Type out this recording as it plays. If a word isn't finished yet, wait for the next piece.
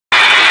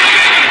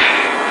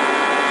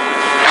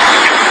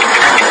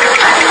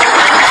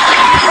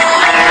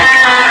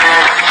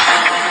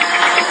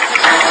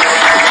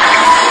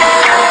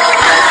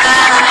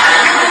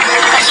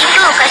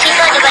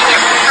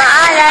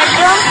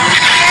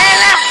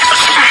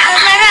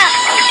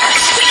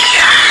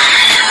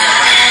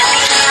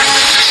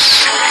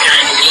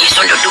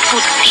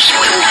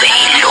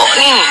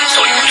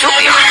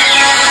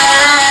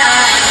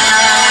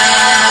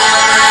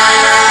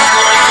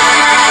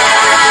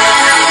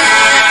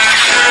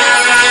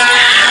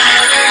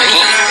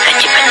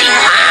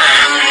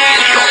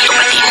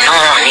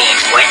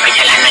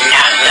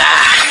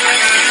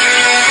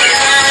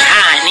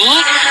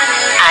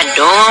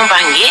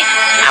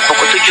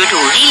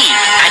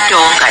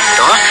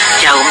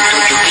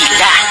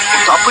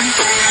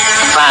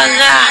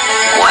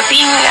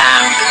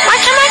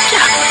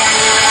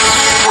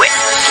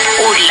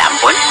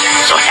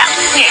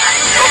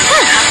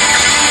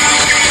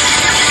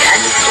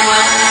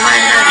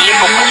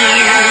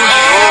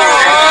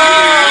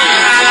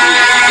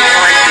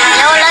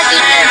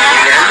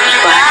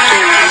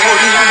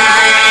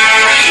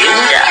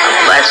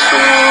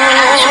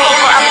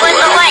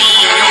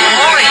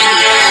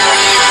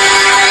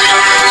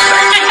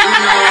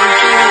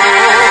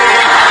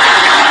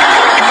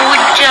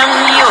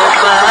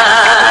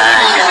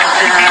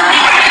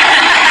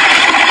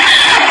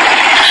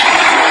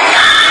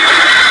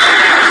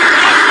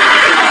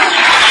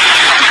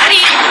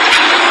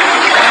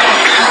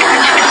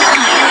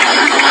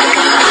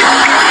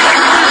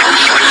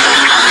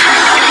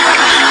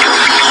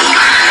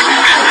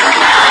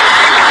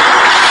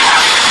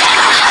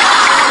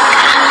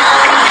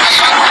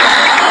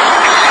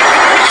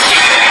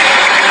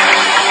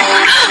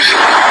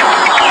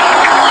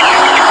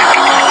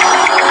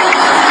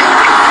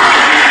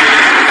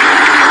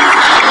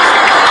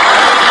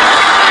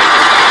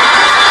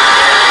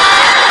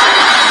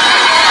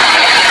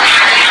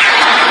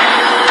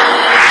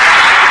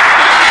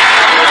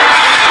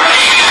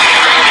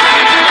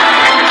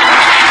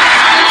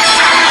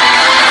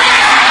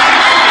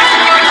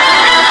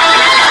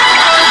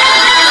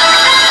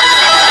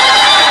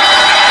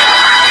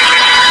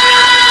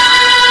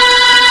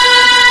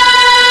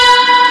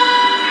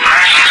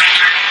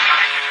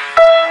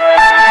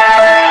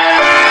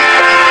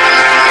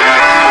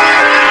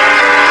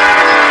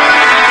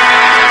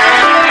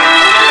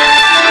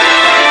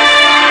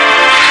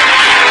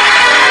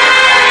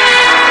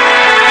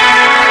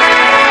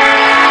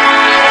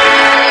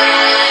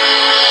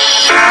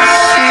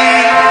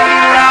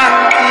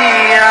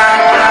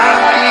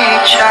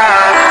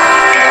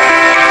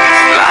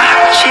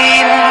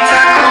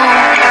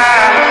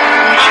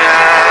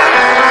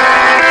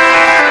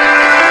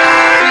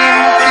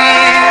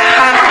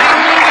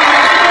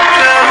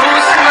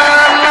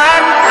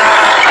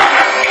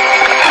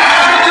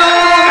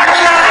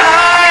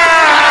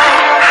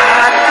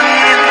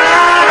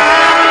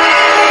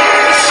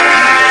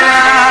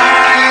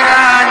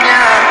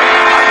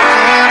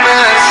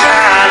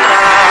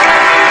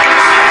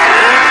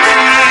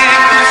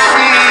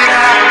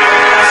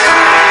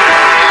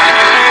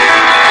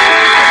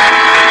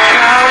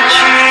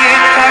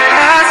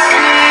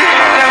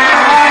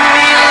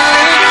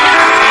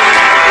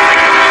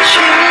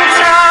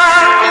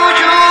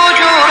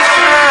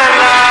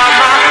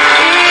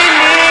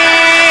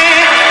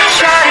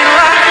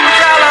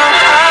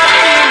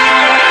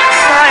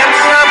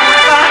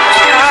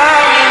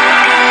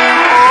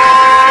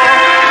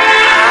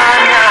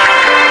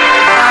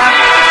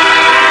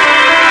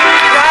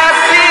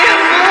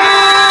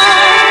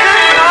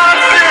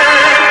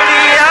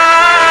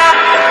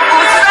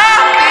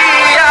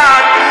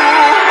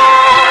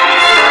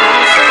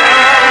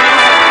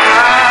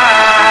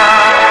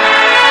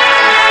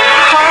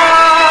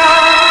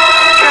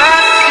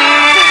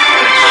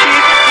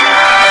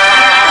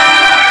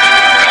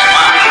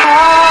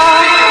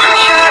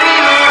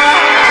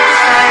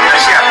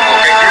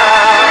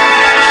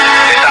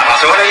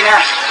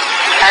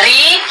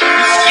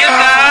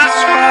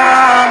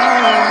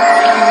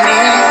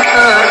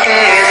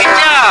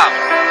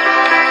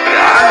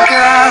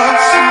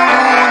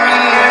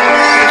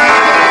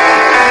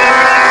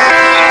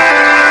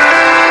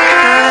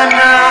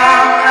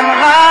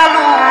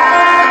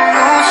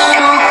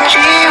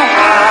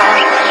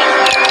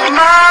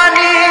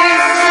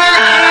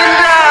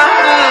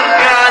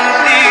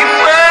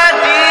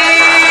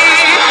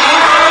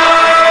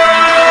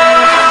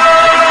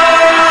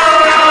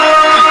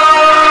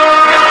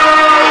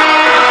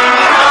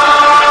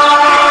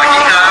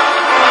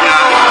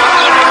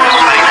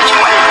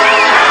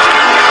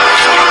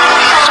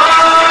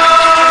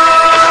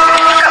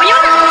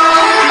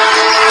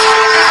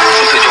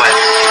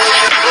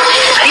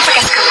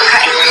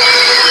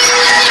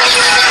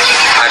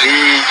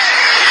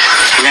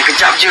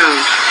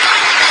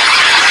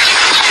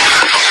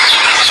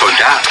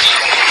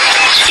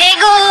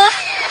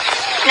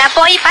Nak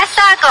pergi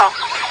pasar kau?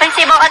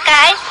 Pensik bawa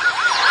kai?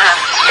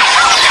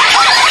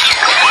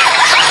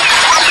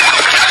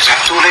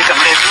 Satu lagi kat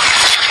mereka.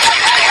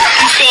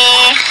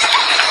 Pensik.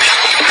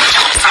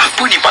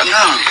 Apa ni,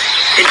 partner?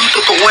 Ini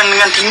untuk Tok Wan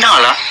dengan Tina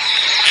lah.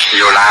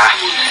 Yolah.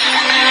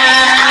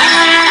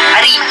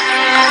 Hari.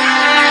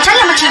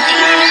 Jangan macam ni.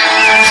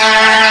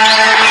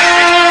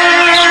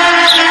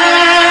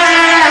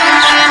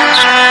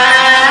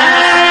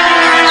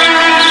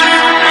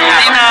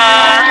 Tina.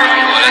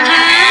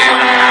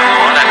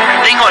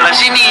 Tengoklah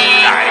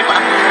sini.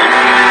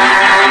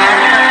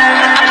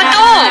 Apa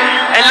tu?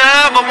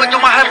 Elah, bawa tu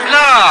mahal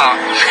pula.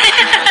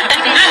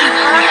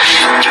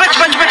 Cepat.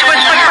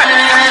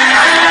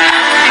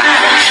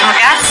 Terima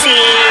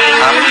kasih.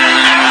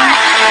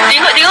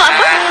 Tengok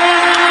apa?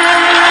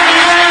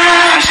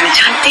 Sini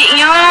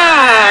Cantiknya.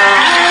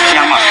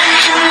 yang mak.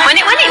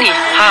 Manik-manik ni?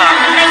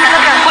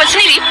 Buat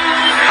sendiri?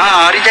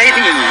 Hari jahit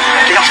ni.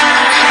 Tengok.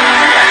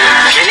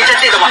 Ini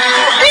cantik tak, Mak?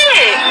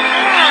 Cantik.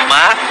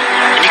 Mak,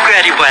 ini kuih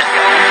hari buat.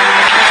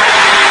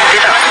 Cantik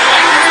tak?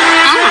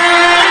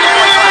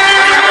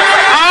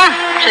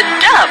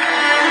 Sedap.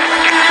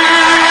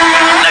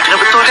 Nak kena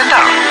betul kan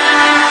tak?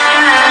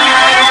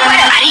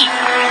 Hari,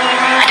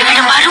 ada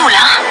filem baru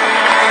lah.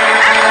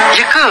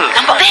 Ya ke?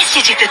 Nampak best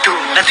je cerita tu.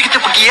 Nanti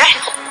kita pergi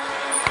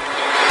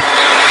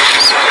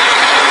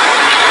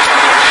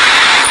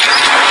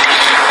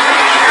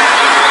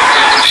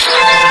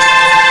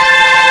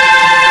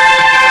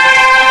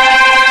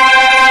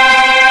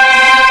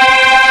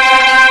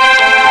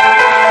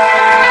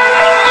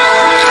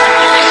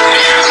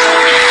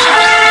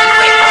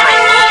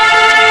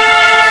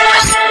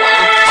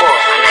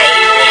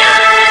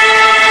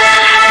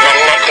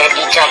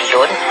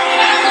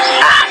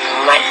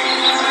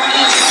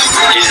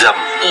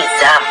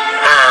Izam.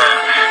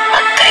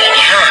 Pakai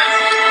ni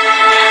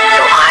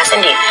doa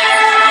sendiri.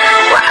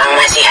 Wang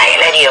masih hai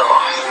lah dia.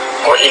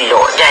 Kau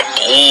elok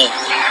jadi.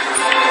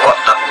 Kau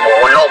tak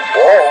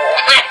bolobo.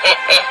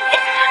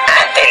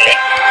 Telek.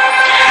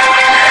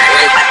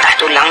 Boleh patah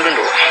tulang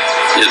dulu.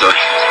 Ya, tu.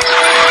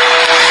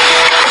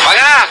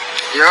 Bangga.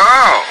 Yo.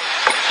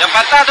 Yang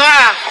patah tu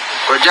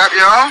Kejap,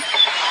 yo.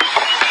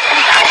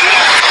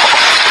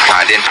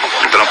 Adin,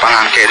 tolong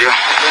pangangkit dia.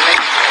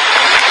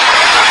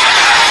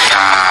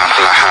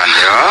 Perlahan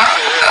ya.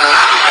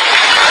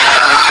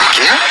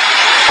 Okey.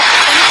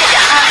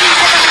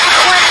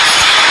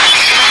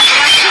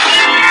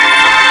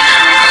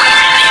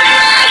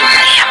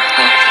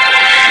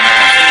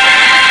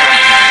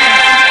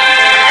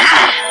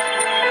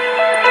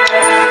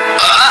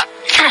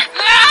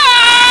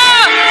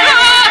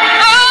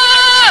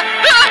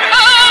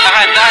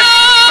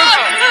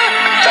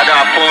 Tak ada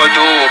apa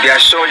tu,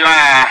 biasa je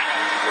lah.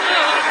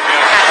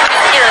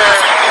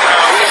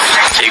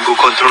 Cikgu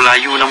kontrol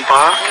layu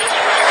nampak?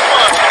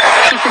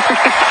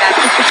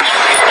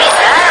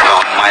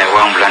 Ramai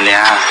orang bulan ni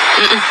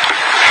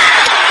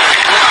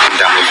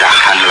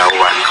Mudah-mudahan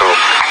lawan kau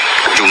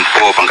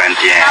jumpa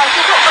penggantian.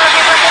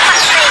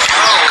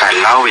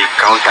 Kalau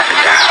kau tak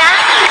ada,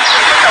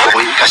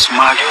 kau ikas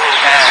maju.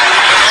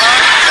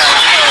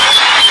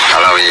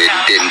 Kalau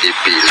Edin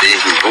dipilih,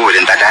 ibu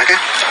dan tak ada kan?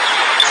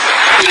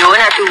 Yo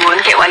nak turun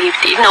kat wali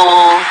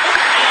Tino.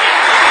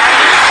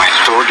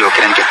 Tu dia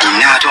kena ke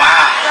Tina tu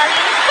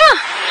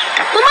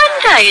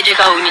Memandai je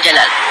kau ni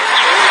Jalal.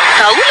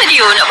 Tahu lah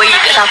dia nak bagi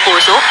kat siapa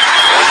sok.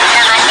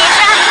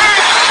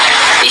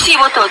 Isi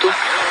botol tu.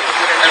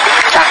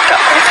 Cakap.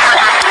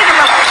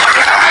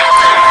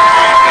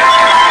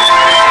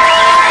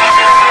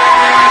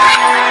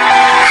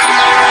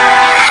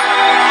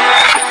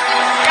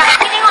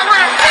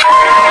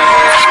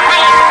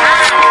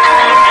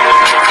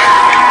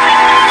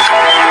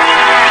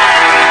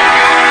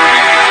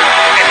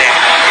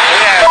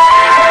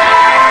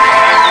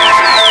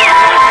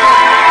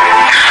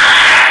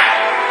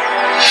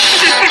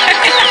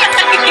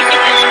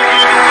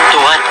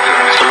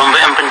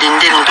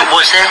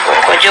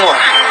 Kau jom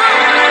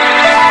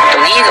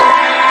pergi tu.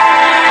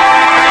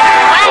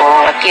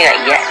 Oh, okey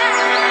rakyat.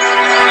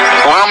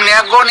 Orang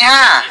meniaga ni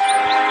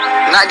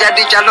nak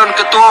jadi calon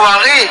ketua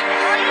waris.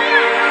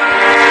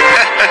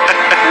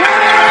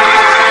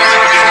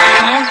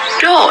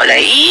 Mudah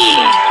lah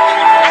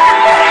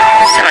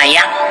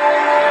semayang.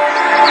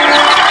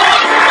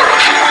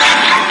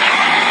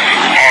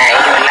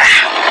 Ayolah.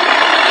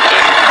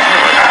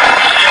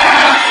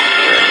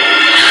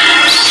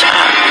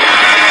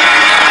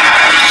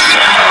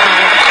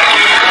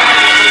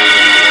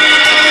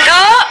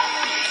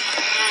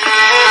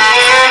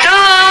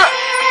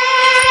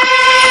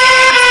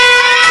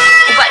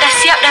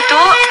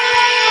 Datuk.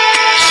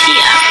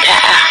 Siap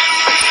dah.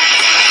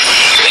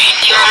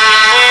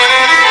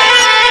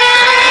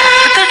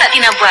 Betul tak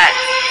Tina buat?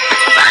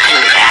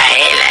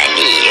 Pandailah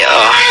dia.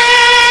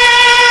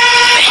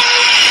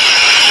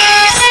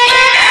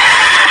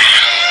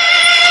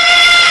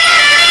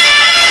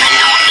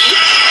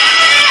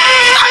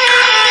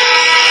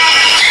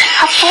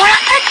 Apa lah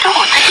tak ada?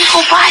 Tadi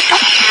kau buat tu.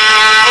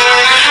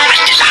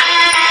 Pastilah.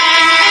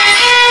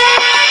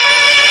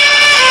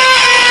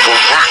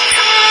 Borak.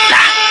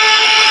 Dah.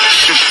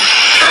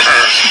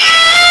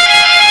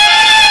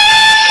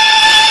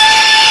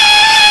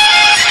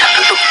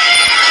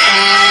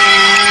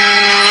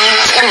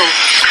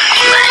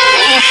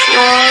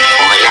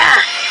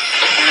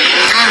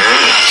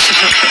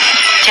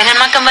 Jangan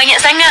makan banyak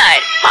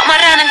sangat. Mak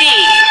marah nanti.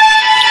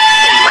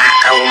 Mak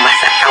kau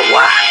masak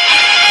tawa.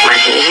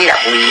 Masih tak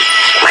boleh.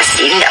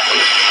 Masih tak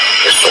boleh.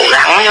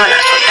 Seorang je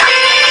nak sedap.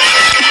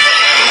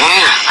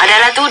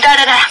 Adalah tu, dah.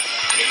 Dah.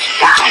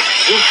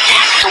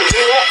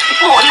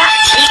 Bola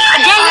cik.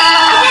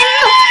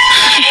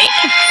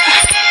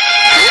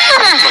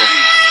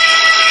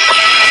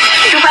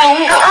 Baju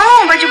baru. Oh,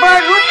 baju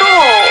baru tu.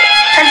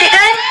 Cantik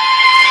kan?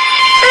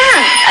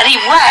 Hari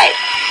buat.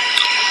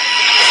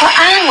 Buat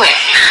awet.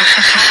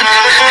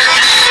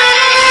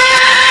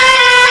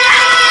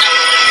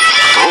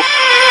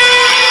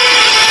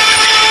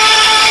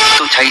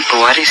 Tu cari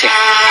pewaris ya?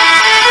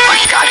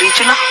 Bagi kat hari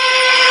je lah.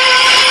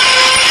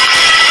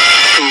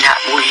 Tak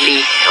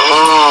boleh.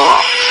 Oh.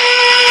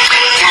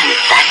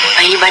 Jantan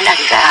bayi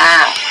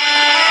bandagang.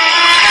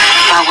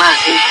 Bawa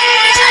ni.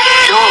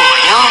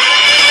 Sadonya.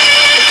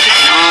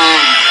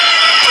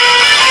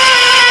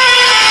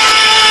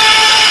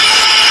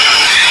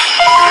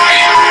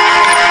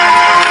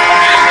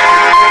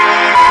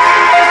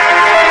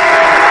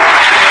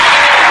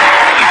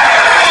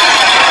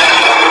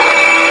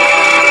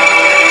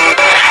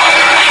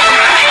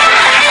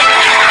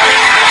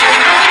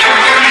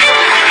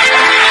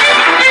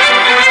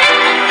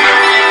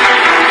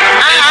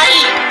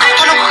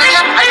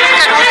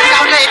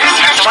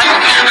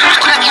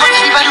 Aku nak tengok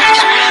TV baru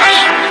sekejap.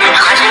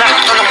 Aku ada lah,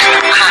 tolong.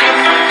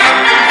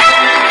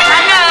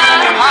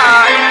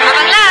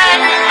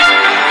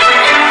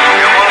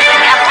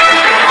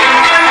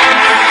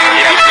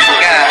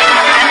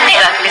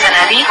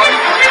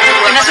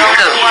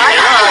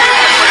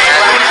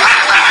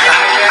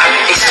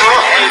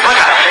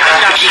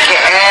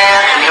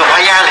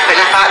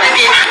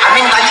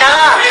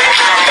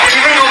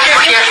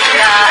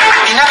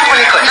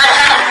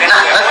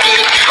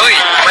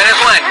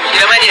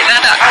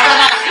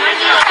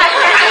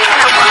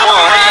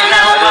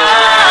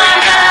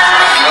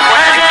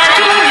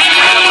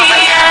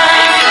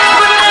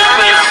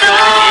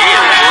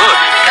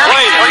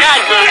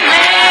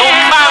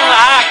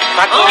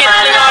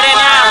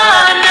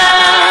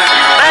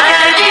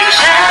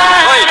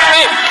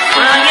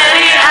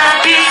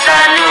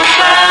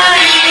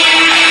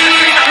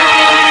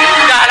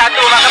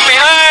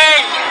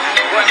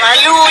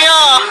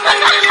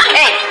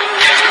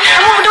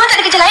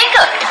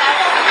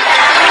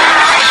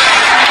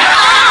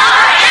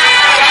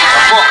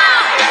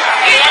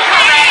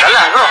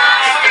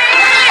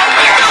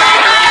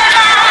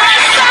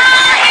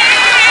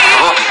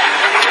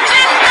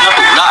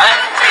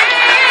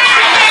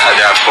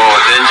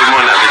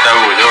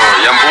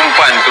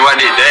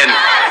 adik Dan.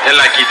 Yang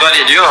lelaki tu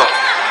adik dia.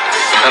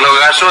 Kalau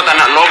rasa tak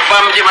nak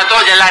lopam je mata,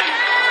 jalan.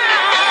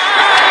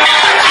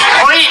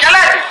 Oi,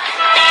 jalan!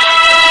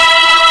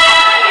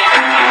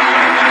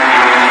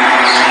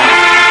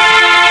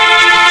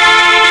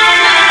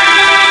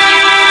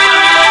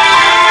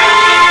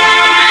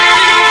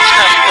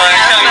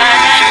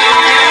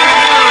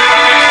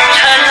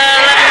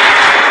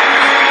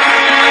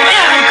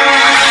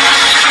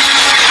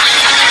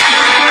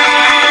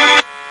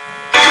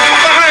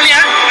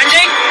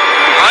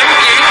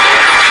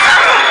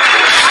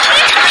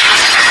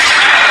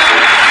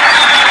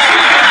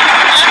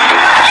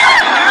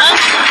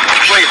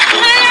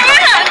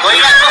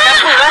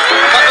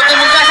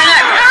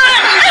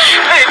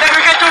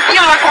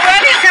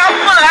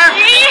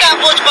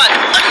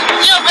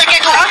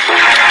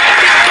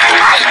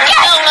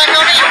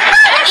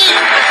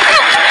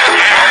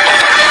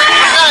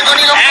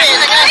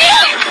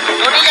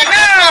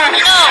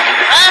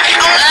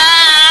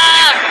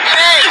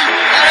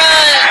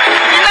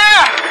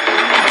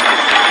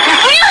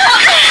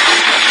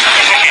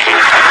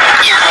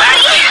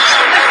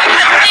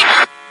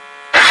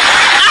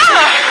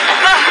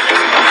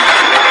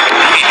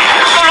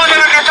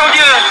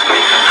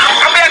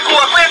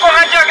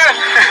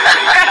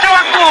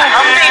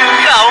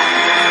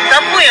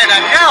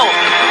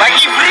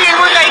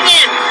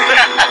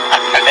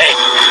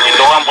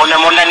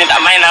 Mondan ni tak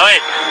main lah, weh.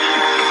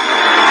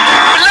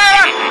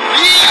 Belang!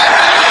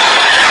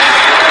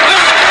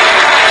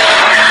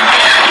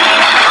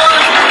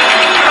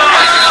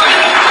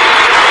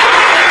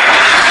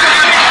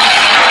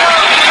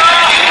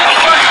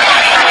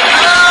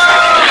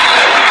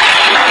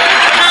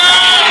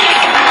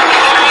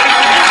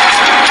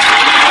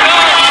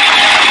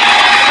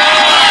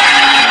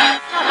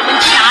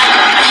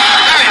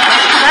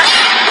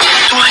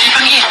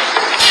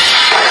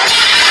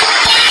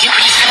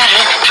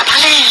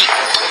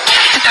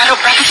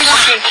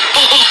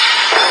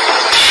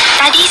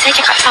 Tadi saya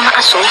cakap sama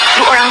Asuh,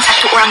 lu orang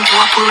satu orang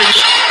RM20.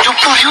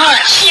 RM20?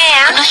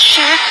 Ya. Kena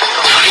share.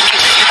 RM20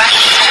 saya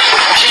bagi.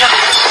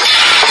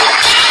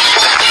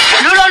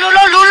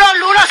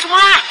 Lula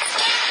semua.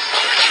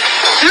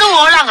 Lu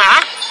orang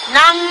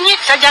nangis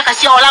saja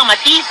kasih orang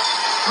mati,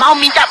 mau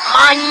minta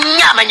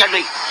banyak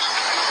duit.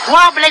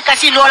 Gua boleh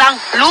kasih lu orang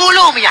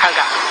lulu punya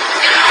harga.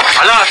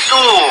 Alah,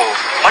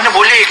 mana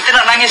boleh, kita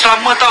nak nangis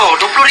lama tau.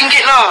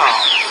 RM20 lah.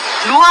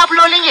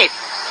 RM20.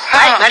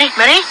 Baik,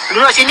 mari.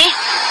 Duduk sini.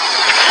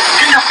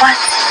 Kenapa?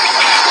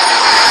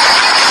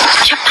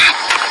 Cepat.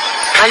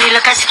 Bagi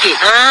lekat sikit.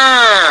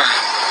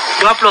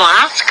 20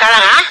 Sekarang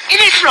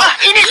Ini 10.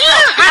 Ini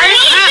 10.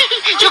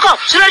 Cukup.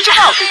 Sudah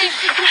cukup.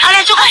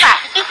 Ada cukup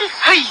tak?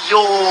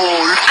 Ayo.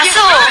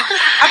 Aso.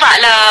 Apa?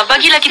 Alah,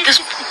 bagilah kita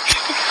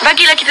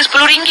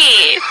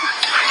RM10.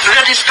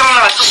 Sudah diskon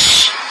lah.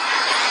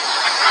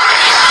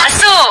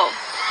 Aso,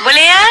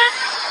 boleh ya?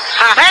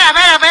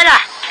 Baiklah.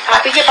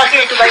 Pergi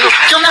pakai itu baju.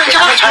 Jom.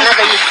 Cepat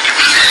baju.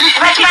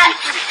 Cepat.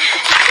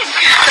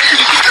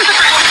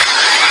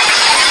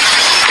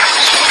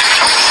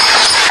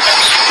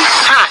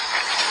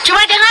 Cuba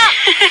tengok.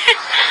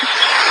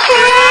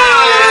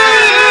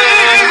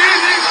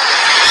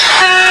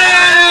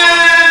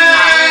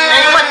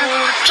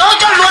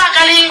 Cocok 2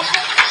 kali.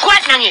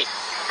 Kuat nangis.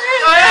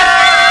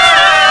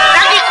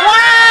 Lagi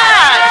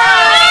kuat.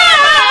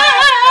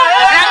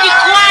 Nangis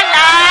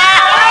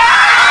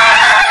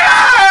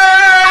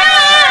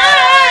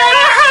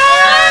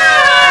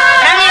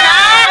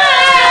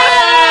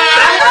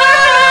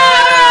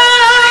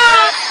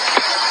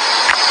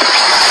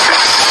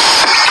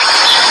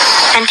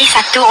Nanti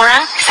satu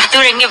orang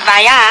RM1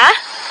 bayar.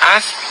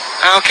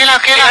 Okeylah.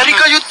 Hari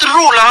kau you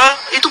teruk lah.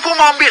 Itu pun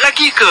mau ambil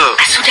lagi ke?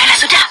 Sudah.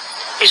 Sudah.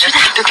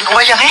 Kita tengok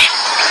wayang Hei,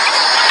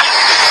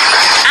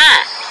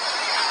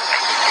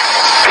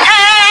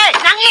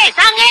 nangis.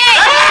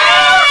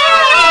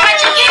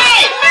 Macam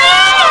gini.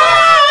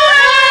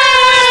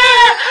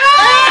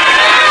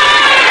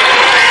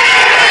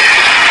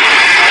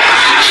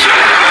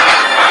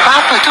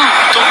 Apa tu?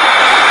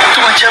 Tu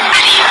macam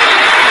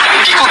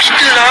Diko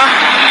kita lah.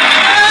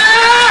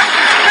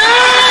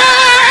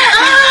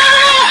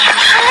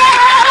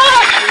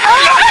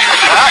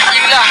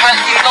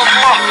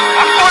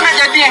 Apa nak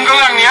jadi yang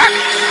korang ni,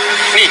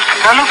 Ni,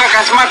 kalau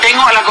kakak semua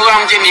tengoklah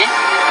korang macam ni,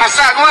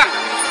 masak korang.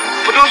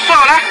 Berdosa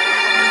lah.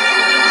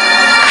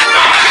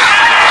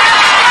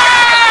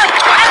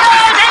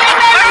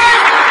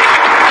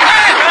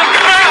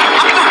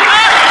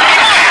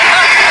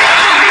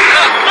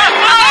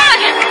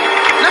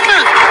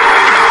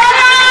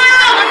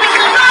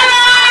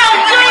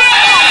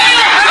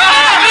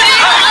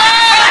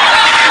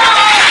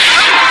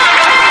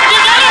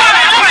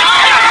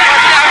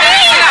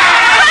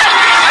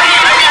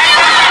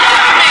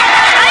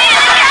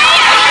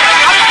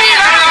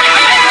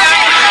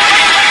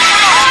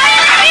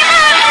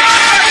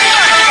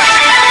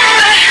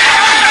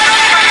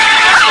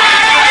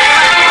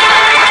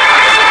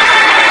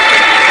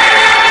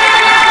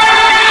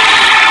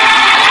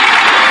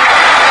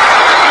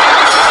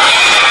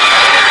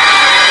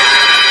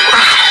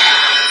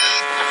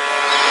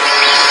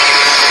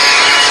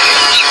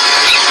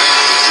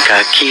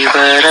 Kaki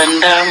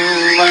berendam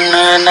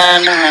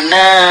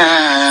menana-nana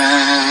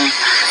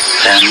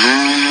dan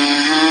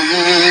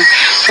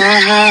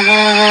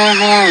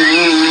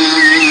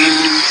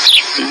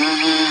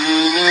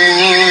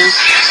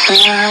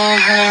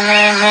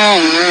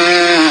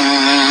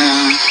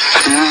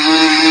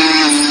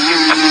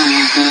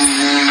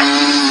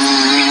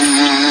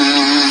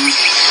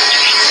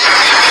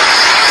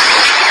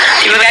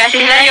Terima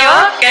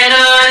kasihlah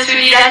kerana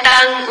sudi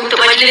datang untuk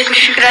majlis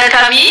kesyukuran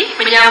kami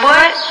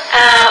menyambut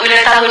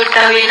ulang tahun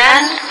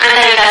perkahwinan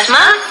antara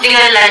Kasma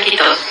dengan Lan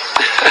kita.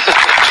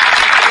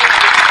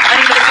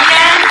 Hari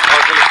kemudian,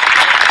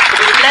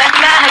 kebetulan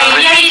pula hari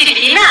ini hari jadi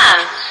Dina.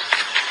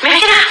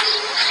 Mereka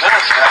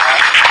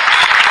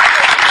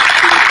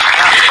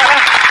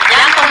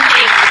yang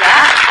penting pula,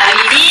 hari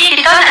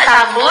ini kita nak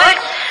sambut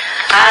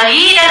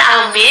Hari dan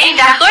Aming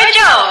dah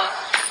kerja.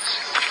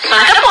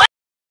 Tepuk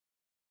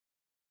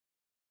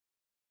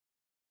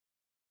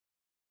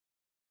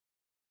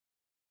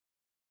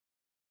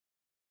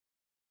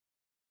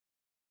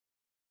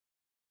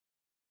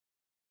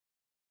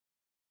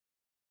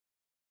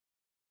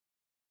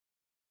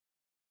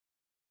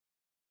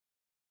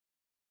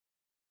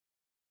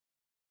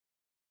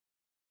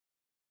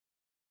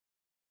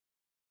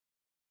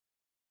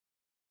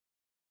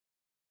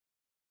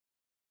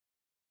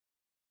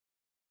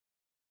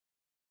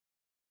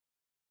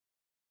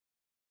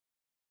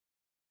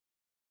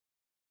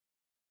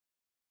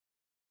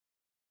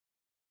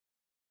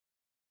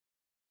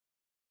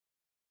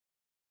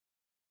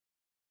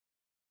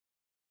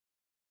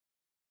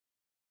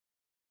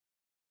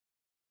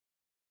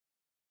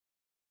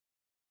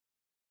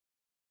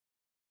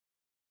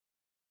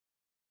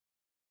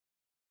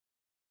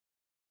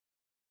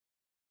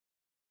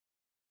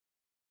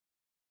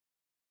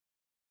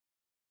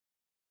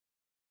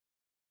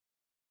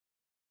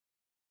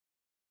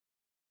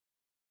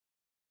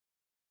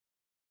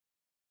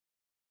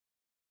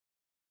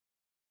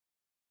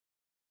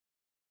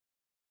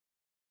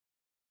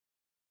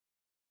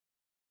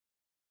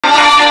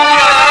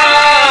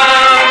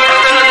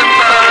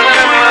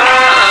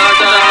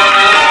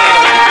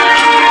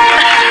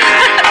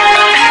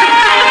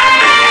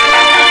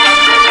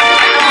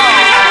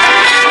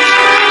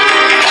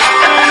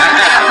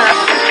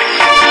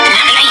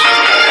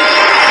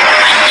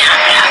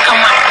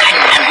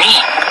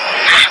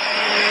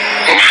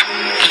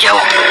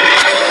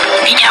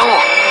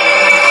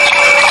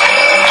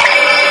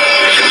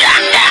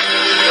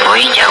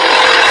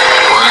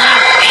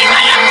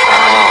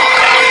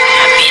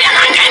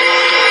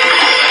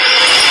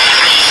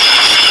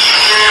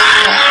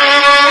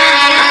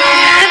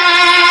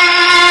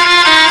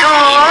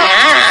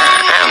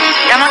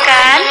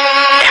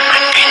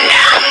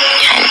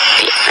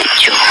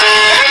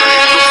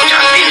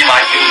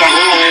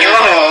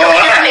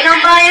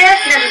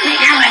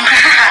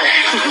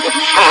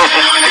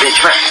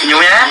Senyum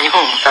ya. 1, 2.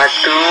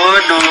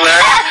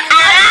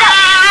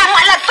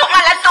 Mak latuk.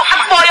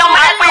 Apa yang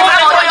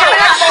melatuk je?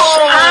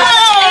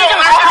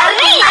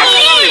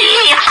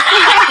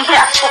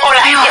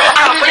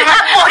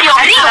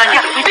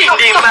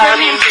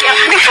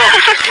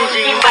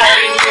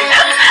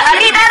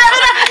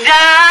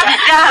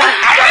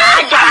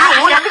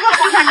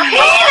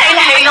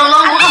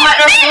 Illallah Muhammad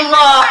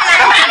Rasulullah.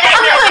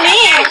 Apa ni?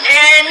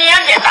 Ni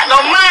dia tak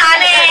normal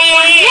ni.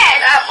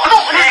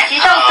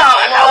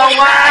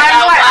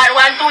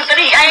 One, two,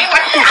 three. Ya.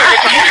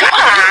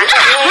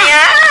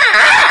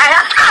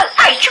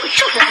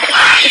 Cucu.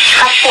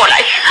 Apa lah?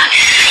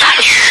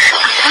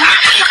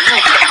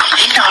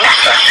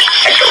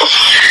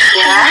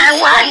 Ya,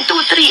 1,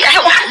 2, 3.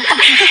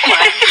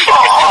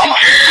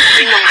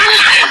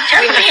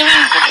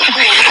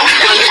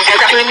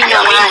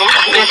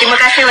 Terima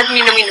kasih buat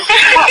minum-minum.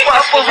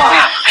 Apa?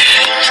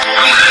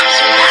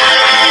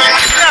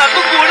 Nah,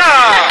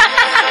 tunggulah.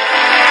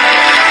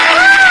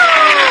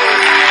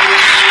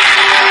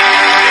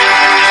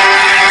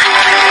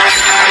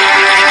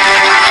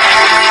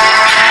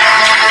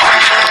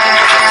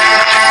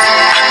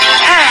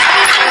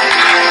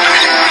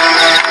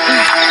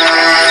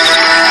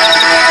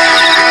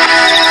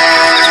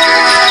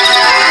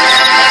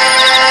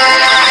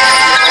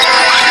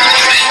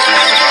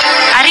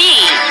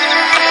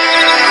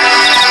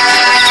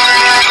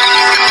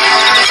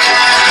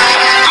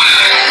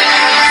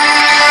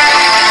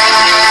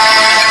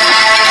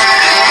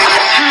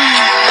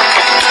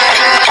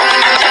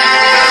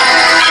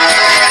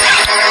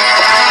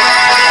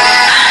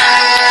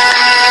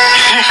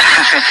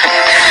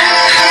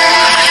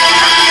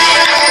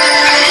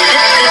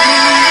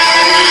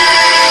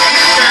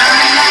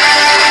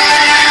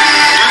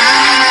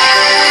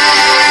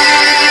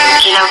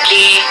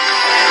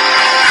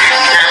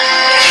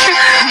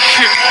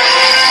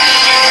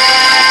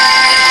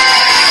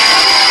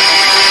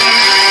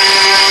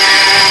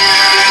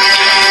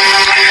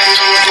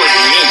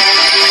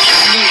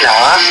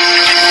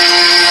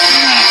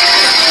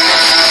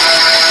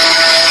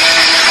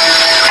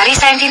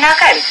 Tina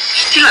kan?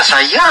 Mestilah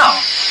sayang.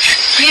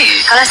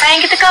 Kalau sayang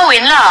kita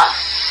kahwin lah.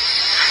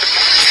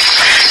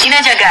 Tina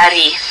jaga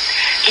Ari.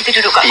 Kita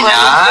duduk kat Kuala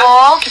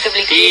Lumpur, kita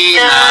beli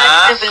kereta,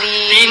 kita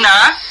beli...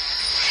 Tina?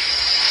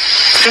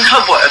 Tina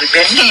buat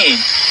repair ni.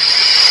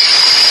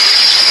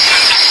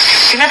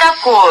 Tina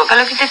takut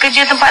kalau kita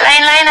kerja tempat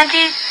lain-lain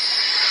nanti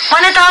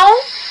mana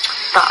tahu?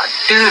 Tak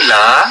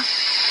adalah.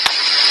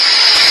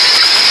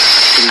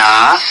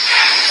 Tina,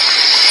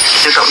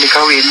 kita tak boleh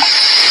kahwin.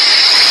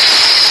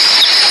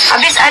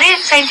 Habis Ari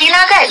sayang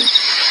Tina kan?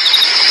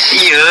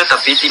 Iya,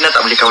 tapi Tina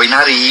tak boleh kahwin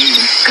Ari.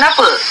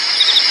 Kenapa?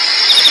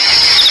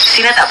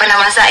 Tina tak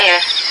pernah masak ya?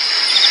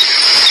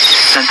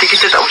 Nanti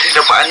kita tak boleh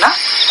dapat anak.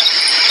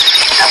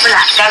 Tak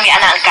apalah, kita ambil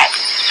anak angkat.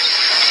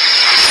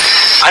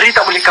 Ari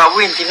tak boleh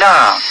kahwin,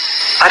 Tina.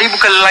 Ari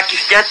bukan lelaki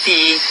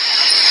sejati.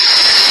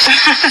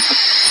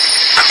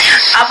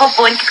 Apa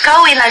pun, kita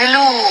kahwinlah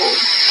dulu.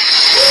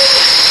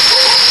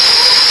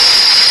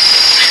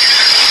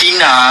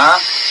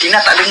 Tina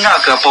tak dengar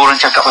ke apa orang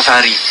cakap pasal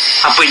Ari?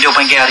 Apa yang dia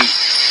panggil Ari?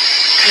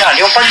 Tina,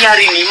 dia panggil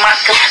Ari ni mat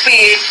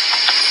kepit.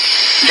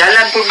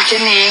 Jalan pun macam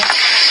ni.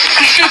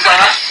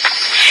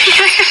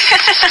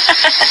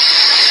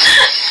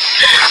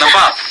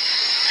 Nampak?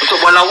 Untuk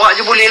buat lawak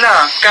je boleh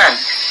lah, kan?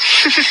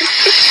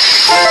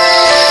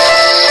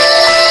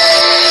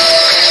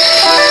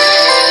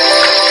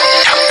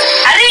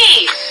 Ari!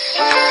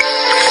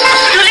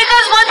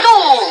 Tuliskan semua tu.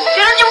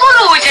 Jangan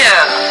cemburu je.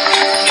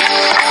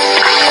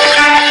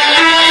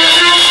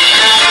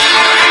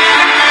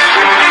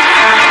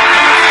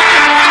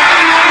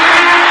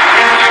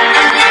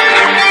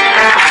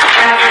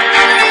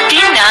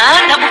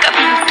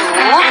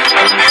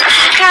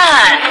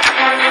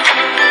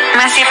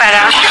 Masih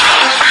Farah.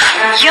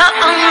 Ya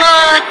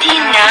Allah,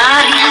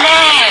 Tina,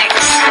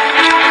 relax.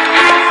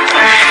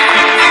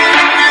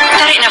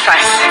 Tarik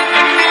nafas.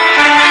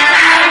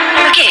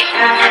 Okey.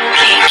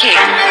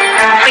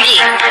 Pergi.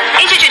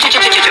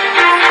 Cucuk.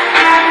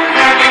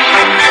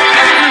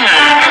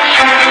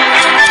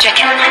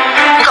 Jaket.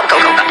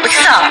 Buka.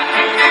 Besar.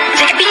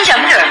 Jaket pinjam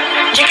ke?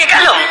 Jaket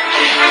Kak Long.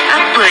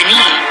 Apa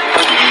ni?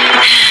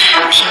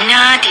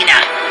 Tina.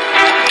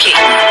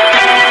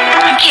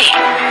 Okey.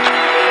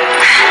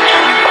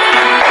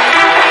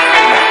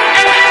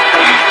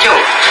 Jo,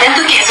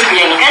 tentu kek suka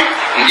ni kan?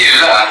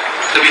 Yelah,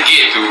 tapi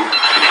kek tu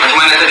macam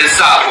mana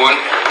terdesak pun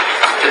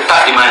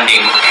tetap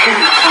demanding.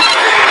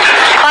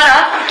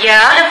 Farah?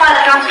 Ya? Ada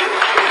Farah kamu?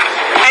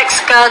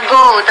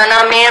 Ex-Cargo,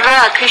 Tanah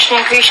Merah,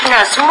 Krishna,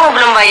 semua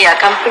belum bayar.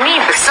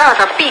 Company besar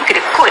tapi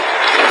kedekut.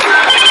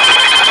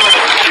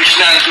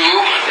 Krishna tu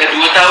dah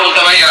 2 tahun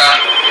tak bayar.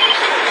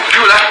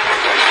 Itulah.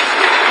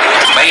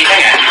 Baik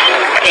sangat.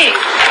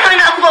 Kau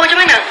nak aku buat macam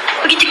mana?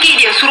 Pergi cekik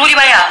dia, suruh dia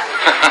bayar.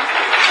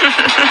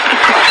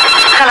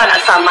 Kalau nak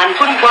saman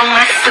pun buang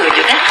masa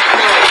je kan?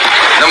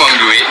 Dah buang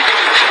duit.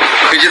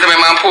 Kerja sampai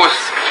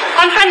mampus.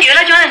 Confront dia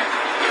lah, Johan.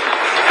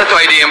 Satu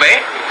idea yang baik.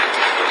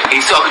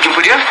 Esok aku jumpa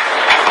dia,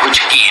 aku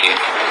cekik dia.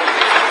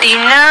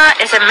 Tina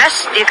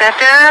SMS, dia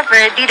kata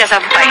Freddy dah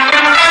sampai.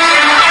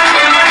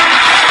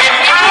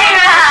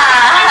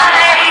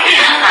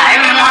 Hai,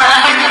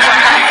 Mak.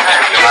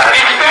 Nak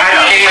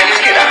lagi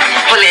sikit tak?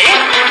 Boleh?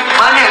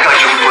 Mana kau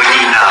jumpa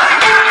Tina?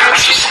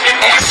 She's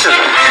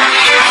excellent.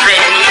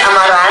 Freddy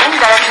amaran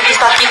dalam segi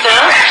staff kita.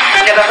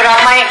 Ada berapa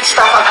ramai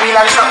staff aku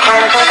hilang stok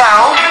klien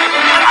kau?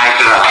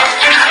 Akhirnya,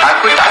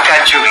 aku takkan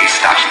curi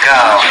staff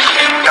kau.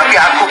 Tapi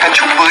aku akan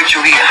cuba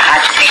curi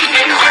hati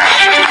diorang.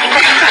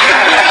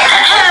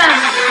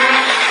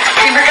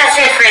 Terima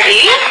kasih,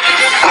 Freddy.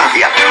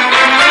 Ya.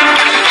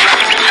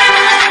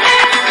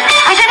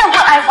 I don't know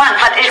what I want,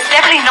 but it's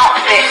definitely not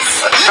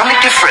this. Something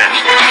different.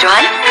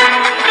 Johan?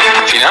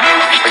 Tina,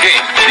 okay,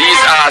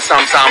 these are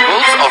some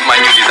samples of my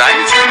new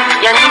designs.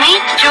 Yang ini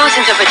Joe's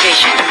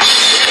interpretation.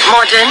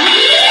 Modern,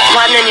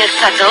 warnanya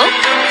subtle,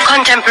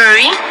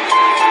 contemporary,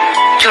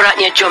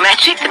 coraknya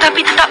geometric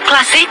tetapi tetap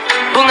klasik,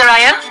 bunga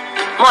raya,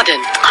 modern.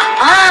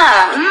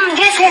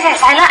 Yes.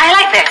 I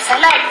like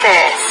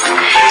this.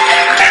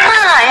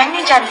 Yang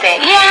ni cantik.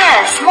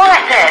 Yes, more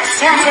like this.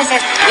 Yes.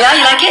 Yeah,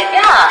 you like it?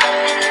 Yeah.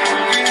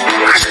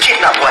 Sikit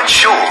nak buat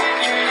show.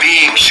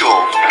 Big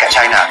show dekat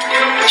China.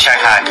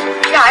 Shanghai.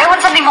 Yeah, I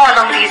want something more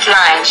along these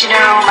lines. You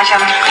know,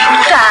 macam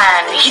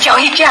hutan,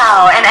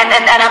 hijau-hijau, and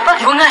apa?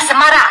 Bunga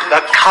semarak.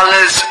 The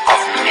colours of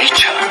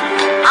nature.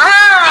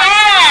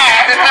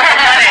 Yes.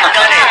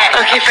 Got it.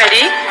 Okay,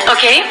 Freddy.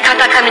 Okay,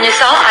 katakan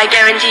menyesal, I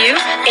guarantee you.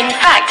 In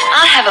fact,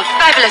 I have a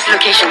fabulous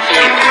location for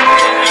you.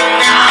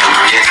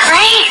 Yes.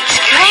 Great.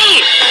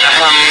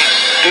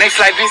 Next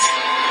slide, please.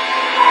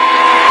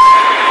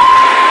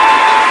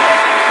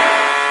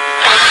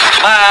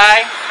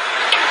 Bye.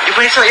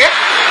 Jumpa esok ya.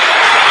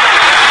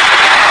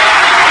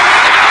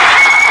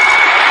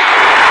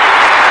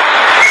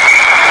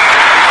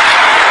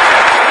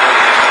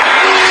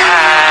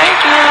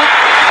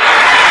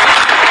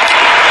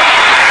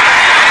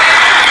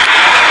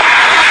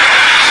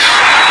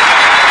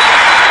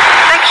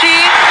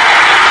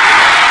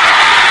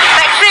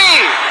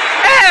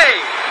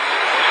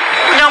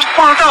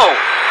 Menyampah tau.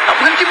 Tak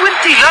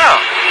berhenti-berhenti lah.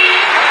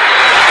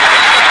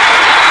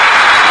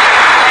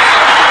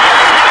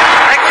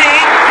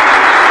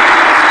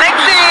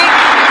 Taxi.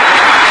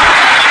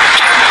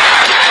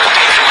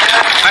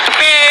 Mak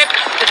Kepit.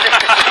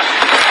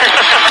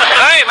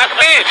 Hei, Mak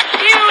Kepit.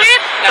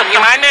 Nak pergi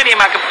mana ni,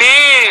 Mak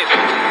Kepit?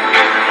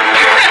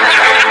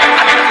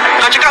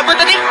 Kau cakap apa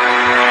tadi?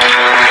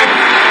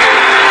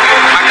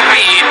 Mak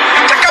Kepit.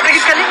 Cakap lagi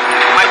sekali.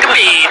 Mak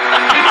Kepit.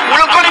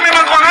 Mulut kau ni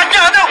memang kurang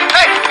ajar tau.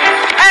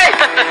 Hei.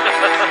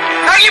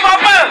 Lagi buat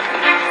apa?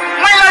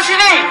 Mainlah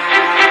sini.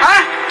 Ha?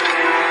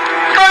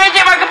 Kau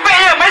ejek Mak Kepit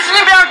je. Main sini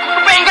biar aku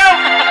kepit kau.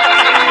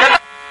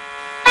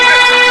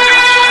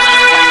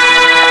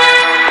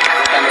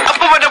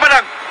 Apa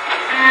padang-padang?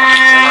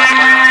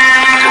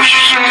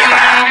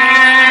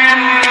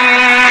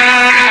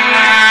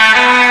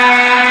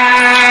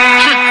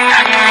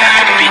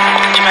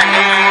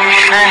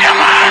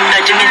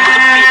 Nak jenis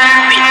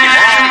kepit je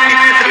lah.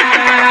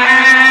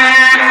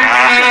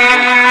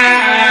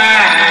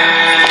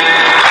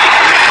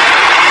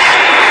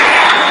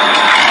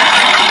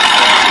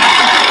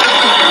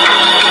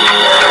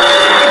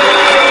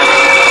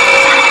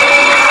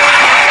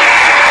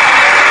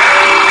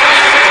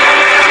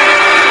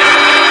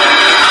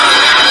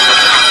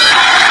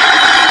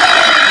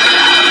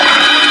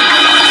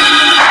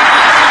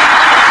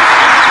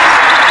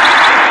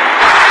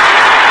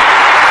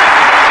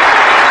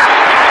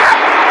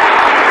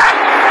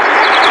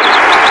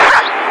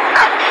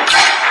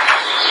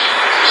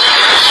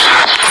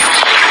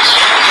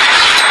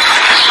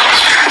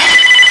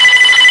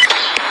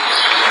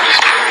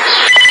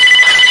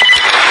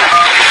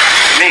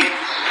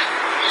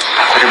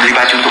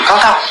 Kau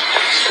tahu?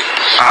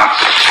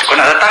 Kau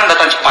nak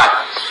datang cepat.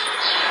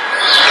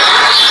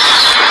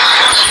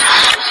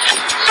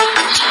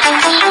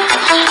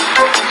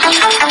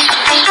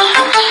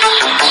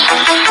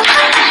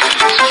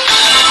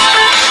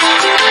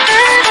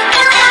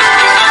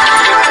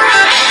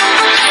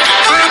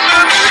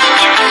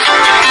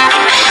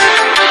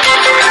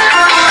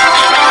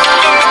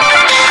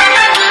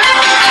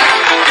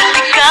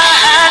 Ketika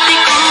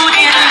hatiku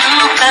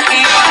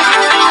dilukai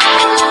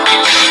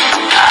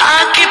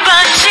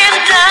akibat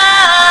cinta,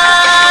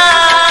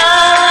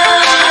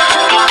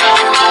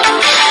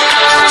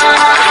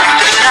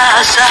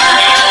 terasa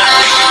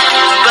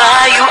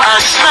bayu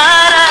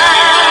asmara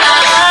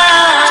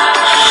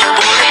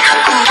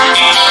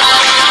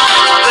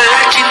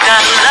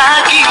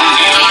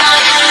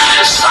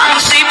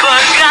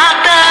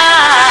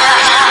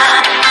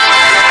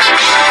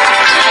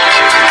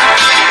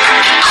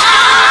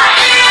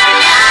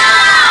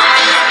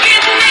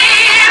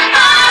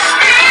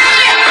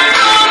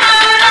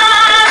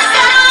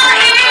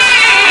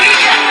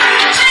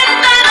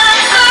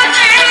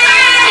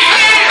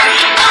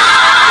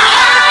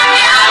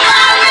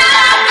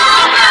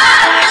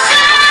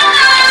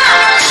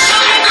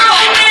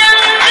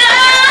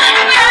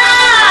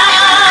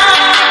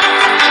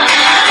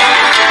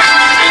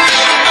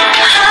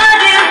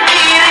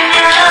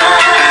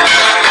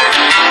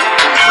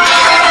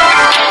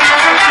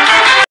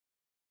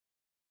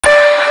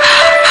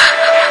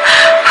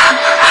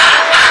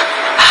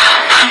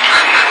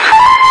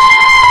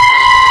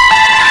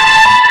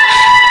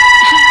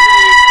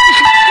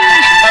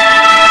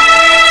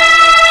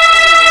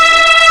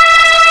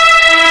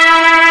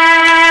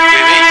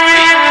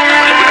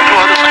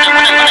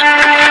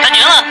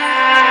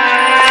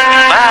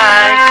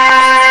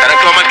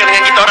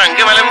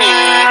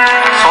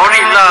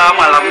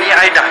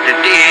Ada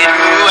date.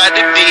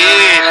 Ada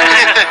date.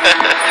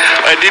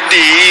 Ada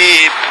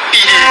date.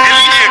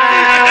 Geli aku.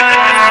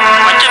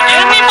 Macam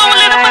dia memang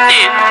boleh dapat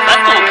date.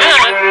 Satu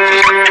kan?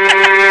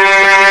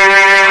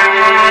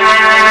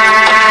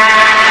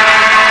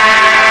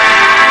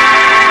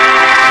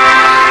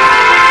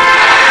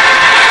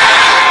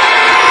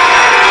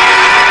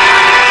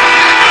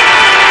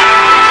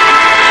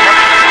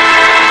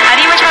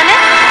 Hari macam mana?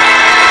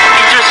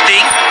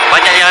 Interesting.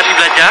 Banyak yang hari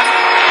belajar.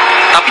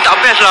 Tapi tak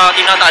best lah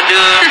Tina tak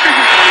ada.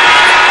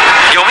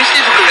 Dia mesti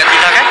suka kat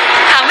Tina kan?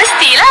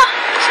 Mestilah.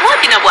 Semua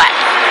Tina buat.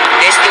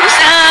 Dari segi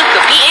usaha, ke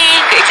PA,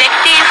 ke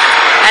eksekutif.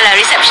 Alah,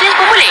 receptionist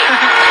pun boleh.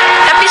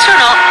 Tapi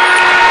seronok.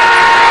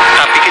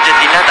 Tapi kerja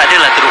Tina tak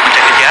adalah teruk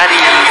macam kerja hari.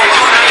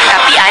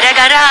 Tapi ada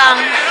garang.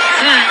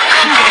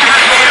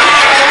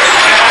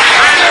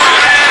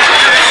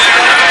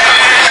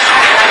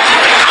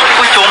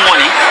 Apa comot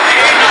ni?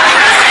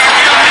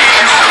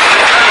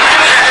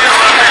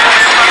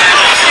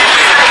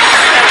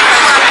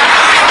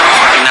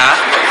 Tina,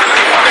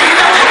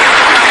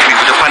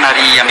 minggu depan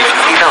hari yang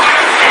cuti tau.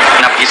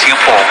 Nak pergi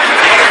Singapura.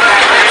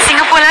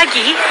 Singapura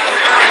lagi?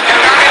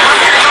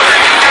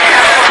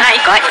 Nak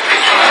ikut?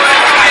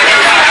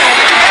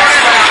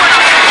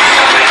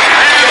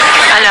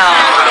 Alah.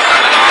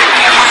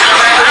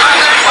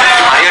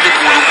 Ayah dia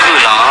tunggu luka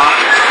lah.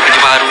 Kerja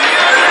baru.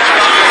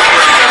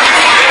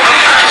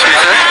 Excuse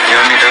sir? Ya,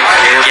 Anita.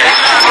 Yes.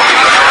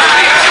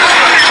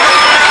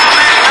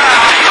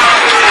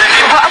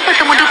 Buat apa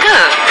temu duka?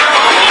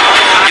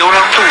 Dia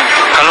orang tu,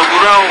 kalau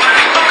gurau,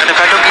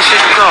 kadang-kadang bisa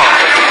juga.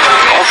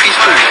 Kat office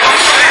tu.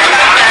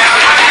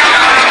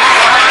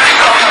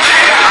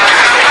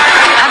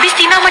 Habis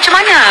Tina macam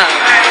mana?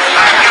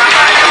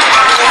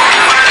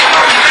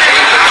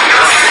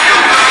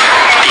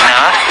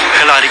 Tina,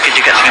 kalau hari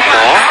kerja kat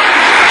Singapura,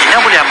 Tina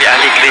boleh ambil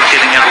alih kereta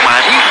dengan rumah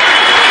hari.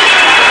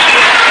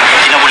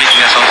 Tina boleh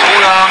tinggal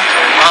seorang-seorang.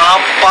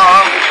 Apa?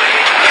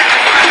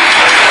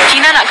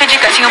 Tina nak kerja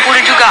kat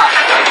Singapura juga.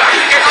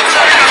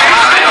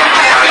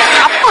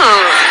 Apa?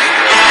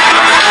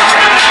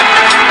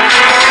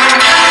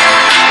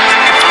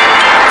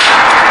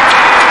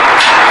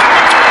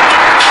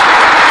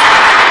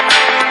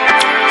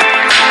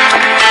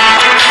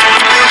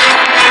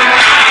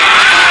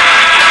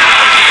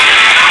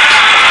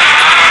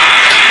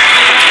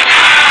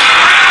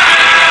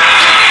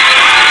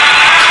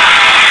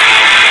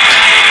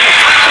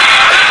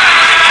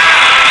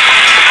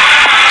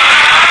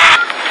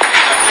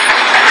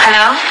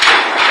 Hello?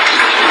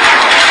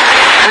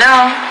 Hello?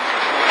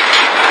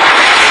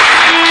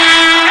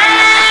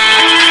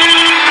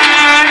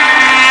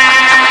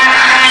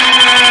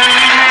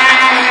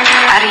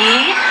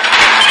 Ari?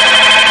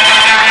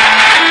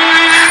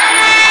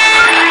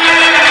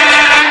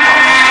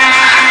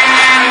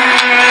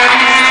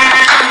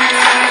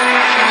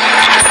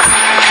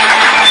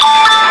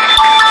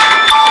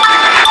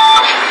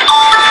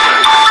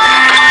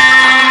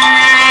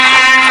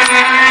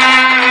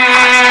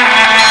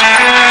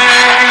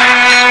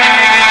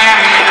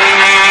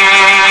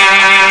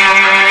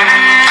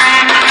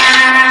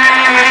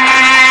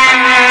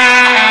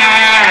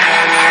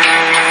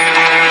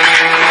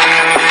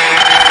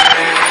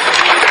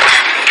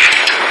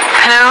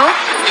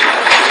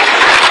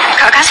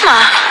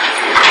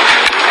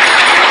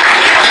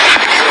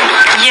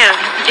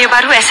 Dia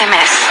baru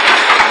SMS.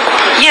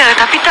 Ya,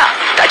 tapi tak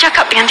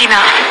cakap dengan Tina.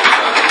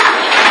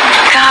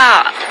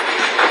 Kak,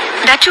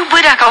 dah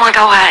cuba dah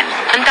kawan-kawan.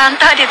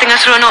 Entah-entah dia tengah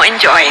seronok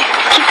enjoy.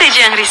 Kita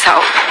je yang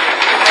risau.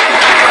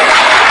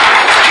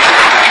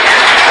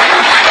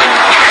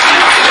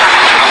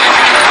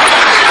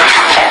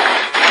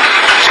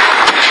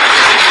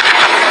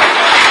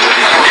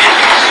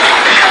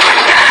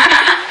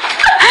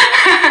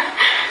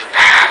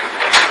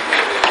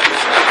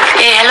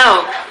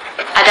 Hello.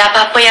 Ada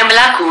apa-apa yang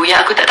berlaku yang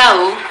aku tak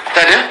tahu?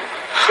 Tak ada?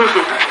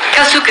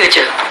 Kau suka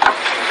je?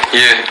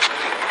 Ya.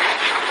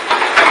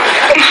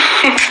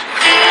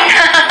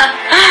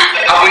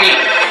 Apa ni?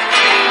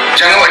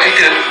 Jangan buat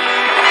cerita.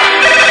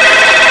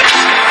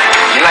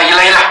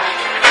 Yelah.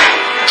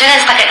 Jangan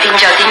setakat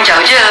tinjau-tinjau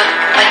je.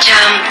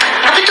 Macam,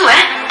 apa tu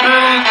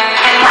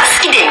mak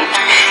skiding.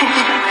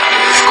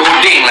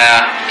 Scolding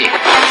lah.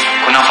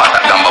 Kau nampak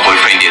tak gambar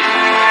boyfriend dia tu?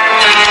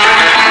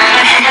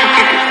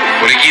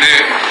 Boleh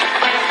kira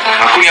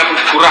aku ni apa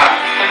kurang.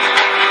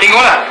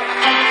 Tengoklah.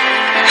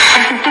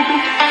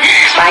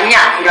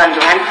 Banyak kurang,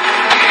 Johan.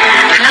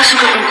 Kalau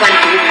suka perempuan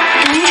tu,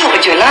 tunjuk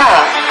je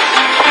lah.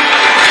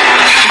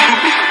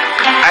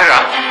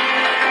 Aira,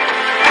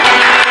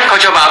 kau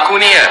jawab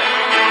aku ni ya?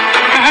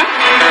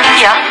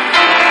 Ya.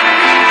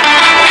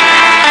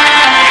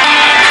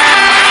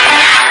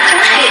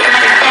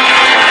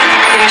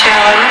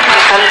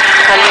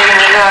 Kali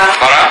mengira.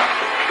 Farah,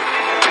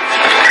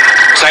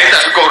 saya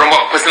tak suka orang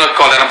buat personal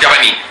call dalam pejabat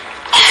ni.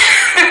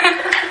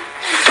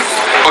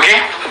 Okey?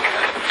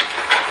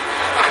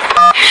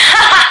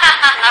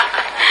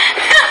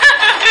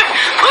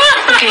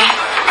 Okey.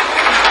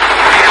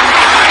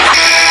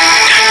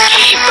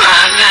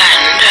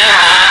 Ipagandam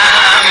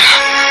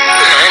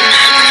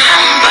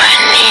menanam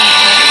benih.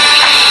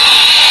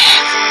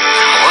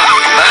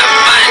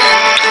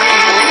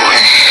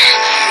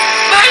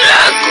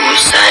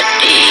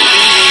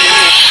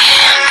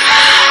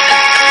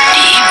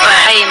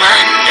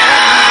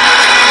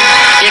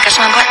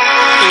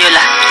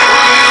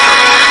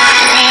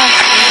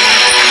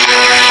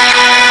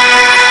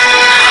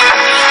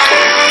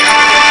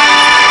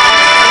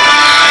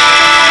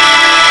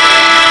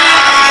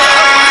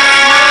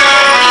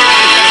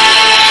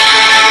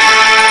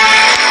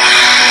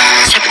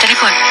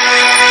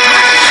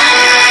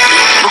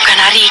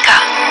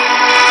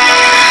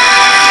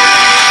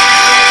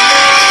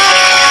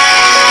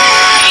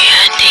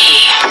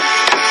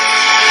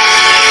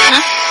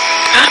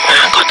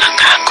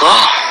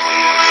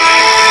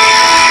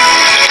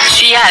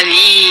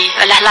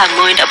 Alah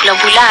lama tak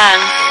pulang-pulang.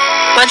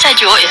 Wan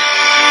sajuk ya?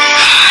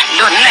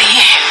 Lon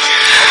lagi.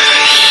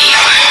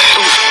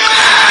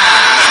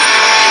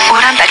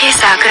 Orang tak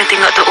kisah ke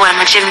tengok Tok Wan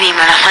macam ni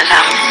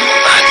malam-malam?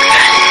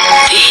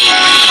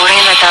 Orang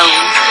yang dah tahu.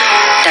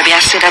 Dah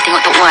biasa dah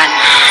tengok Tok Wan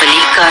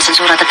berlika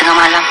seseorang tengah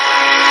malam.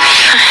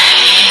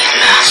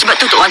 Sebab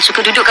tu Tok Wan suka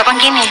duduk kat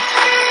pangkin ni.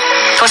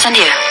 Kawasan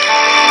dia.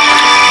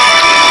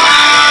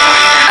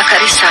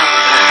 Akak risau.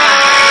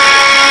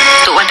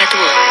 Tok Wan dah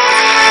tua.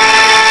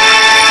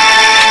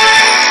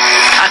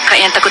 Akak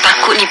yang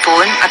takut-takut ni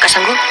pun akak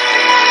sanggup.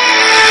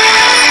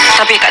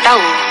 Tapi akak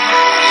tahu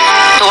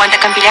Tok Wan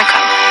takkan pilih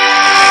akak.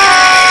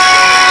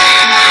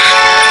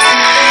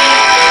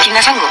 Tina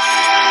sanggup?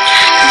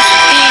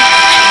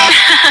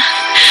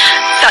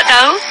 Tak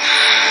tahu.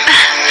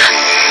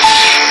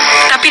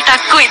 Tapi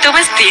takut tu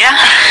mesti lah.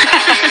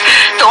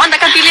 Tok Wan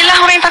takkan pilih lah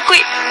orang yang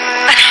takut.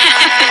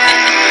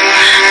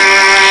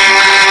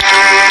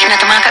 Tina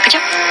teman akak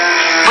kejap?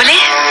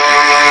 Boleh?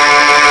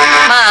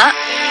 Mak,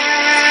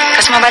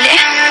 kau semua balik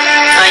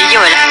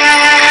Iyalah.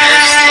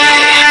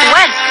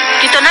 Wan,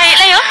 kita naik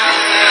lah ya.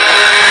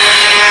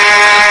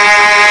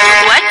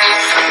 Wan,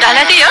 dah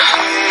lah dia.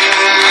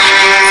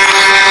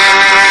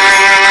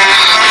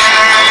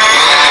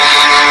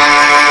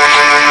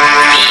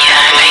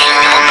 Biarlah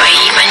ini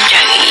bayi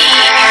mencari.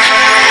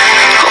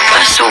 Kok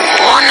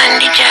pasuonan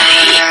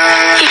dicari.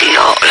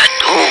 Eloklah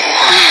tu.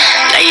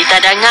 Saya tak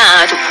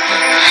dengar tu.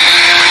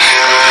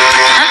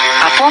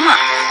 Apa mak?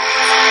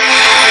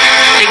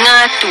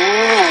 Dengar tu.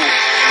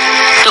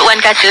 Tok Wan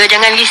kata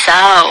jangan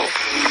risau.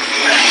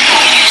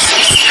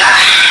 Susah.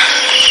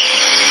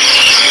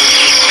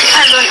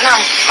 Kalau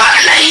nampak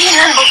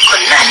lainan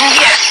bukunan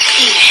dia.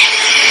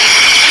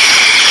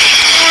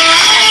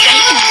 Ada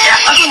indah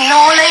baru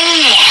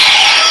nolai.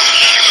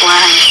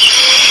 Wan,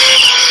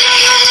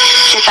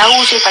 saya tahu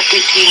saya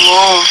patut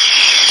terima.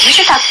 Tapi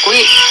saya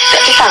takut.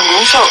 Tak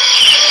tertanggung sok.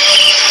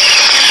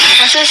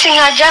 Masa saya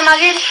ngajar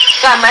marin,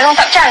 ramai orang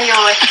tak percaya.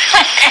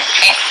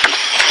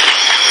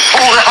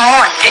 Orang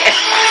model.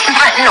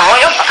 Mana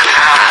yang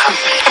faham?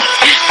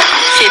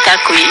 Saya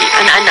takut.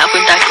 Anak-anak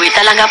pun takut.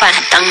 Tak langgar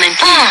pantang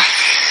nanti.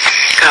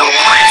 Kau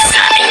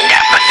masa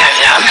indah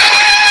bergaram.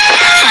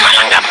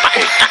 Melanggar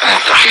pantang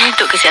tu.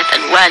 Untuk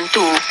kesihatan Wan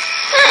tu.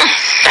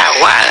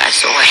 Tawa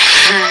rasoi.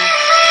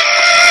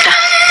 Dah.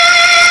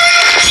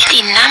 Si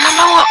Tina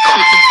membawa kau.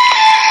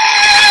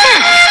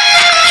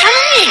 Macam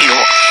ni lu.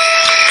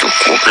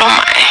 Cukup lah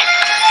mak.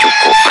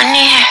 Cukup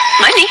mani.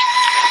 Mani?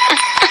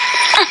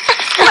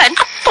 Wan?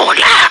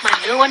 Apalah.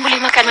 Mana Wan boleh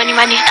makan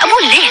mani-mani? Tak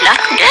boleh lah.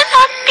 Dah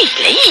habis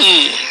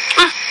lagi.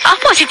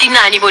 Apa si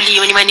Tina ni boleh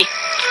mani-mani?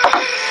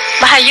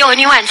 Bahaya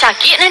ni Wan.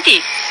 Sakit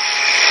nanti.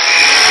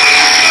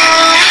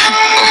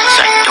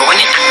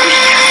 Satunya takut.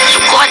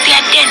 Suka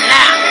hati-hatian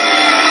lah.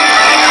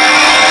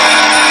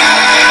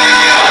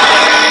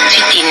 Si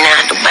Tina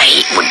tu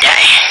baik budak.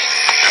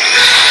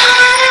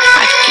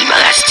 Hati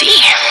berasi.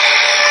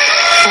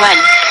 Wan,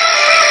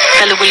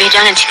 kalau boleh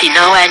jangan si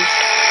Tina Wan.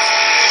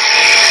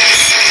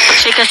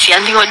 Saya kasihan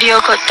tengok dia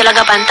kau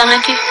terlanggar pantang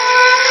nanti.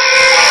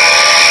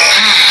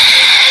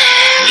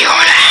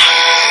 Yolah.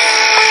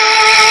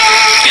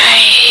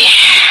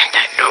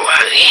 Tak ada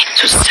worry.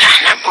 Susah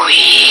nak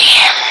bui.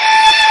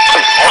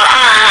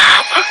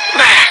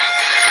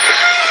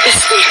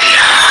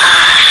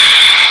 Bismillah.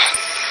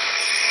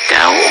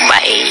 Kau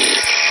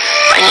baik.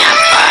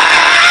 Penyapa.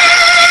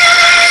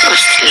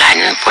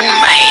 Mazlan pun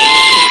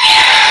baik.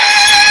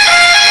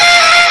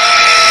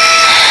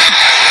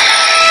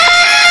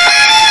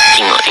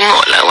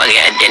 Tengok-tengoklah wari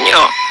Aden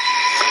yo.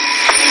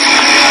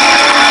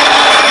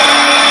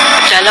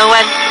 Jalan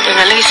Wan,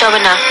 janganlah risau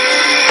benar.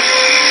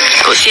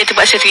 Kok saya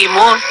terpaksa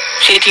terima,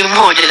 saya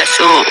terima je lah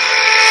so.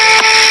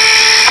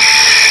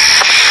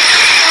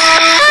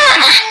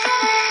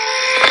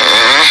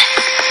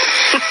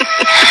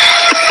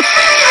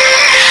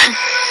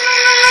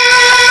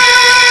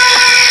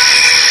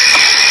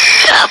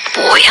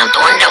 Apa yang tu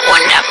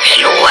ondap-ondap ke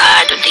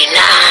luar tu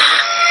Tina?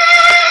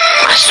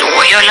 Masuk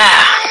yo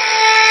lah.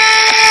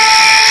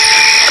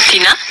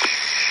 Tina?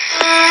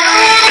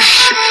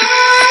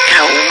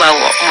 Kau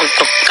bawa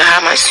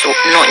motorkar masuk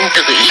no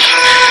interi.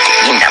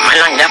 Tidak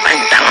melanggar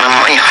pantang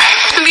mamanya.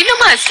 Bila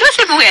masuk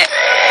saya buat?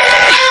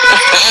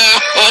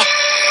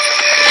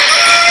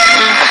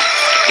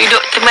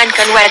 Duduk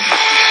temankan Wan.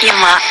 Ya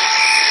mak.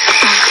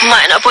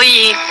 Mak nak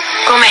pergi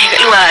komeh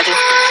kat luar tu.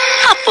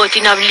 Apa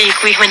Tina beli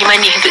kuih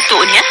mani-mani untuk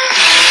Tok ni ya?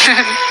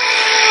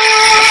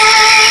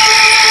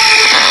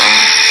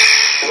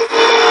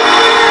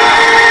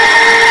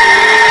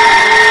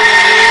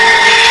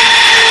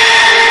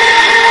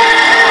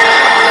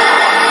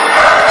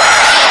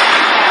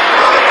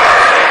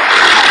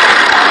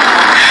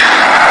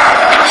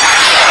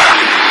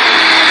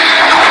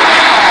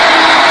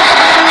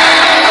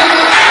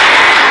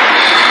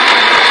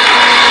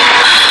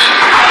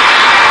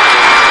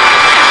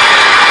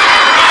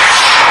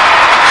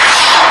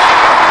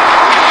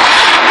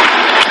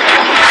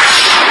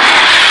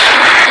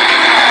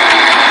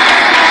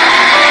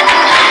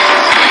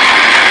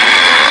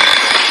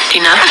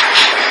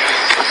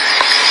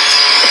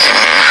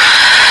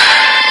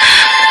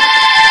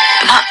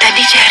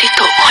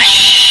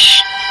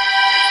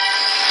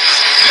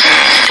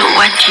 Tok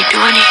Wan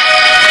tidur ni.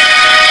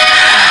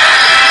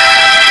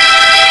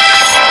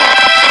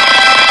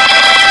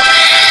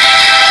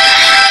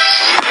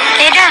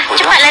 Dah,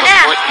 cepatlah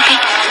dah.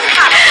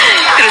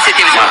 Terus saya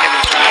tiba.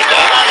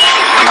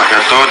 Anak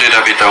kata dia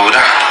dah beritahu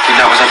dah.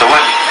 Tidak pasal Tok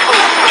Wan.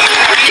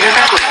 Jangan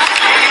takut.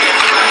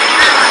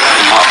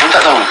 Mak pun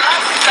tak tahu.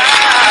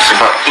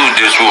 Sebab tu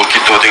dia suruh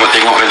kita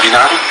tengok-tengok kan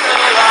Tina tu.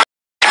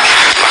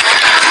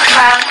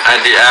 Bang.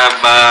 Adik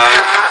abang.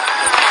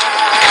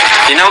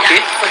 Tina okey?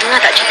 Kau dengar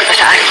tak cerita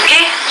pasal Ari,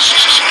 okey?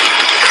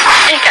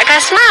 Kak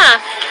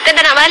Kasma. Kita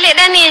dah nak balik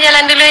dah ni.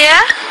 Jalan dulu ya.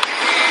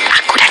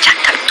 Aku dah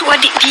cakap tu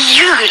adik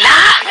dia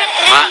lah.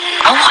 Mak.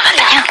 Awak lah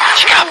tanya.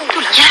 Cakap.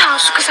 Itulah. Ya,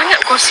 suka sangat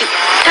gosip.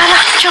 Dah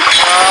lah, jom.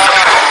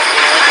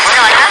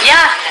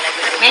 Ya.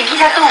 Maggi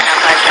satu.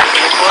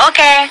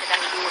 Okey.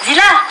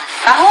 Zila,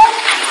 tahu?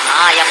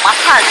 Yang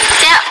mahal.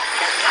 Siap.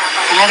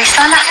 Jangan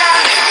risaulah.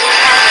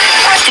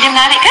 Pasti dia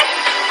menarik kan?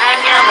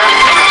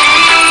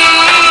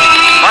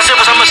 Masih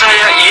bersama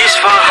saya,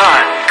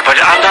 Isfahan.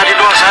 Kepada anda di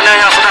luar sana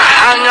yang sedang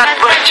hangat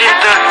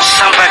bercinta,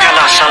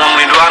 sampaikanlah salam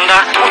rindu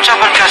anda,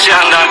 ucapan kasih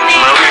anda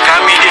melalui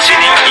kami di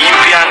sini,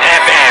 Impian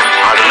FM,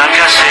 alunan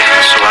kasih,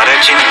 suara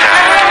cinta.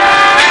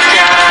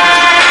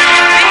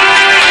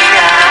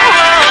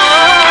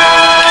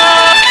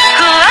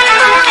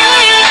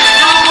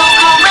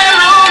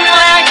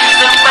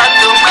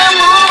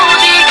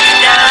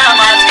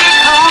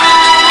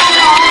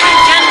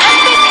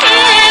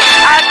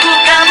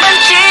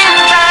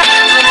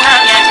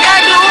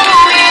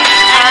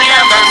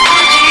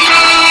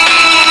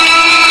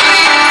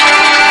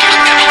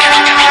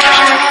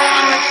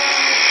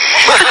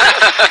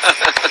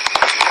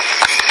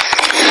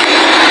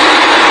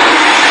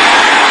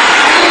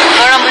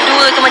 Korang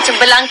berdua tu macam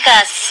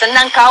belangkas,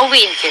 senang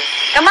kahwin je.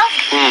 Kan, Mak?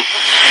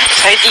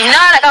 Saya Tina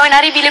nak kahwin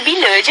hari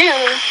bila-bila je.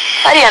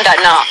 Tak ada yang tak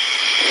nak.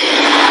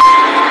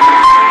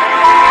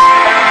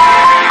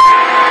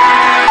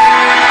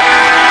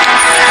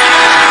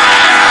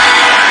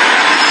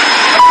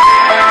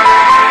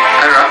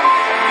 Ara,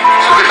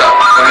 suka tak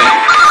kau ni?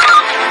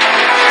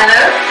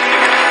 Hello?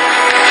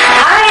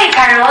 Hi,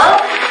 Carol.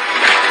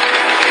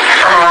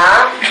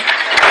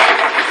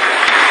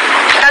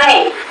 Kani?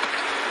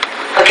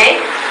 Okay?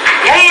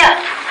 Ya.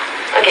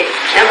 Okay,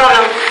 no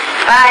problem.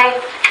 Bye.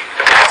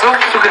 So,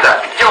 suka tak?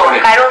 Jo,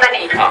 Carol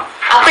tadi.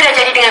 Apa dah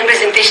jadi dengan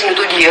presentation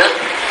untuk dia?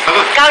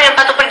 Apa? Kau yang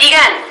patut pergi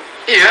kan?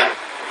 Iya.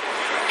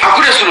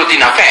 Aku dah suruh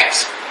Tina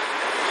fax.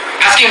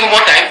 Asking for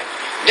more time.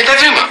 Dia tak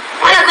terima.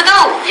 Mana aku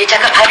tahu? Dia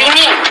cakap hari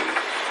ni.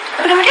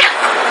 Apa nama dia?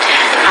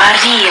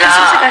 Hari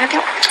lah.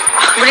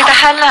 Boleh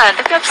tahan lah.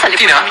 Tapi apa salah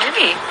Tina,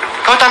 ni?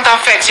 kau hantar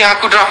fax yang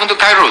aku draft untuk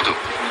Cairo tu.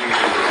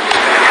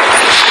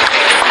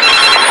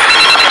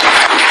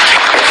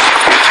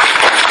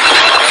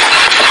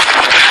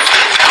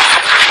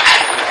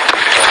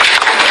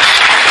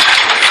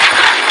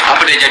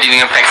 Apa dia jadi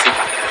dengan fax ni?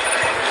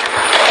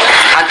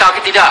 Hantar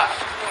ke tidak?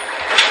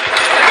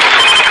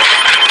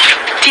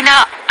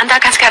 Tina,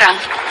 hantarkan sekarang.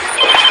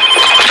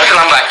 Tak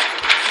terlambat.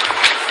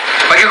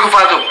 Bagi aku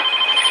file tu.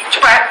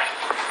 Cepat.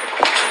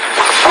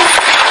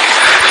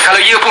 Kalau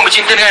ia pun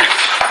bercinta dengan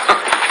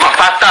mak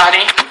patah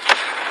ni,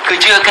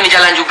 kerja kena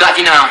jalan juga,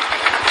 Tina.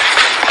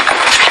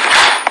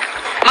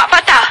 Mak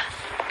patah.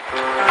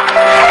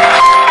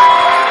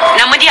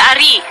 Nama dia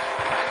Ari.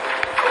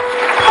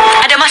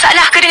 Ada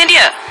masalah ke dengan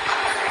dia?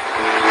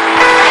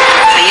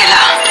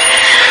 Sayalah.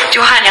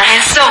 Johan yang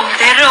handsome,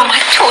 terong,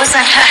 maco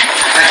sangat.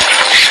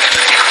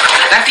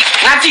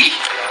 Nanti.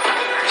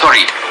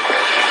 Sorry.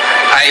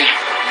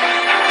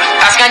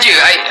 Tak sengaja.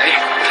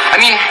 I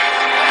mean,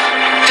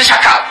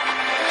 tercakap.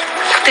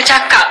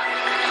 Tercakap.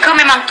 Kau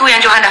memang tu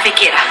yang Johan dah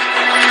fikir lah.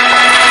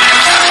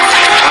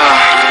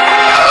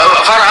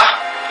 Farah.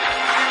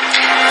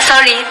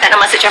 Sorry, tak nak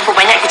masuk campur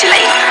banyak kerja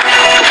lain.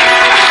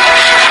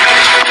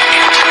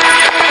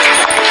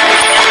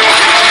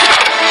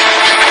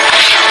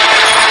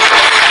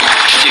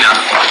 Tina,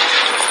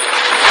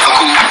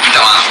 aku minta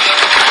maaf.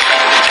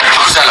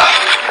 Aku salah.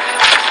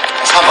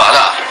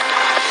 Sabarlah.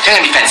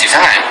 Jangan defensif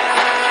sangat.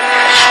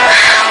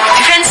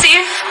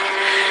 Defensif?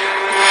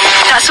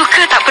 Tak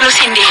suka tak perlu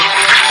sindir.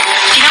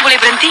 Tina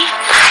boleh berhenti?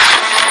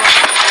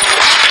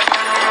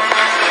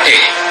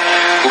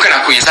 Bukan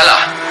aku yang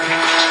salah.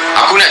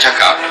 Aku nak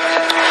cakap,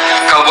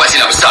 kau buat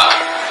silap besar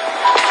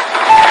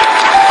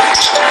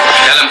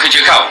dalam kerja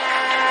kau.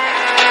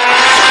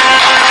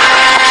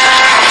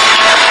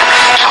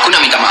 Aku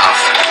nak minta maaf.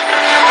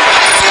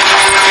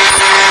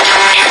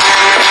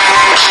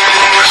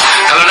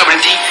 Kalau nak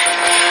berhenti,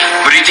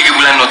 beri 3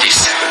 bulan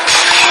notis.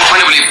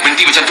 Mana boleh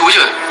berhenti macam tu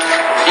je.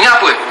 Ingat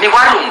apa? Ni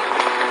warung.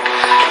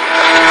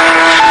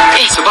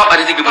 Sebab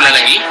ada 3 bulan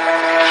lagi,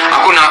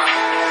 aku nak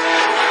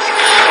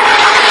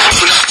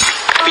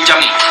pinjam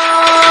ni.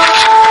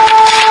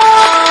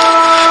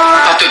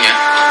 Patutnya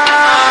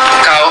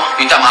kau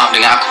minta maaf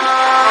dengan aku.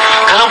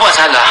 Kalau buat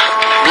salah,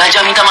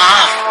 belajar minta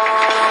maaf.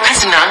 Kan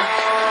senang.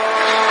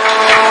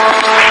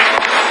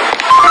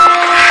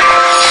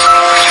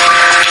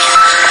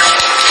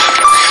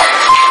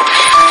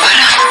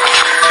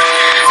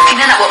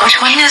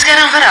 Macam mana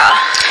sekarang, Farah?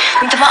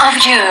 Minta maaf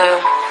je.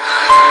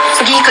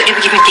 Pergi ikut dia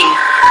pergi meeting.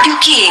 Dia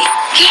okey.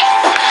 Okey?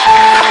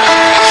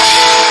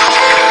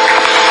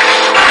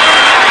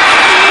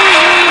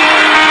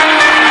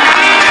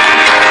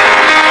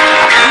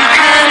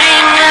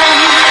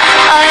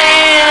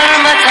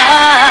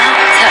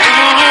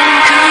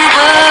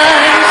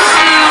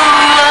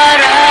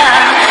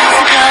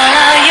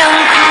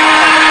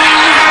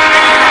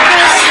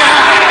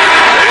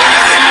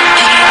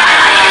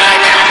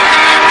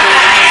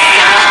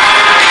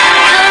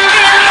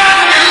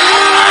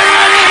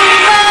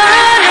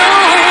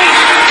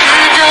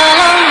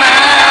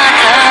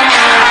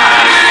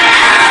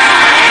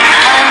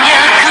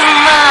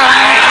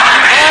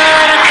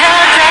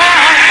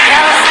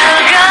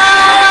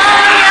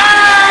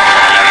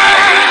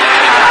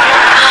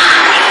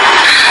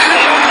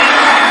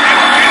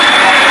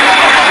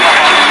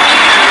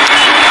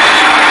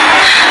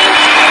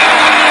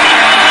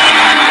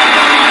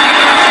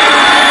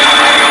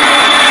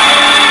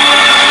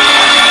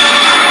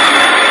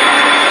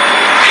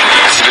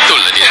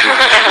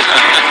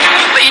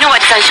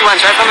 She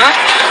wants, right, from her?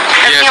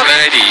 Yes, okay?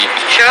 ready.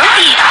 Sure?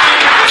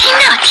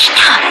 Tina.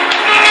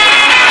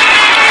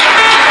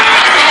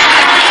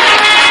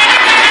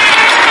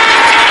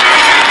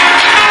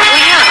 Oh,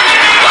 ya.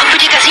 Buat apa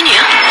dia kat sini,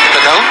 ya?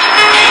 Tak tahu?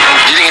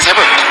 Dia dengan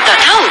siapa? Tak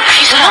tahu.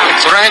 She's alone.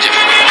 Seorang aja?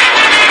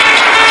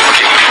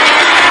 Okay.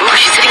 Oh,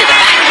 she's sitting at the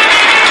back.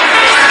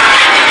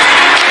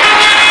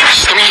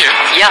 She's coming here?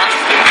 Yeah.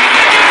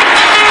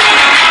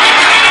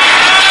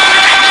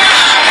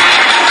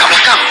 Kat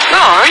belakang?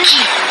 Go on.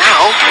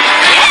 Now?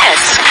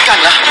 Yes.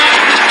 Bukanlah.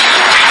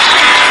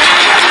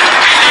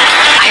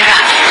 Ira,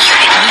 you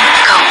and me,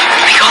 go.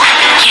 We go?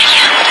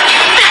 Yeah.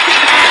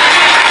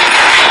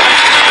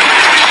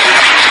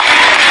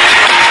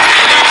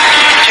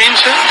 Change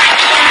her?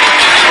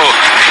 Oh.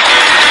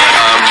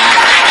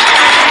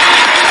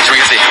 Terima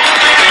kasih.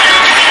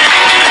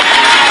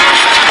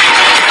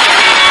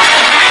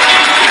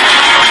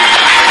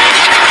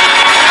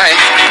 Hai.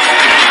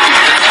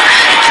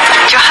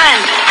 Johan.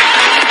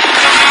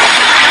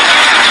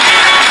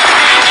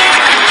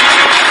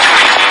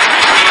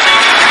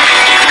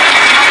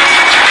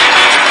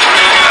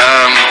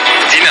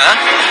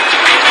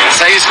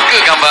 Saya suka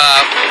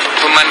gambar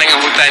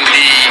pemandangan hutan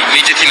di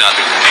meja Tina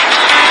tu.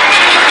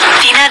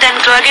 Tina dan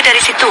keluarga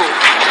dari situ.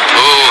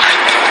 Oh,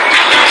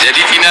 jadi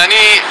Tina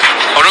ni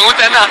orang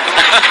hutan lah.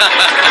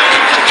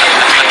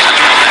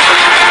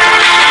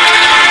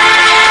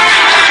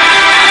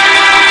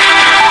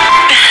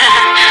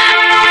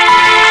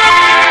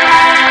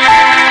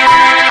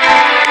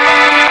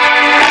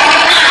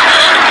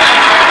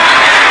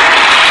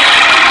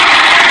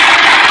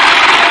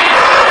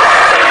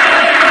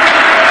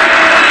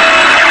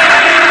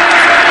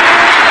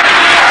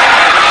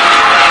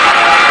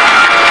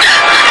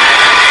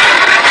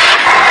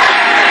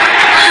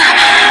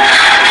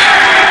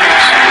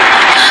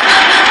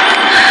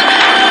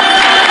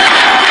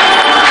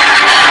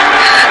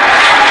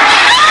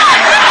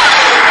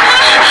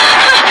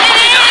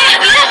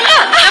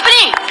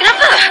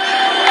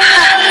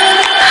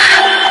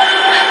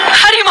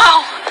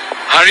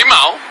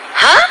 Harimau?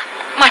 Hah?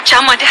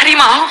 Macam ada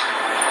harimau?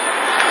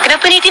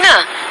 Kenapa ni,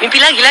 Tina?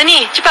 Mimpi lagi lah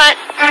ni. Cepat.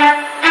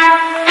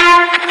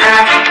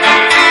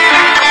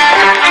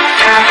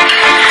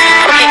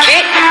 Okay,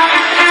 Kate.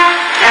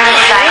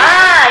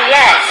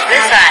 Yes,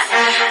 this one.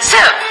 So,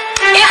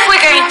 if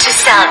we're going to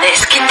sell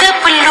this, kita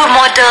perlu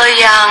model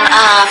yang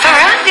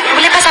Farah,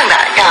 boleh pasang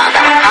tak?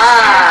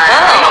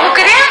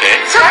 Muka dia? Okay.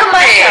 So,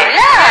 commercial.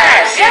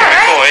 Yes. Yeah,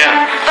 right? Oh, yeah.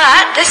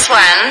 But this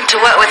one, to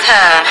work with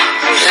her,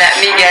 let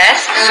me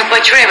guess, super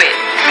cerewet.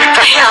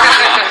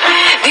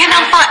 Dia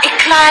nampak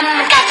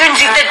iklan Catherine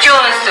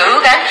Zeta-Jones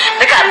tu kan,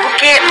 dekat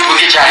Bukit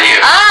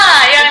Cahaya.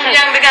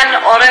 yang dengan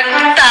orang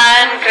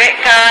hutan,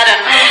 kereta dan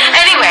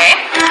anyway,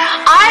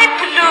 I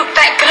perlu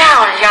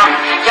background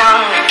yang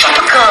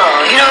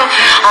tropical, you know,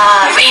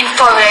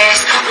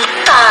 rainforest,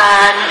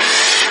 hutan,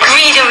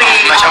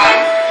 greenery. Macam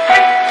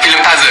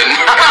filem Tarzan.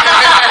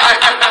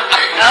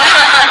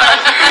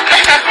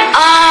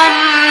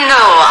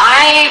 No,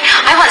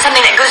 I want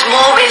something that goes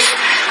more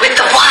with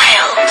the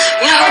wild,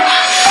 you know,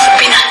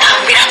 binatang,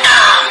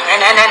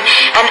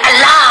 and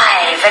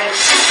alive,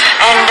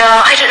 and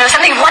I don't know,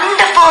 something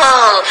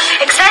wonderful,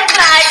 etc.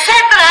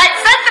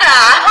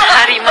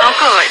 Harimau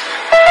kot.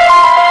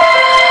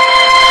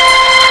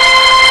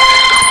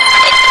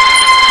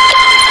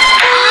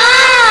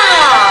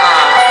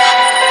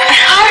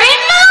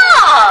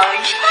 Harimau,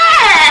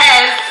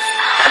 yes.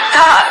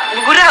 Tak,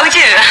 bergurau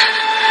je.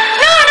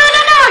 No,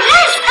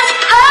 yes, that's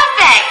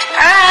perfect.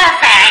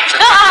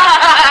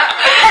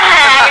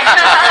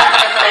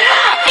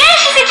 Yeah,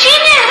 she's a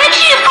genius. Where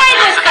did you find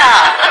this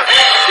stuff?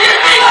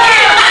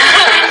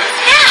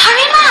 Yeah,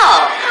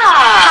 harimau.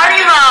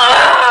 Harimau.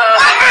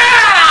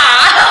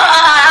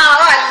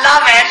 I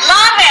love it.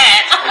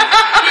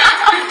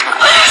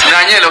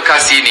 Sebenarnya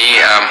lokasi ni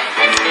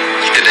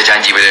kita dah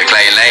janji pada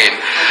klien lain.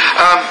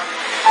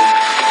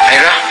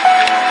 Aira,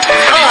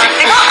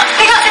 Tengok.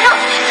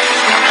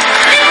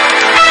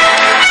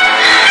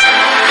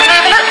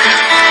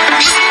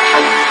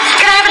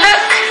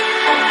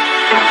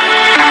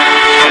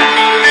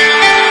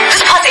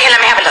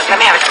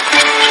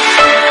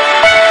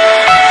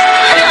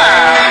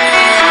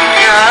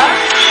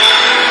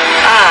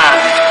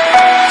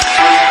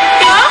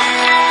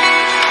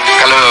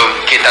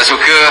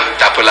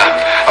 apalah.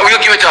 We'll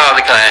give it to all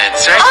the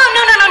clients, right? Oh,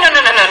 no.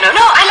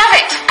 No, I love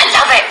it.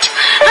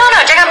 No,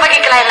 jangan bagi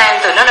ke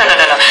lain-lain tu. No.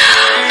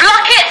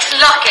 Block it,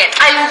 lock it.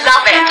 I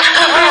love it.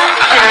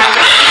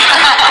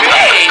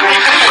 Hey,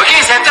 okay,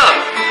 settle.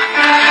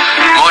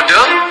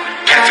 Model,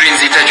 Catherine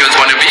Zeta-Jones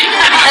wannabe.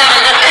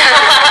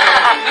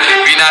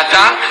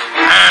 Binatang,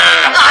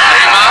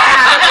 harimau.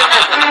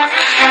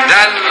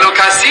 Dan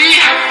lokasi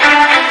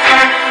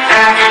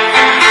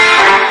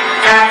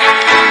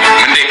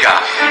Merdeka.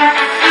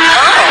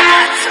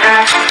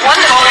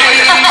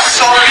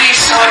 Sorry.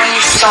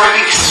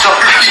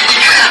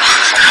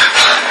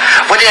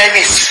 What did I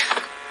miss?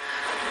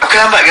 Aku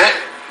lambat ke?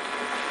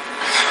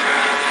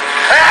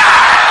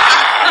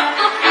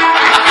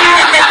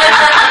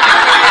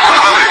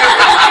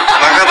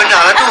 Maka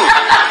benar lah tu.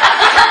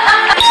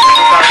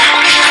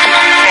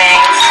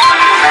 Thanks.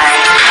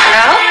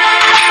 Bye.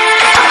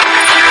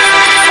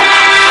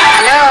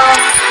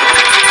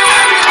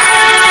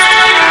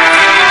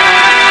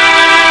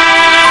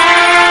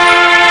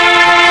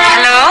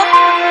 Hello?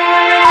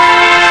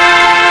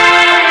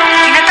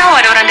 Tina tahu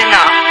ada orang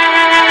dengar.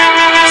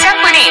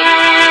 Siapa ni?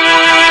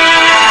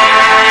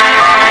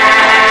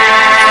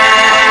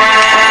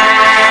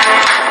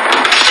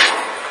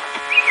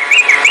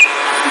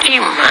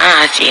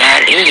 Si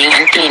Hari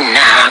dengan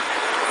Tina.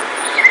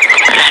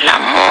 Dah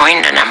lama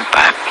dah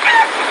nampak.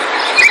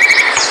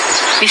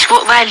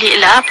 Bisbuk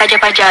baliklah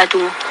pajar-pajar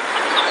tu.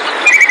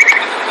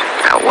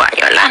 Awak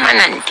yalah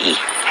nanti.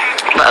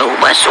 Baru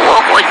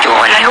basuh kojo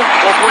lah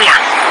lupa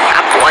pulang.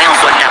 Apa yang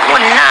sudah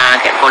benar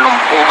kat Kuala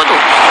Lumpur tu?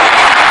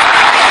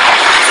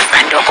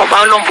 Ada kau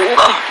bawa lumpur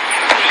kau?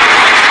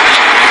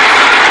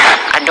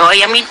 Ada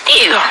ayam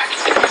itik kau?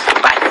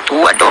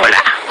 Batu ada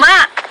lah.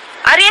 Mak,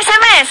 hari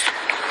SMS.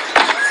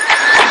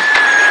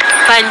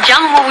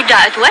 Panjang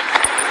budak tu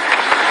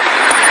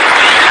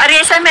Hari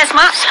SMS,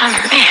 Mak.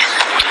 Sampai.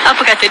 Apa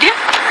kata dia?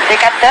 Dia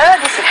kata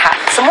dia sihat.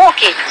 Semua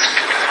okey.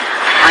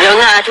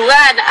 Dengar tu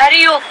kan,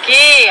 hari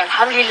okey.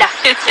 Alhamdulillah.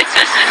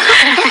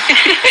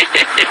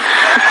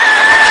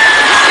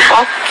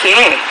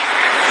 Okey.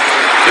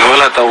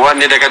 Yolah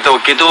Tuan, dia dah kata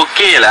okey tu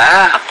okey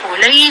lah. Apa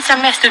lagi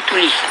SMS tu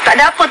tulis? Tak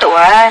ada apa,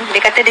 Tuan. Dia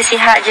kata dia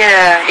sihat je.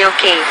 Dia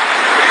okey.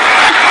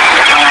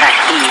 Jangan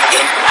hati je.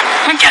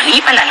 Mencari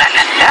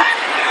pala-lala.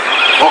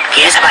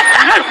 Okey,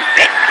 sebatang lah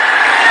lumpet.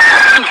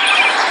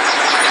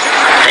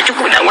 Tak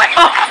cukup nak buat.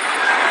 Oh.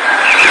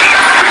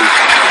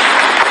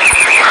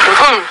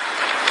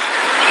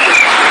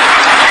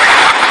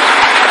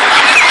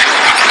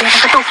 Dia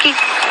kata okey.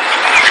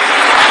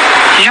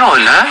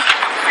 Yolah.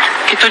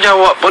 Kita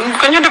jawab pun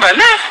bukannya dia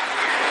balas.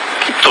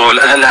 Kita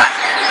lah salah.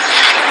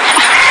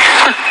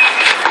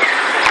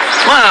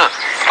 Mak.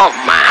 Oh,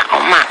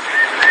 mak.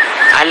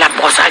 Alah,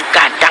 bosan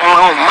kadang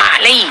mau mak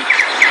lagi.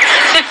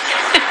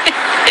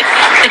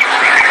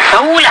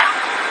 Tahulah.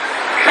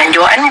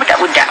 Manjuan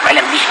budak-budak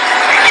malam ni.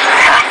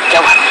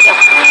 Jawab.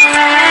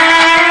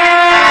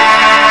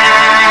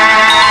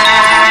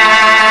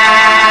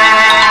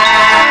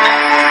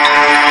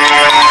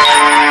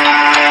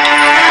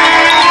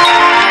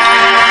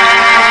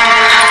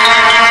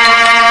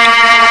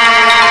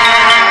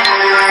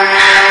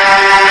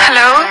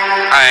 Hello?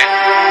 Hai,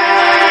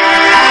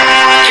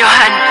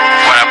 Johan.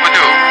 buat apa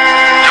tu?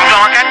 Jom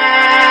pulang makan.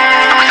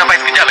 Aku sampai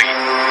sekejap lagi.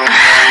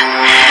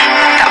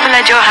 Tak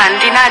apalah, Johan.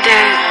 Tina ada.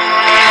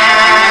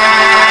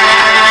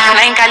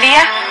 Lain kali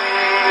ya.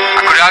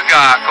 Aku dah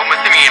agak kau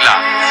mesti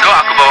mengilang. So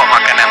aku bawa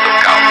makanan untuk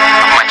kau.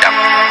 Macam.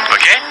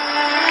 Okay?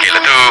 Okay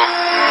lah tu.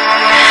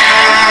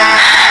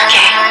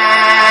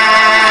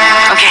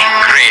 Okay.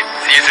 Great.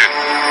 See you soon.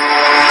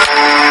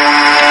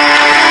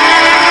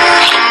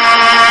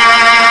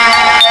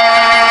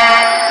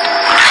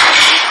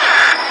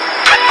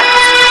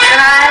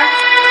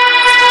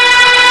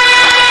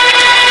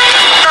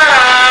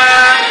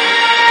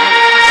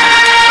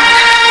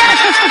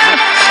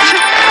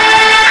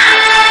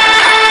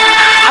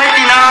 Hai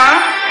Tina.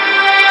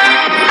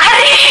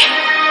 Hari.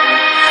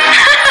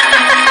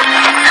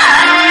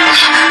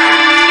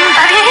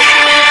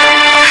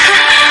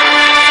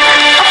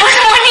 Apa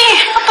semua ni?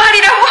 Apa Hari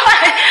dah buat?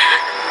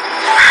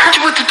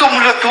 Cuba tutup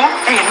mulut tu.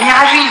 Ni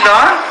Hari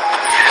lah.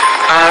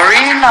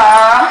 Hari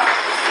lah.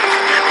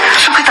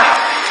 Suka tak?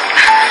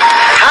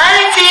 Hai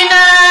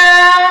Tina.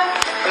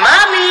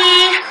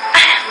 Mami.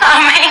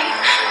 Amin.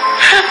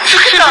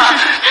 Suka tak?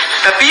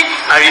 Tapi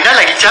Arina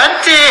lagi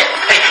cantik.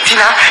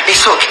 Tina,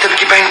 esok kita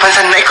pergi bayang depan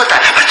sana nak ikut tak?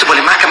 Lepas tu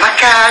boleh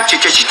makan-makan,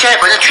 cicit-cicit,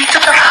 banyak cerita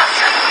tak?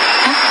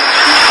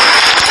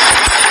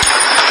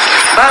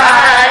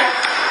 Bye.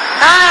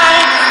 Bye.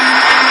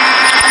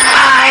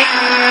 Bye.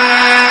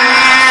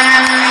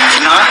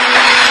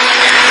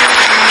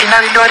 Tina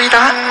rindu Hari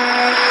tak?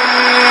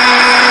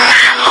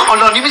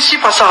 Alah, ni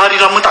mesti pasal Hari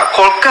lama tak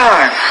call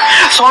kan?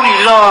 Sorry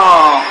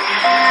lah.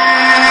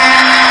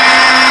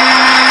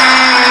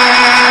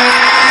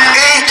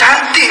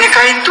 Cantik ni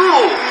kain tu.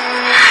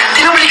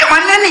 Tina beli kat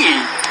mana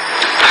ni?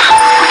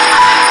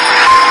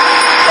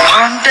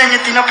 Pandainya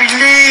Tina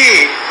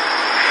pilih.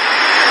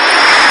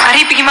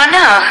 Hari pergi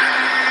mana?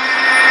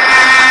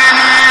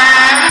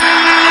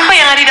 Apa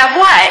yang Hari dah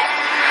buat?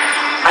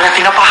 Alah,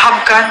 Tina faham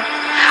kan?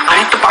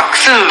 Ari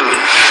terpaksa.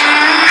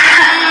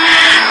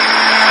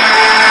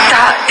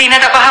 Tak, Tina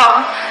tak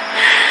faham.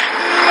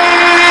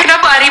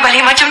 Kenapa Ari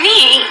balik macam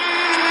ni?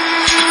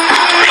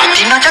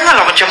 Tina,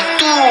 janganlah macam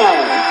tu.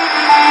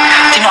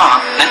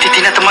 Tina, nanti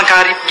Tina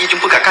temankan Ari pergi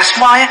jumpa kat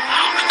Kasma ya.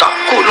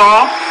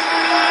 Takutlah.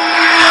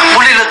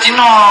 Bolehlah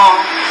Tina.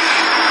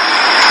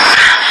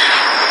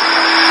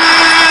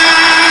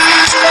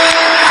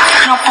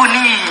 Kenapa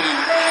ni?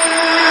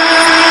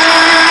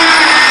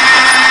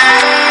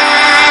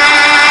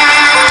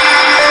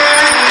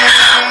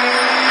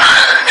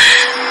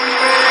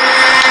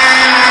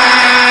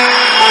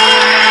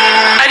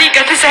 Ari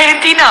kata sayang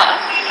Tina.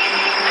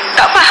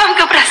 Tak faham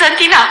ke perasaan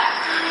Tina?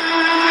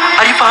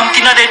 Ari faham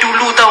Tina dari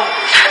dulu tau.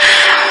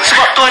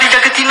 Sebab tu Ari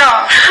jaga Tina.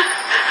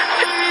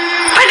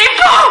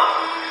 Penipu!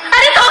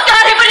 Ari tahu tak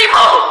Ari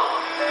penipu?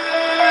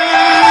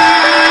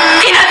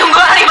 Tina tunggu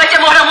Ari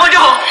macam orang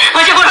bodoh,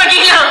 macam orang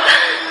gila.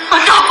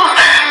 Untuk apa?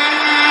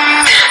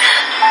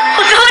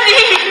 Untuk ni.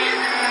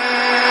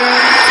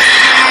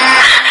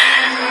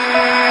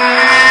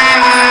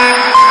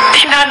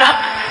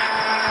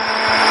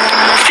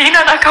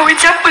 Tina nak kahwin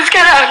siapa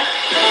sekarang?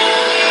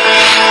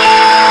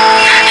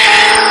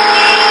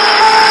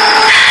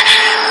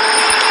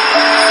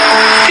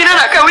 Tina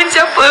nak kahwin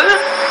siapa?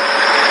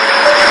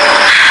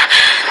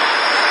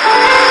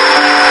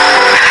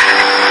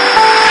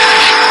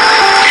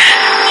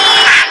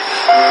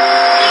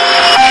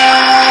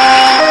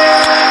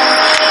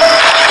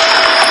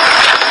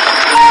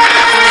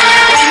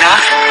 Tina,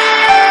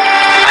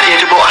 Ari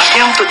ada bawa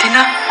hadiah untuk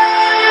Tina.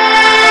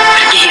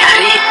 Pergi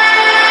Ari.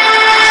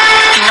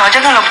 Tina,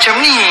 janganlah macam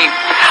ni.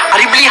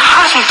 Ari beli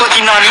khas untuk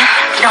Tina ni.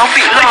 Tina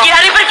ambil lah. Pergi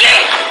Ari, pergi.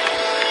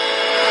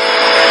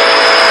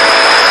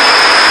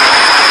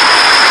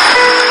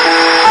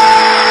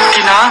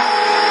 Tina.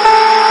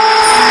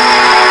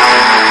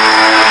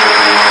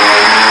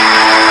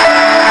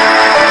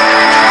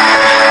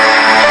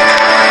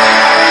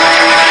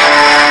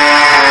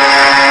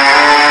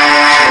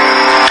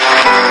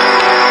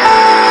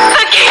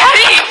 Pergi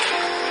Ari.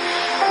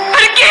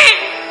 Pergi.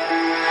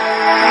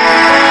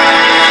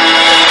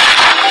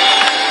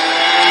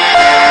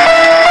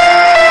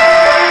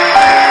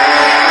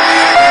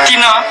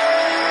 Tina,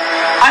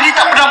 Ari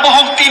tak pernah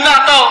bohong Tina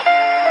tau.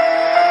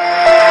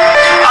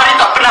 Ari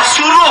tak pernah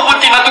suruh pun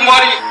Tina tunggu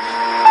Ari.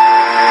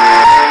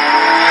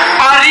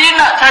 Ari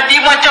nak jadi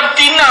macam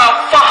Tina,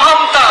 faham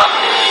tak?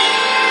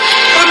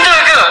 Betul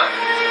ke?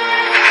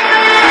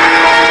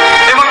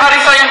 Memang Ari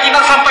sayang Tina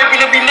sampai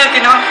bila-bila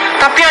Tina.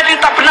 Tapi Ari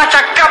tak pernah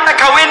cakap nak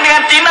kahwin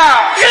dengan Tina.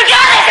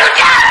 Sudah.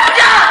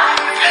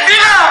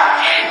 Tina!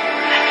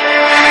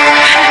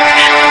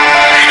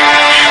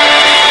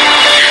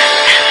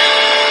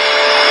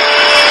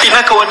 Tina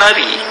kawan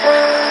Ari.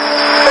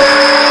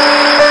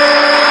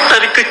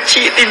 Dari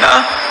kecil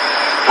Tina.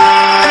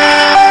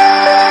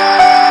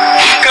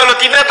 Kalau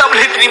Tina tak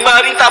boleh terima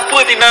Ari, tak apa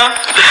Tina.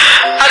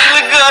 Ari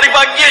lega, Ari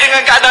bahagia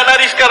dengan keadaan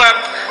Ari sekarang.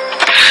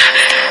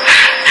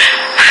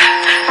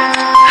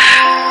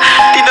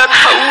 Tina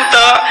tahu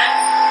tak?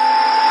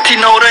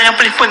 Tina orang yang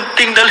paling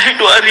penting dalam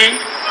hidup Ari.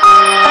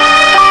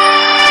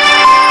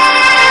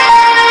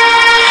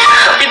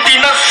 Tapi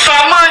Tina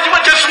sama je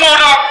macam semua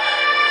orang.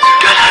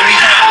 Sudahlah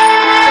Rina.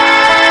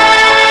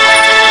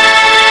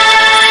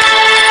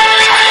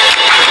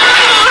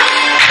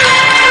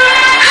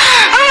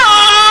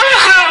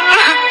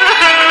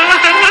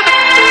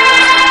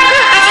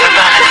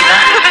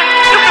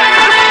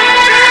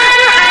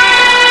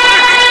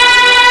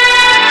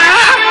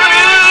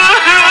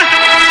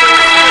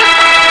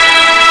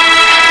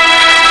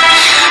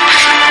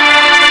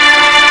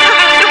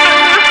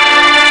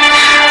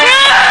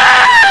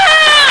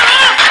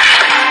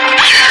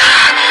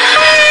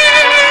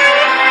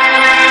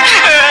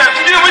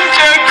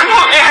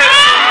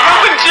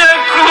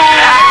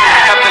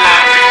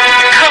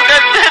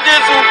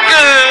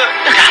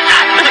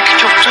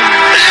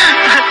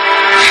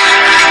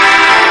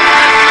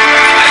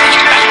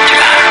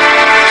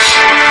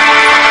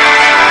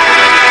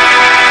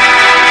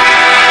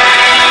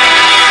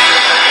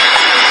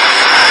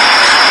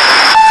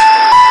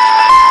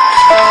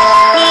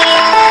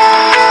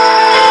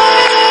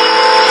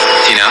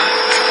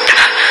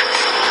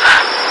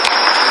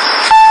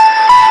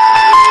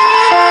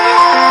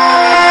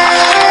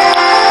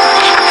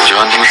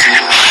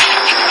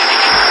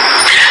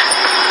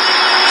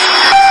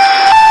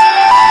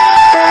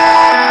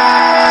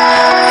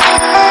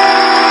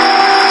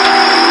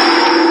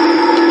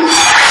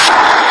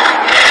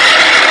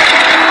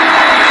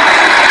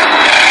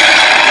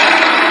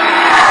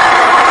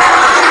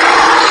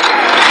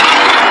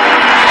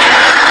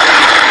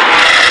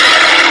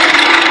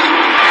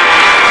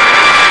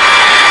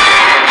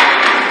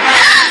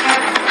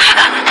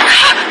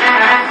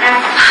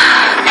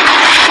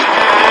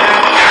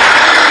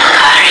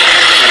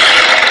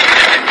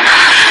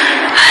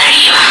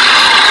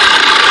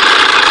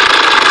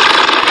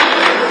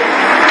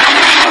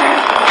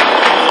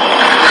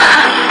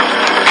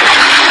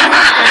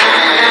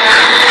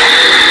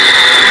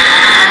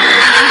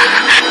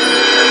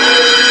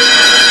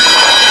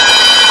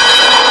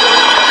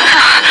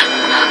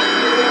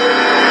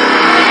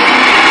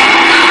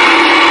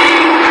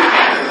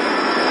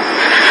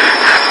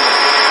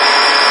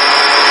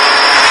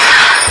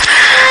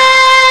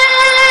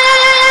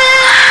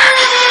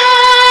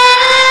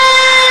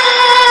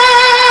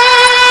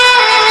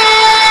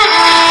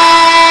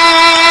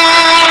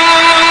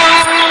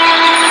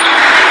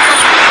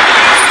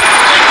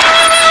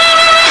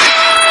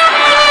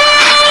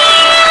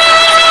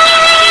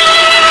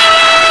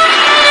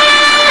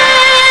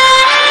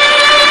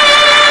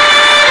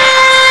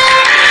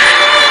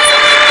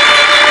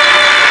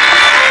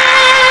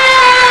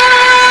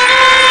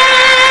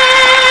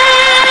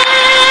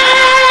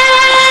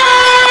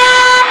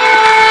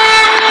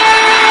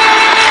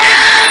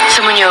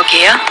 Semuanya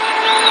okey ya?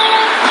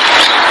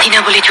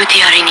 Tina boleh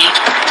cuti hari ni.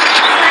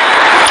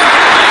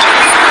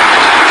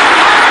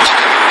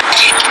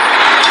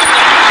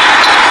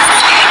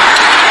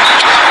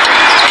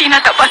 Tina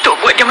tak patut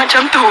buat dia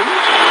macam tu.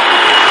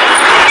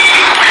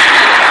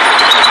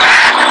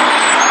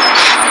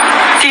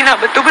 Tina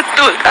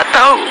betul-betul tak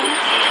tahu.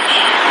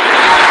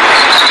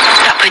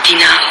 Tak apa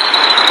Tina.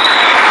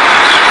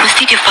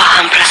 Mesti dia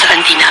faham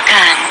perasaan Tina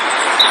kan?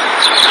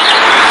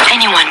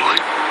 Anyone would.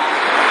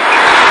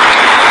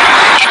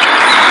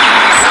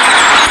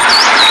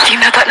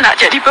 Tina tak nak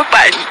jadi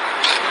beban.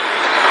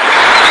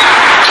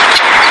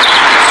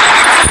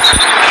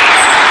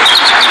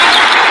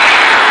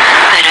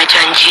 Aira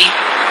janji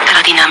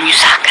kalau Tina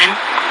menyusahkan,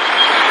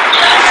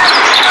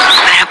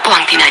 Aira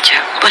buang Tina je.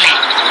 Boleh?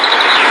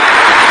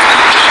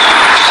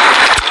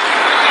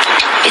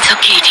 It's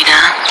okay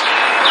Tina.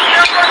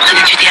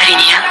 Tina cuti hari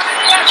ni ya.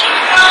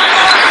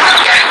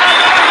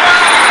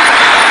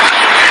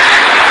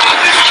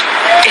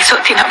 Esok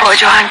Tina bawa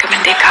Johan ke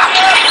Merdeka.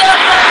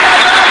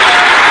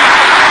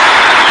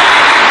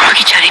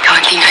 Pergi cari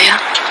kawan Tina ya.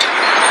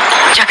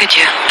 Jaga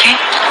dia, okey?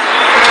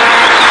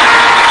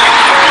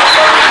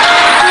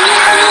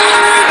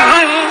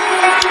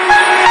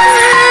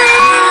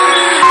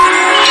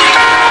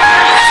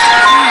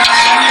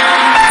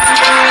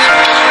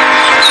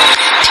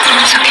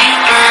 It's okay.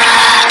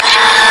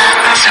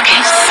 It's okay.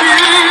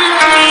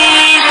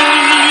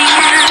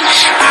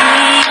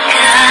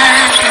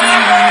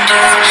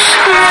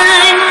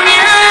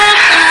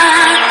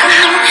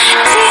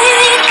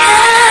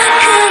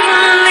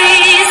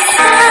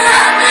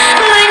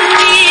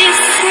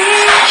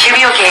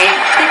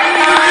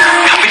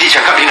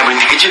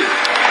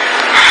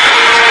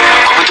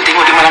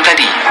 Malam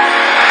tadi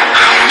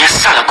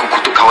menyesal aku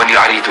kutuk kawan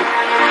dia hari tu.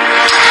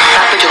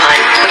 Tak apa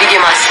Johan, bagi dia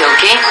masa,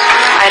 okey?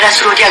 Aira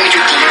suruh dia ambil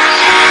cuti.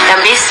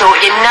 Dan besok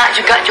dia nak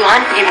juga Johan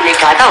pergi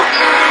Merdeka tau.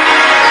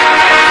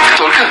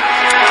 Betul ke?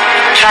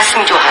 Trust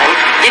me Johan,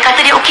 dia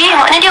kata dia okey,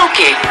 maknanya dia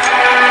okey.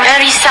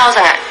 Jangan risau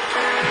sangat.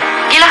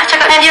 Pergilah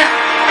cakap dengan dia.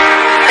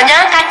 Dan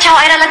jangan kacau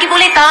Aira lagi,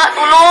 boleh tak?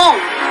 Tolong.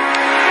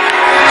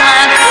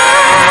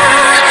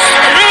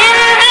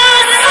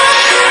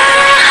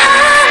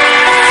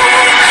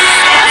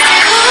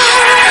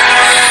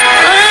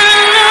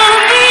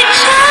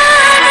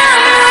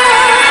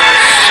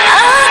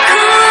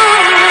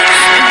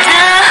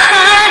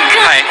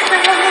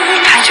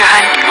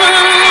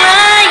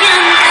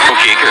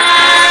 Okey ke?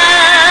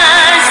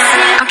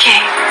 Okey.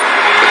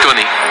 Betul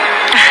ni?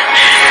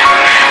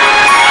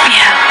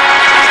 Ya.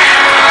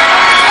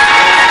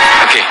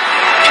 Okey.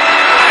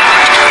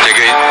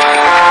 Jaga ya.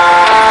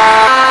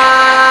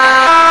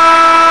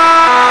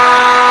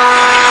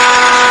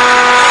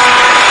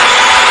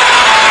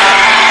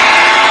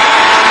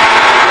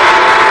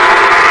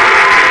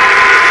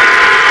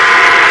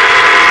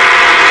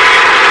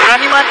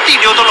 Berani mati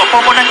dia tolak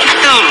permohonan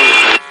kita.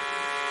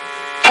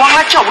 Buang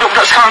ajar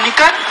budak-budak sekarang ni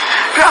kan?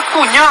 Dia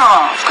akunya.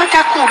 Bukan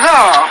dia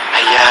akulah.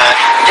 Ayat,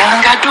 jangan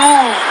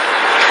gaduh.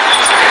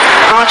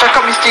 Orang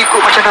cakap mesti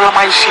ikut macam dalam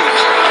IC.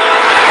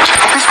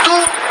 Habis tu,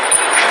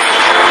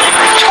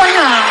 macam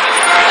mana?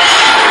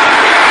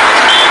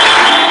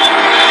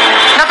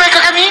 Nak bayar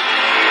kat kami?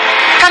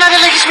 Kan ada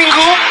lagi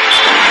seminggu.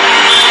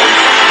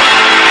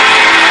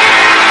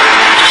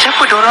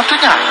 Siapa diorang tu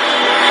nya?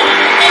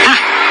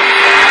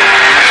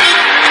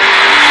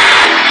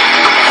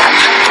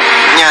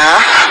 Nya,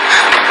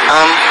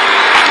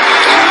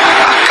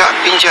 akak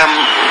pinjam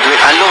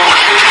duit Along.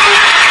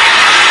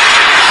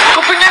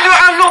 Kau pinjam duit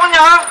Along,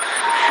 Nya?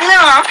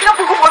 Nya, kenapa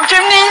kau buat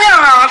macam ni, Nya?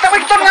 Tak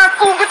bagi tahu dengan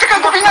aku. Kau cakap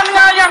kau pinjam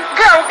dengan ayah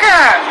kau,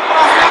 kan?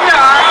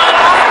 Nya,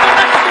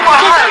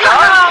 mahal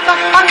lah.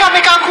 Anggap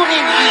mereka aku ni.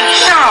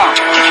 Nya,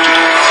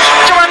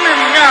 macam mana,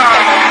 Nya?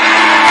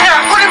 Nya,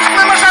 kau ni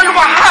memang selalu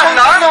mahal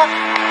lah.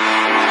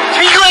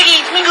 Seminggu lagi,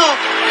 seminggu.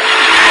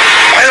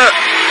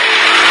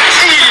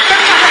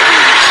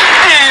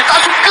 Tak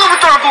suka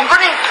betul aku. Kau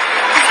ni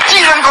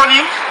kecil kan kau ni.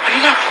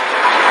 Tina.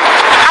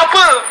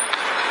 Apa?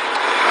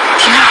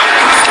 Tina.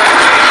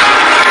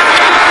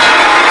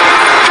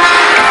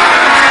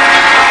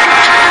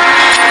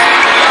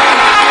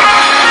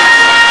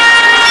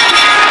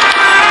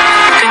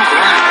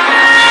 Tengoklah.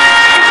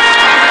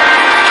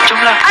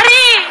 Jomlah.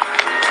 Ari!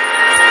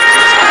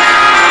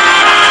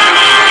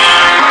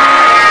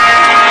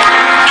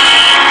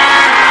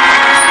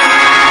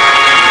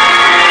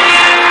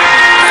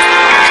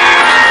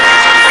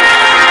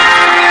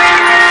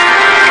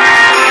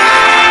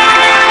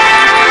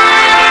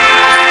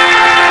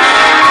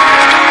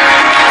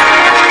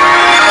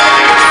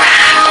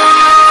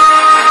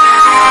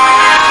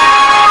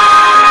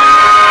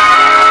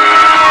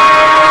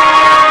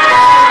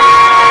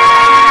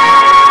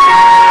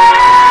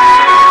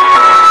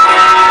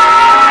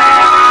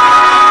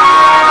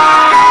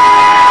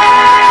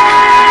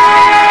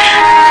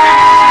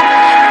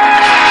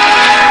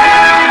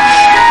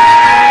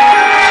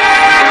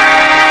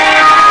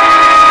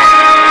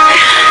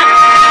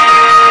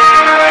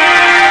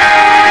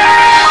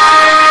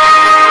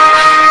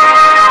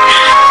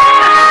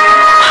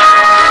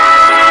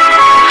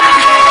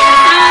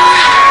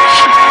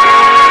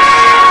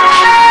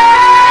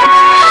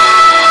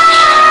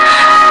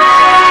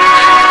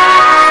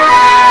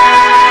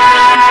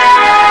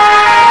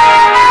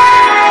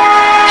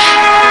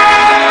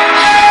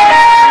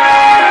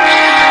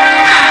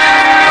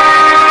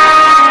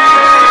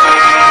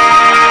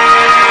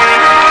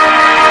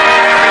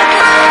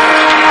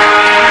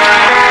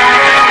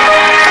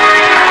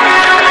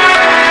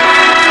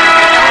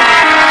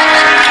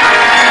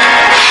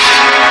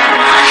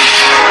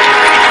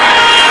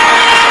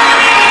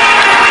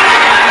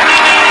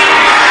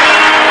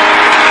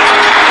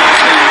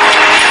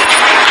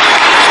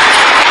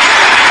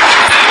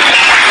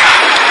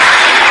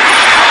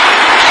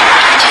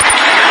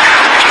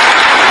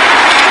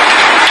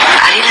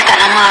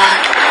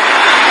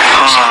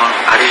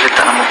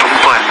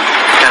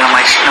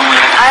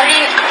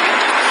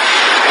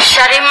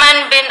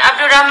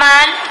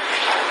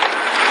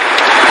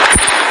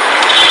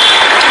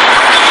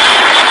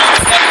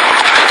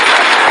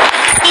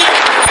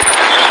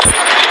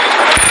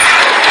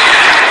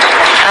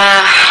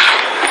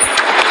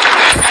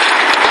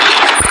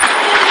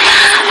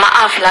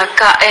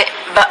 kelakar.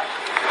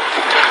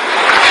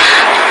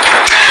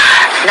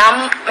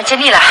 Macam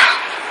ni lah.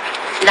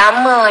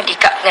 Nama di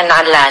kad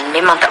pengenalan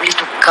memang tak boleh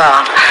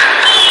tukar.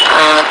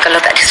 Kalau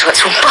tak ada surat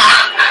sumpah.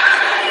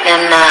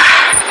 Dan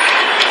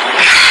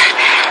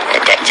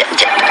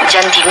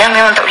jantina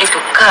memang tak boleh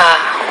tukar.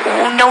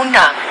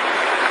 Undang-undang.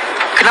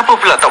 Kenapa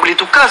pula tak boleh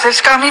tukar? Saya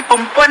sekarang ni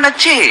perempuan dah,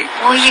 Cik.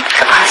 Oh, ya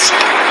ke?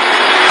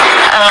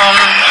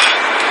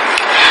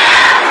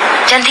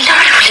 Jantina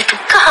mana boleh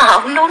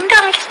tukar?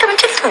 Undang-undang kita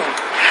macam tu.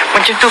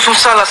 Macam tu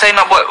susahlah saya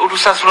nak buat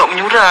urusan surat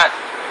menyurat.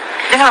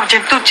 Janganlah macam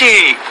tu,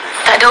 Cik.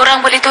 Tak ada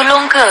orang boleh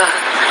tolong ke?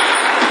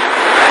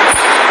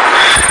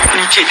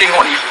 Ni, Cik,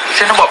 tengok ni.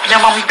 Saya nak buat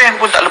pinjaman bank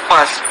pun tak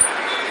lepas.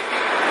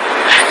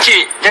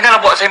 Cik,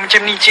 janganlah buat saya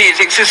macam ni, Cik.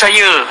 Seksa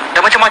saya.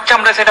 Dah macam-macam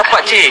dah saya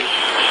dapat, Cik.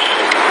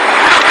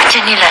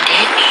 Macam ni lah,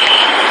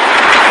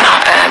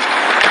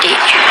 Adik.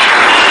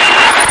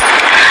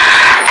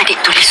 Adik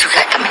tulis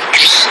surat kat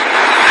menteri.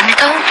 Mana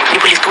tahu dia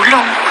boleh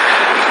tolong.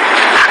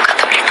 Akak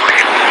tak boleh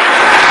tolong.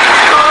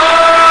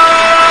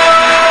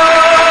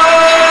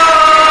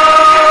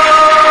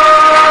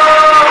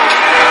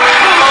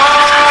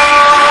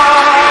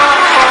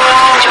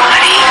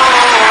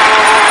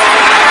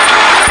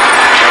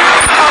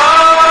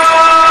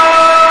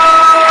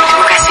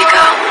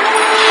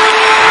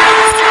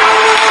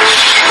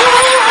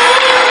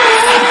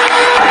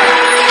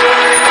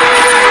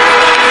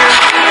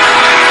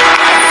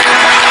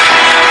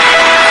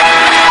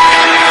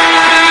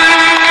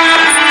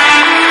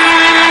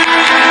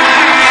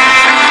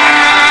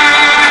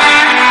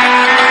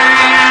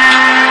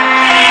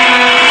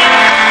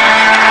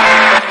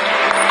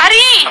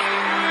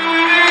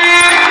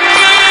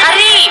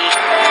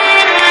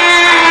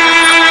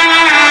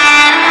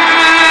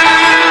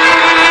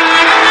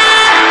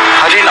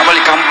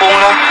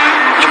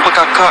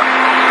 Kakak.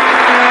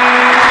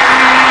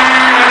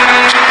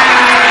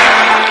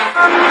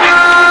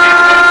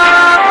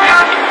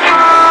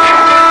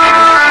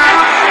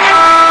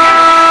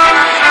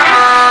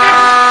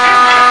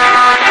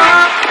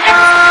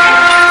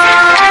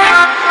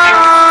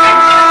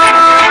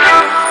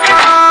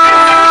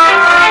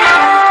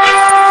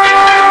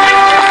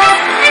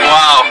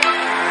 Wow,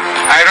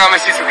 Aira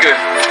mesti suka.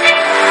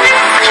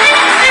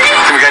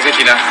 Terima kasih,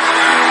 Tina.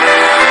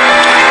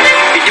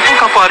 Ini pun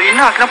kapal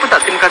Arina. Kenapa tak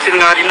terima kasih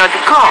dengan Arina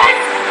juga?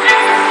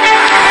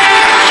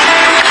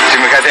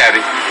 Terima kasih,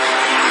 Ari.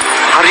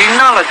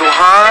 Arina lah,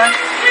 Johan.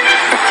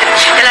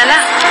 Jalan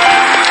lah.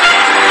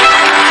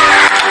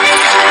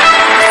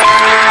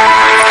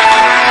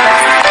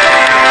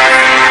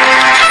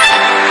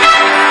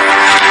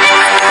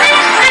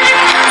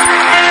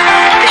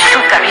 Kita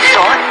shoot kat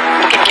resort.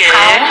 Mungkin kau.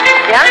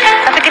 Ya?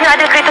 Tapi kena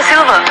ada kereta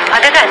silver.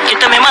 Ada kan?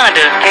 Kita memang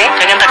ada. Okay.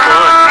 Jangan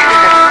takut.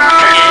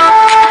 Okey.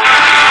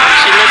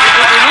 Sila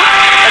duduk dulu.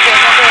 Okey.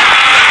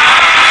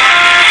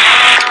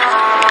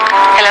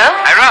 Hello?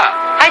 Aira,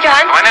 Hai,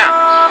 Johan. mana?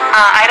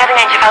 Aira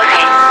dengan Encik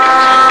Fauzi.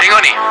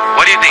 Tengok ni.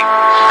 What do you think?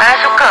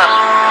 Suka.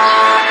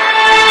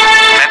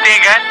 Cantik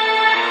kan?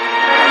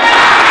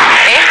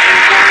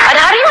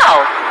 Ada harimau?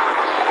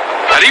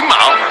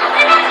 Harimau?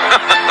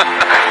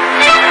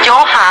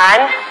 Johan,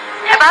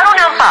 saya baru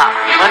nampak.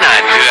 Mana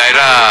ada,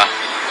 Aira?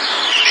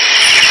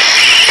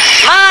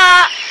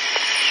 Mak.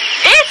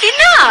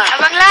 Tina.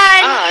 Abang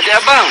Lan. Ada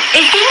abang.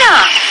 Tina.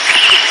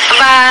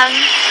 Abang.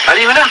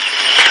 Ari mana?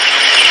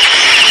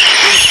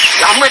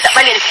 Lama tak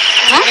balik.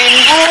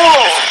 Minggu.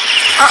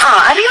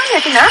 Hari mana,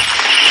 Tina?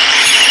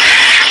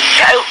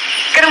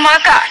 Ke rumah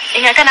akak.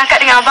 Ingatkan akak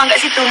dengan abang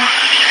kat situ.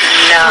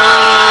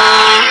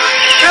 Nah.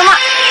 Tunggu, Mak.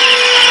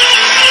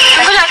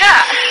 Tunggulah,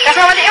 Kak. Kak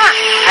sama balik, Mak.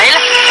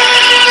 Ayolah.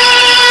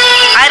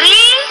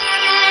 Ari.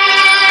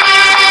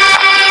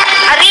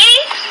 Ari.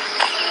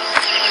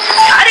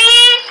 Ari.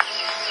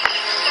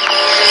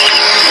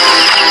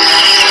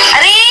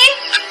 Ari.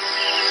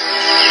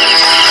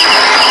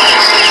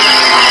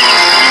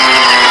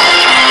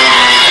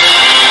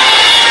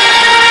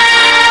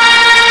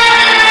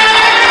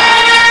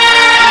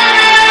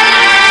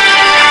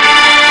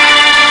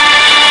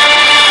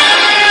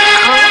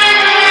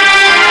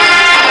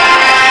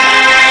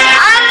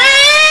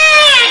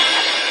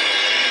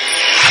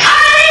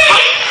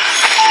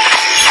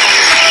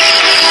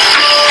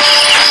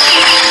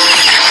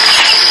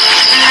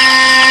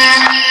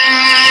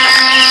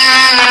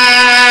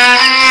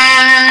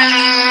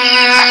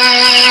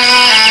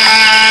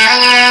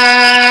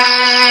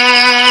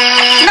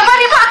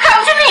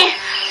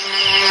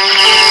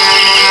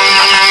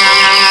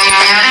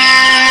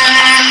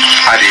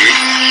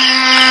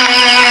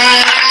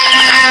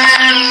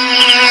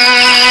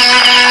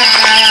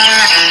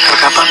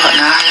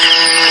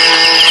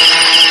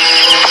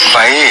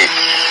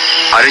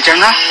 Hari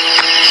jangan.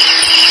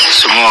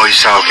 Semua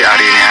risau ke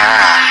hari ni.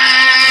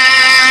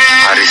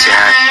 Hari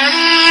sihat.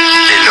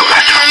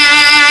 Eloklah tu.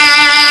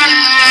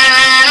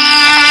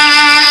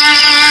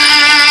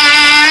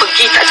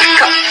 Pergi tak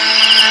cakap.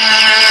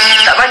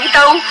 Tak bagi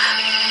tahu.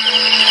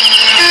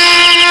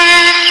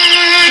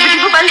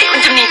 Tiba-tiba balik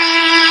macam ni.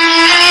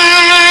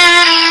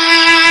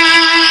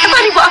 Apa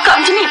dia buat akak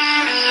macam ni?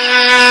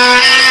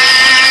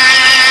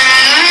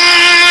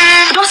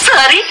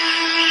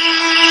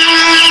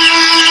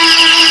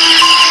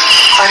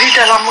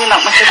 nak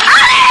macam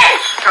ni?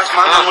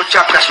 Kasma,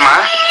 mengucap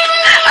Kasma.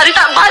 Ari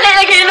tak balik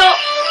lagi elok.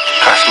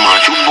 Kasma,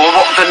 cuba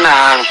bawa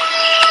tenang.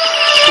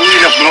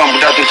 Tunggulah peluang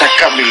budak tu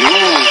cakap dulu.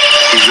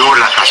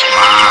 Iyalah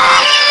Kasma.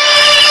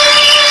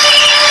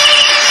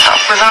 Tak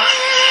apalah.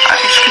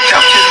 Hari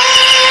sekejap je.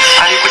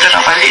 Hari pun dah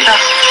nak balik dah.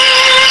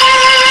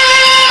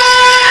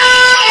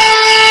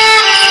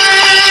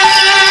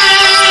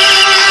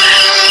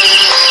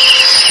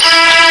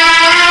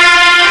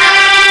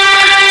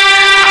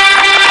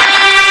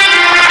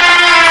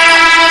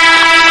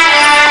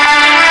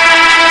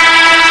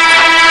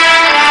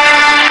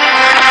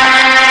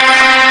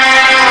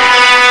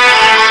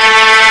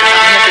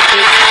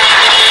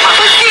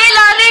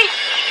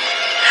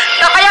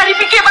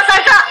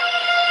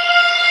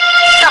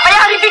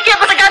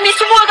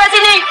 Semua kat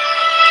sini.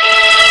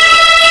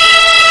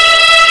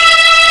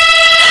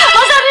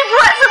 Masa Ari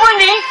buat semua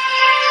ni,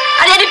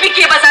 Ari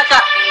fikir pasal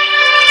Kak.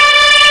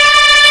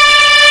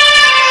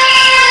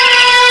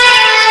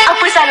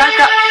 Apa salah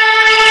Kak?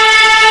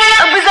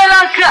 Apa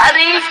salah Kak,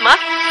 Ari? Kasma?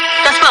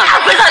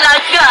 Apa salah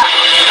Kak?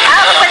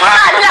 Apa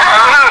salah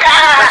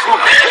Kak?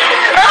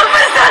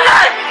 Apa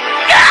salah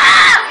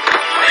Kak?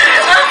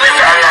 Apa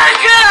salah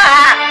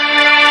Kak?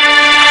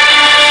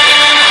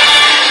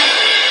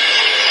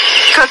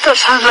 Kak tak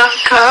salah,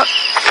 Kak.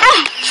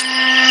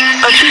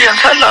 Ari yang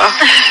salah.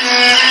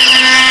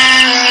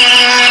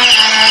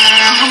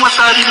 Dulu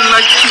masa Ari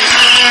lelaki,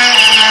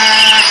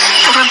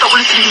 orang tak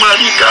boleh terima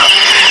Ari, Kak.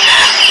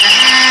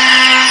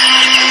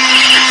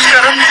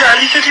 Sekarang bisa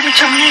Ari jadi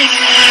macam ni.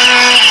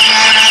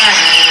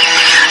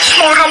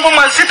 Semua orang pun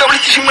masih tak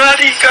boleh terima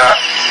Ari, Kak.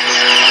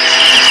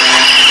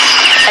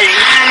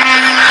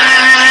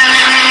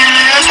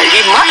 Ari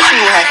mak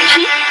terima Ari.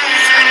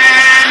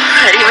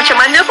 Ari macam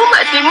mana pun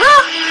mak terima.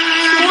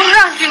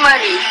 Murah terima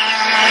Ari.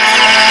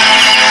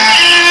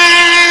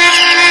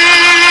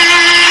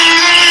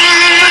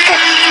 Makan.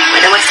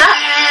 Ada masak?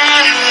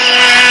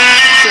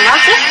 Tina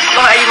ke?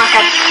 Bawa Ari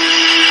makan.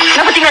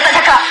 Kenapa tinggal tak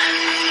cakap?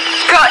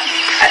 Kau,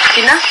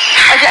 Tina,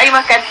 ajak Ari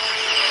makan.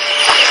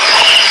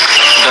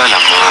 Dah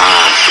lama.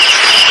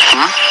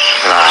 Cuba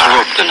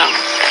tenang.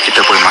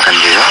 Kita boleh makan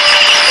dia, ya?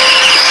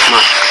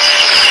 Mak.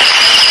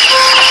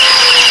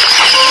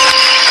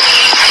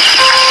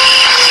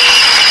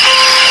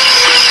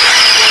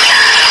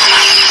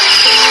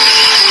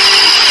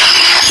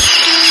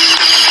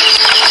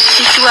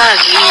 Itu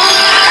Ari.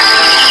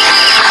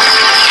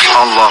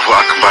 Allahu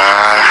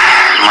Akbar.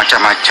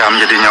 Macam-macam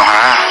jadinya,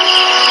 ha?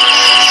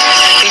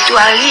 Itu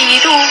Ari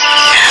tu.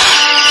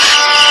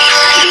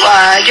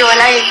 Dua je orang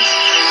lain.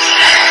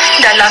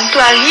 Dalam tu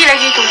Ari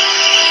lagi tu.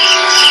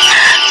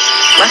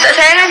 Masak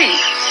sayang Ari.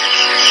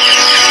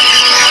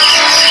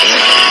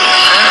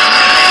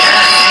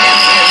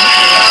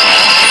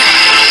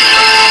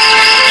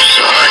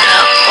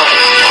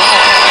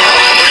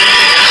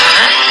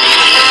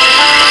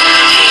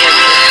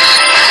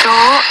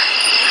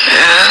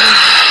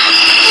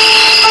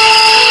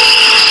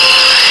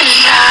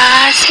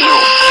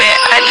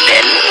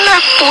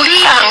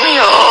 Pulang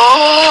yo.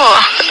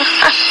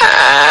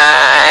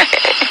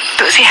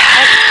 Tuk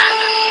sihat.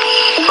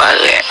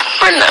 Balik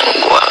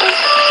menangguang.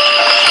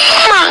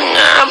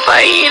 Manga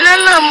bayi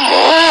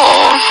lalamu.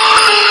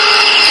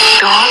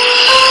 Tuk.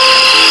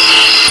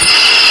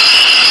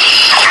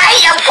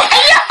 Ayah.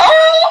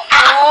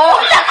 Oh,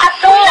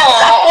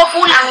 apa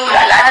pulang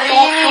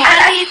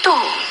Hari itu.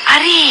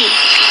 Hari.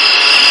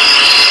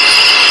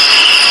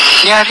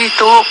 Ni Ari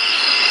tu.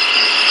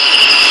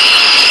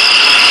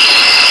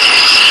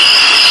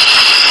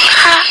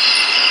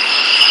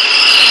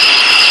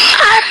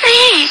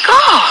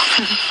 Kau.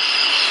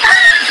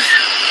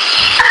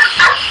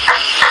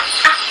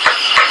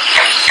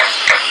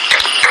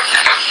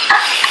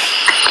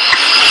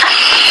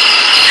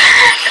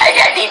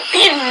 Saya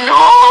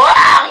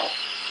ditinang.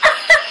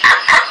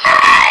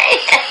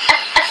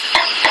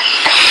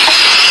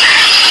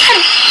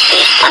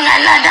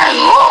 Mengalah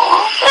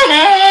darah.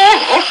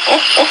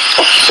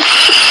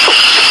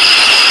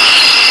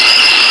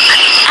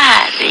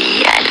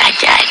 Ari ialah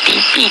jadi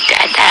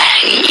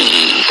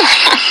bidadari.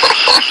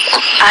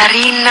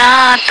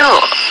 Arina tu.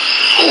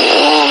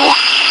 Oh,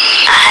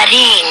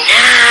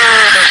 Arina.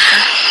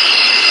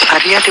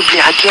 Ari ada beli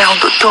hadiah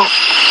untuk tu.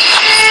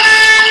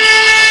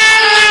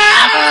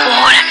 Apa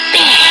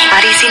ni?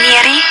 Mari sini,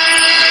 Ari.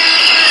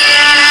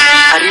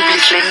 Ari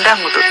beli selendang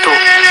untuk tu.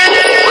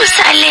 Oh,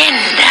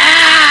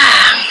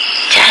 selendang.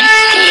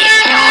 Cantiknya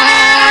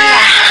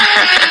lah.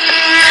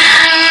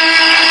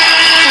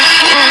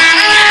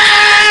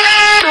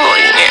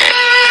 Tunya.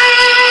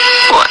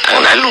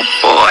 Orang dah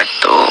lupa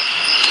tu.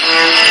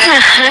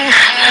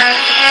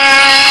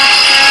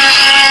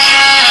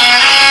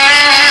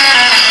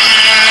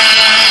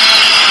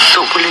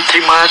 Tok boleh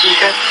terima Ari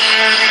kan?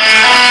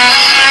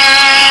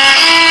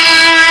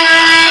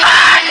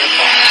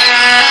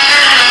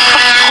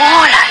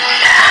 Kepolan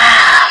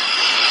dah.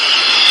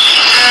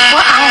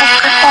 Buat anggur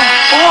ke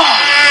kompor.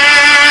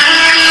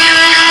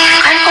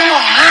 Kan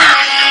pembunga.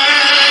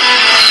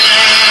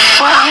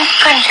 Buat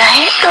angkan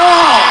jahit tu.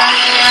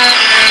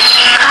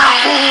 Kau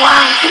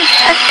buang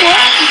lihat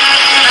deh.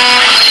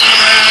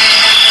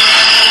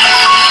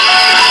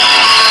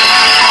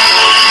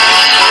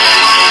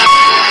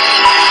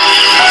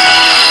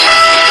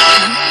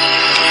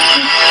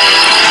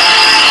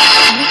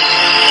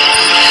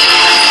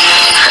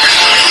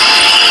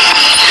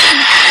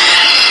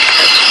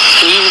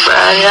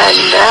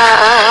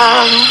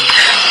 kadang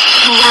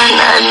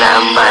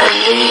menanam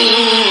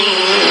balik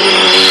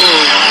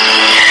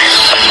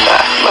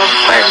sebab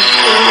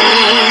membantu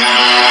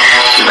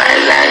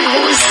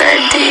malammu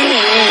sedih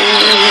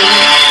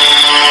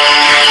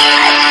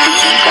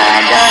hati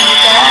badan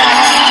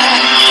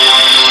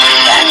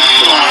dan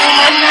tuan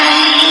tak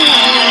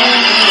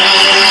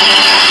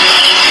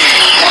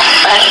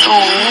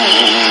baru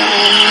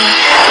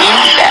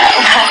indah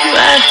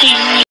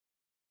bagi.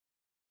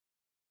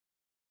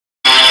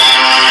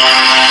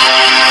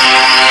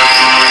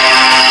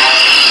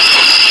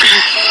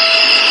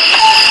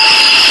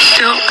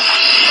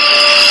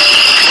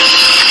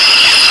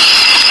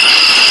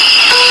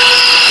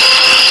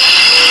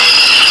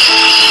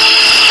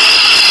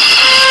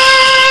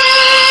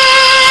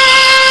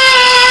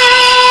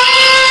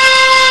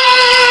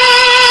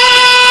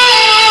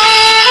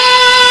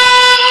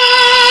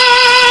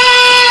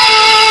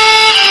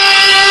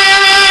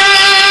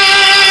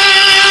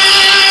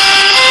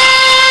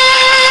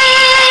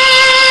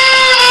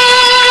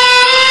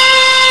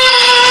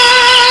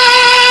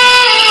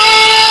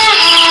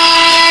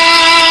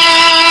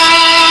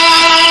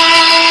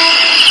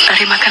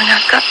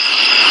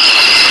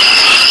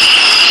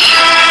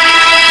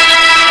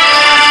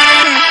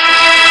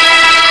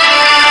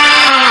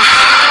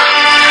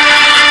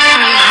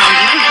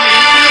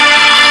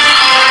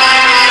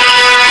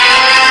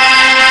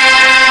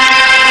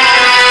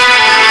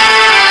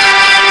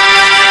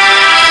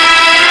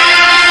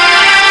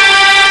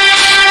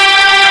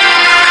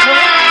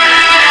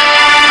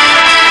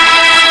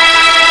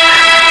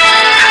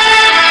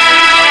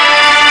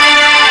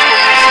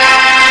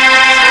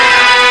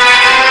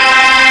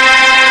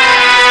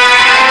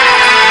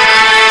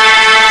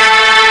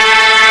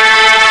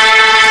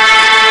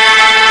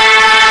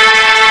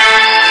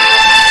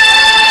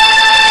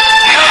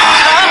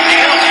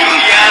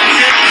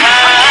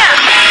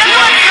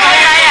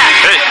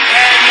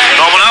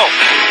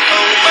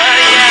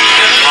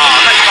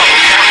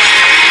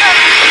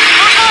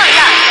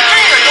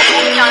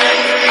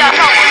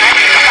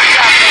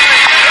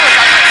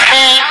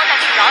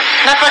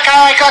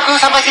 Aku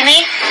sampai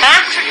sini? Ha?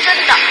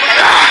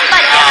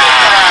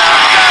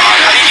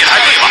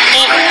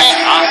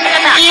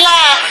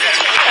 Gila.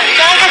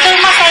 Jangan kata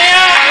rumah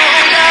saya.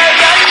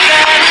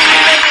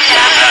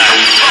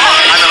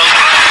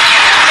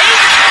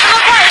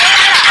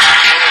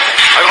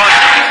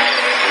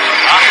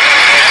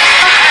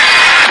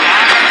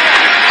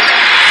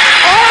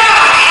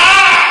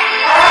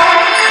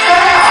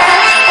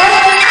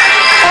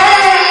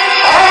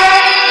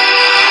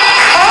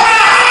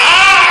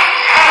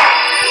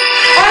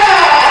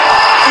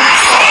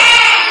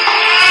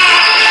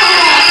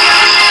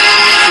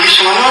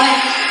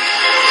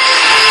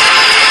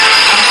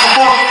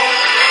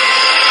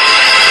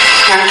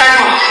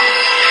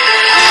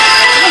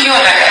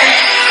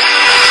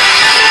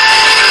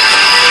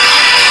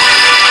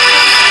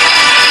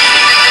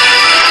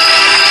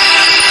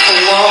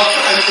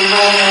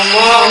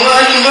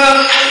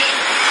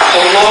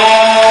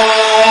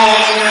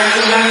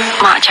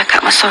 Mak cakap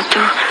masa tu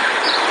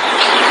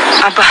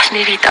Abah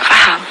sendiri tak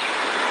faham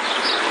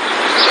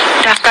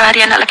daftar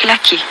hari anak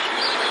laki-laki.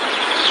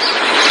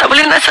 Tak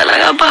boleh nak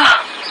salah Abah.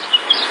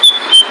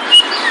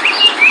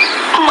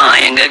 Mak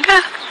yang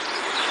gagal.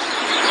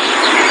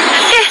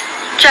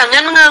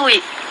 Jangan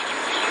mengawik.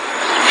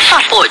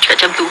 Apa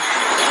cakap macam tu?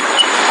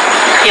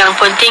 Yang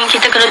penting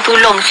kita kena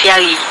tolong si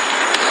Hari.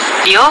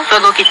 Dia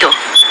bagus kita.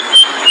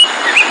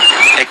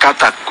 Kau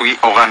takui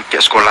orang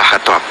pihak sekolah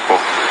atau apa?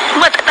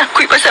 Mak tak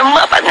takut pasal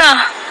mak Pak Ngah.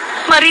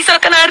 Mak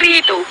risaukan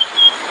Hari tu.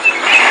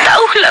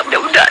 Tahulah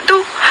budak-budak tu.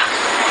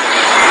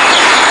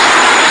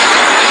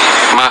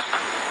 Mak,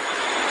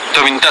 tu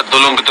minta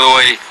tolong ketua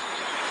Wai.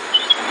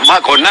 Mak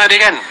kona dia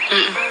kan?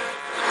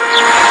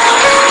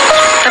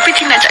 Tapi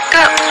Tina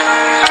cakap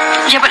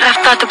jabat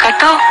daftar tu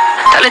kata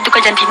tak boleh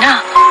tukar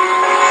jantina.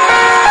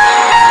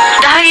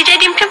 Dah hari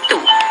jadi macam tu,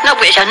 nak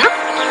buat macam mana?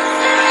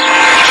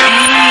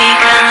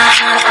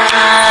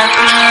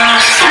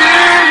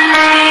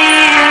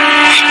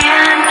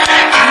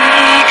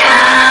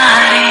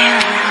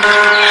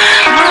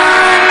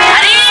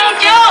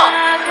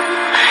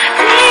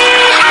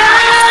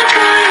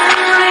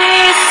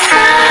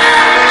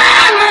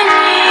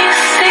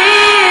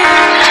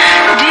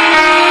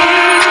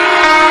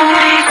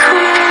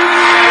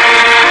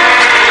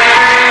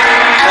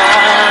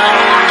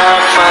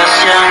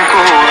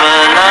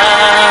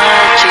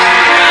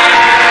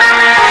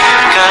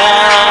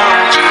 Kau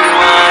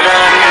jiwa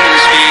dan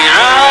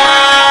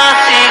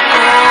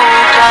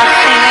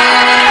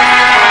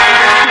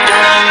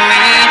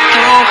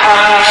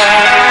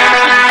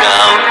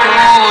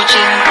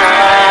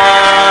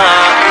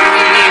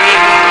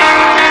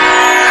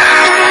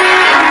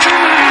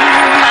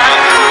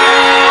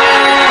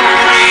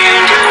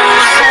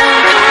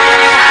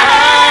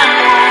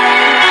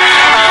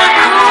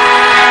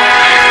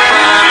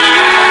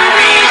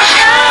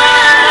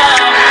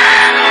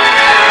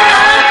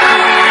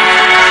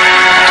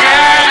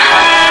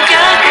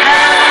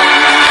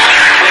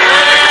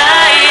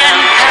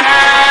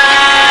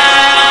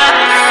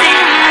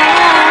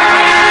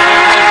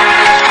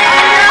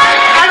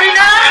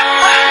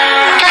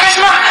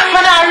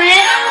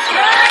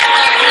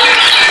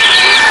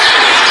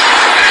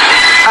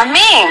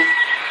Ming.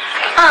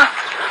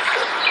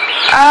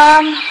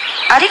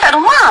 Adik kat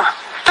rumah.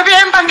 Tapi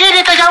Em panggil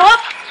dia tak jawab.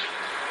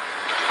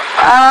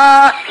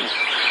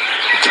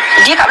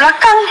 Dia kat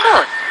belakang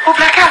kot. Oh,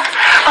 belakang.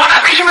 Oh,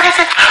 terima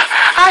kasih.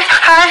 Hai.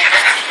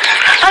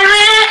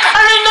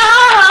 Arina.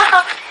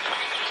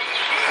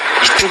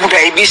 Itu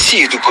budak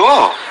ABC tu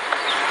kau.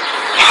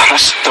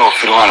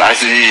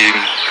 Astaghfirullahalazim.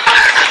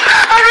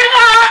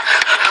 Arina.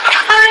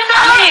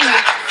 Ming.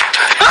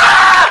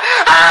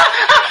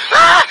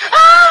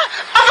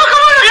 Apa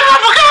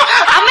kau?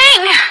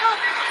 Aming.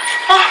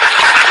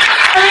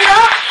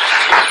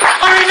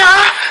 Arina.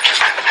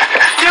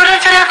 Dia orang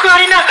cari aku,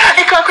 Arina.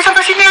 Ikut aku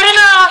sampai sini,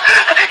 Arina.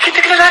 Kita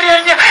kena lari,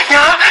 Arina.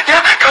 Ya.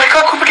 Kau ikut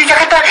aku pergi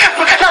Jakarta.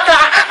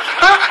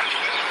 Tak.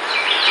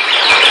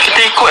 Kita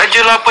ikut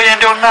aje lah apa yang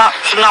dia nak.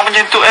 Senang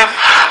macam tu, Em.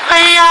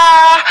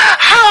 Ayah.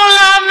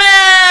 Haulah,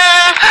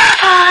 Mel.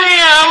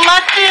 Ayah,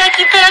 mati lah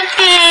kita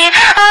nanti.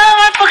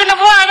 Apa kena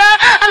buat, ha?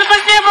 Lepas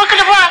ni apa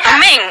kena buat?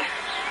 Aming.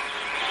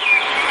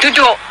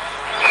 Duduk.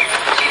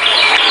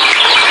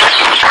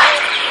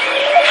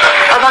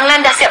 Abang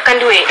Lan dah siapkan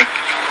duit.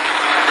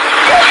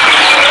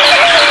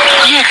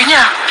 Ya,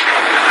 kenyang.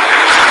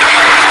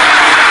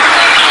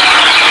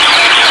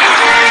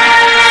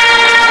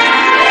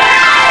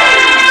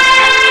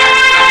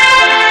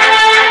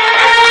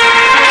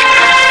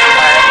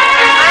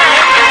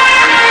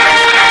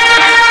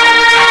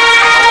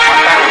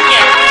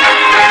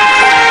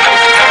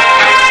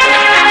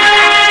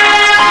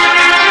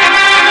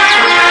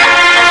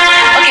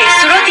 Okey,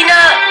 suruh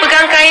Tina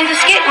pegang kain tu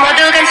sikit,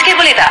 modelkan sikit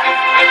boleh tak?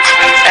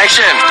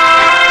 Action.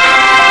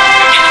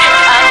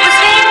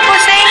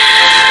 Pusing.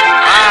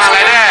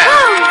 Like that.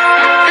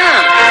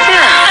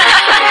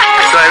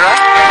 Sarah.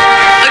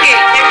 Okey,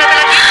 yang satu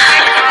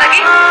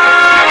lagi.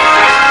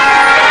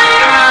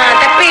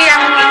 Tapi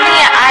yang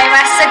ini I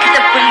rasa kita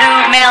perlu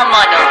male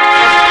model.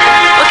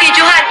 Okey,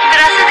 Johan, kita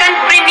rasakan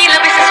print ni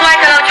lebih sesuai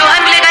kalau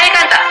Johan boleh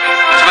gayakan tak?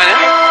 Macam mana?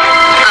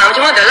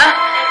 Macam model lah.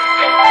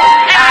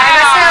 I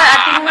rasa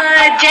Atima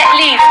jet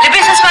leave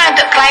lebih sesuai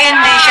untuk klien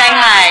di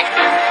Shanghai.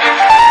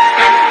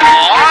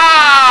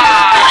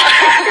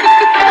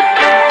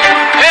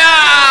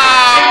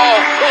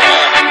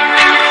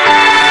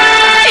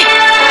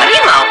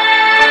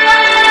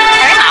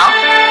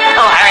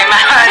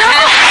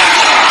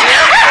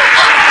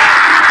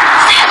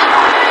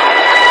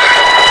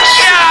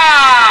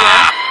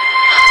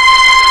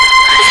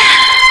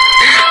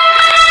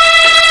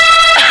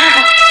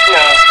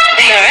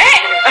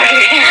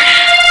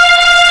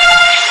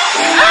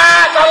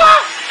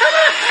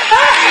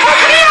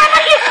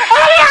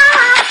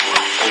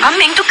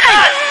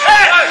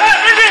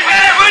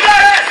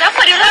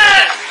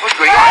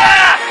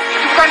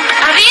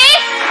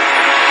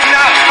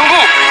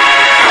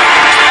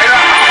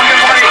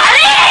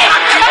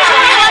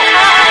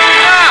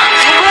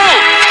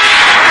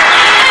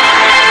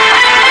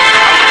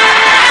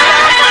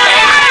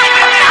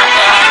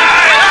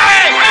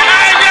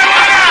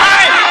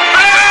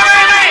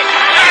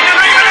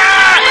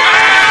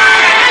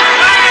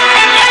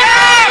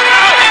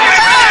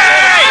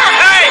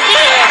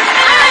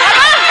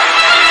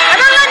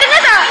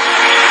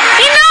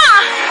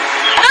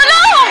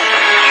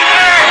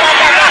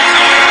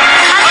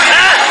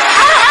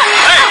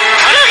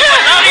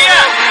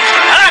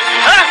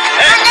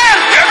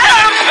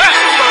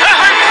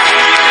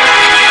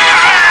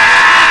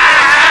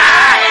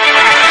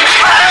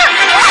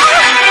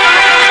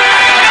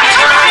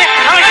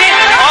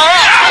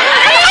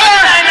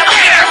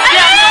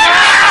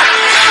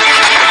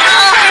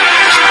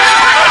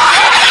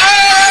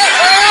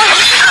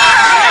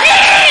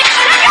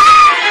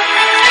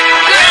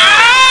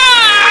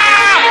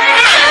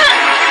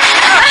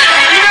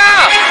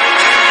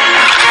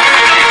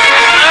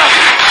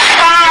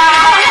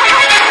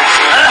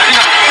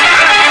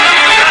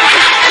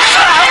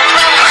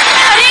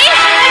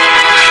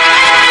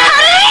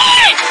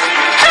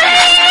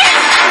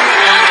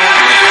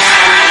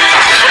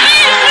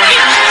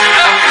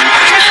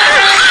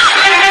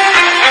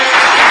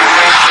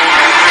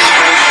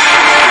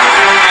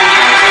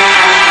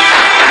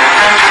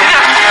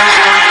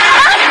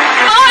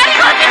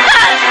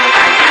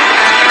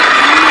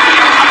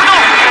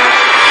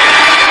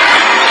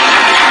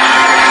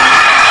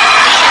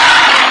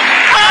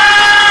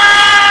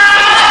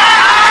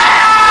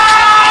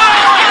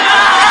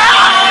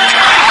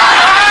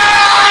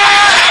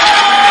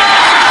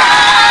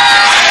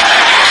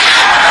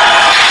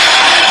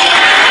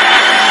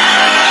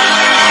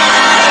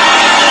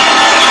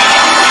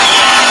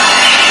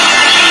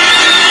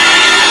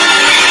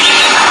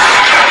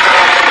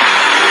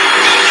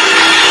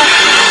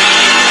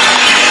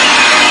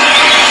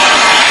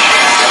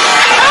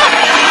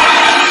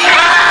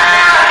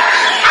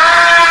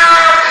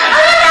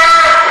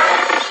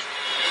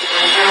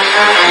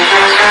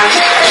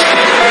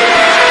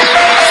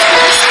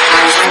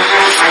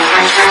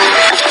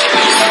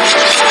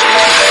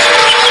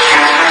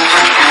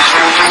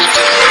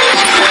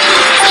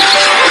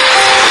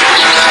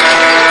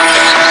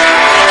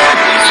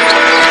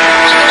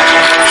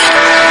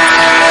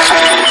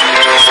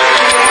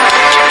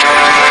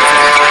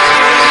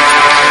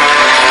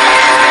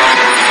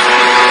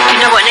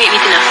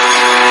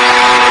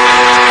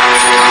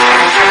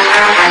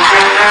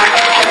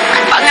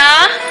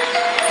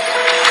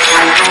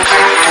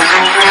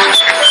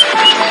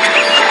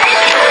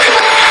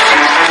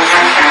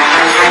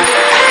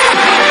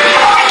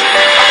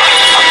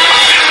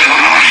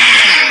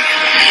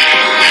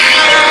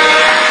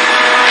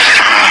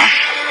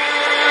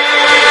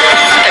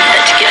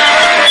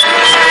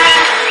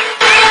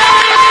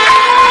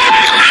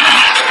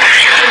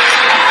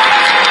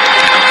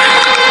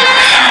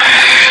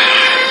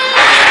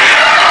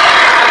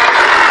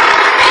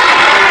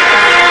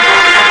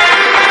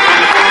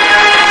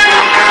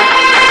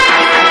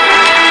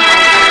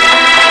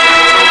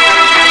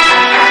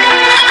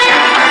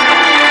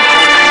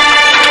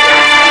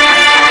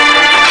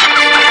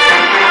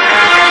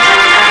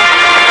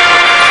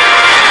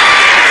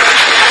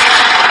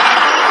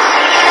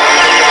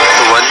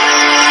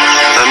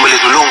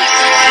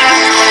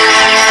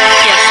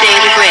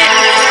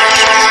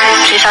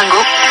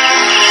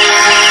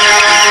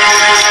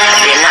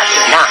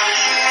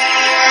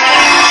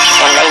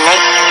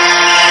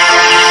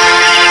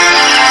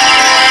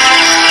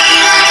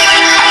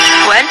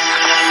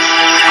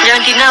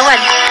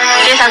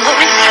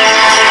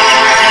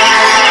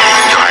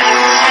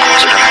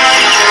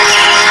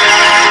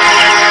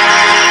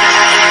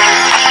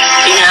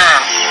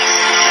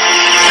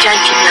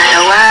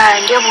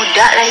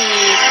 budak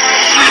lain.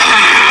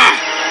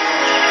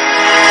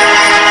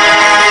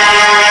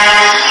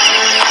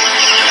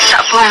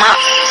 Tak apa, Mak.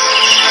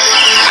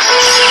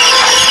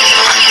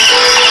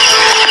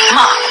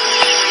 Mak.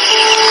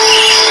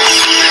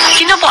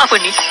 Tina buat apa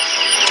ni?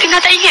 Tina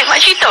tak ingat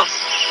Mak cerita.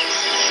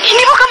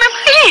 Ini bukan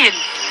main-main.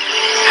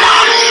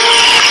 Mak.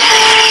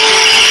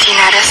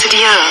 Tina dah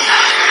sedia.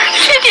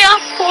 Sedia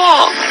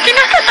apa?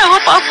 Tina tak tahu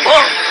apa-apa.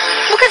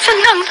 Bukan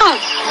senang tau.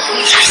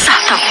 Susah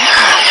tau.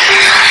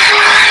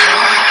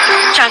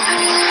 Jangan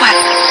buat.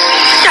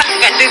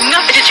 Jangan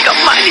dengar je cakap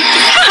Mak ni.